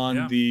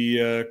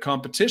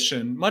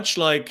competition, much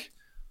like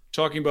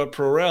talking about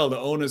ProRel, the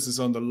onus is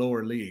on the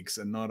lower leagues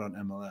and not on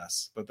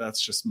MLS. But that's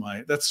just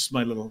my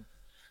little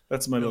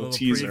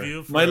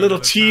teaser. My little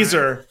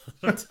teaser.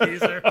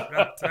 Teaser.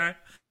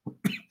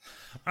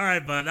 All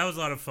right, bud. That was a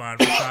lot of fun.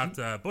 We talked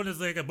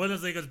Bundesliga.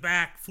 Bundesliga's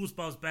back.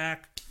 Fußball's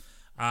back.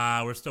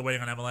 We're still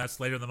waiting on MLS.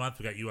 Later in the month,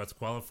 we got U.S.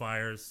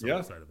 qualifiers. So I'm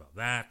excited about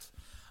that.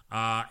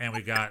 And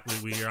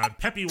we are on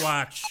Pepe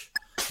watch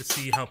to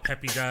see how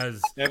Pepe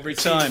does. Every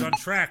time. He's on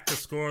track to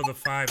score the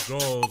 5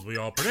 goals we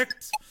all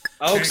predict.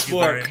 Augsburg. Thank you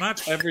very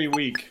much. Every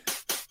week.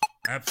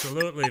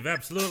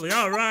 Absolutely.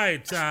 All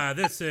right.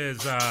 This is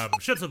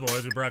Schütze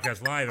Boys. We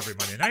broadcast live every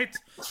Monday night.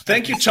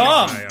 Thank you,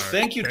 Tom.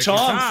 Thank you,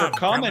 Tom, for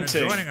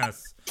commenting. Joining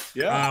us.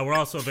 Yeah. We're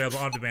also available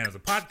on demand as a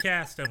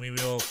podcast, and we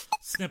will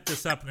snip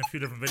this up in a few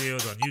different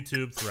videos on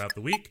YouTube throughout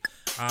the week.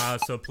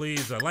 So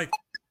please like,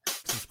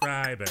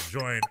 subscribe, and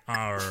join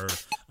our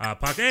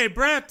podcast. Hey,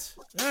 Brett.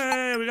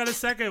 Hey, we got a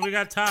second. We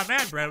got Tom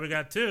and Brett. We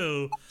got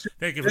 2.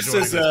 Thank you for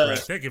joining us, Brett.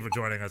 Thank you for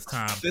joining us,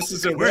 Tom.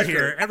 We're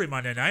here every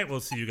Monday night. We'll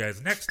see you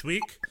guys next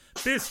week.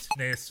 Bis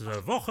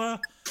nächste Woche.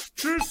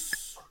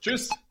 Tschüss.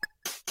 Tschüss.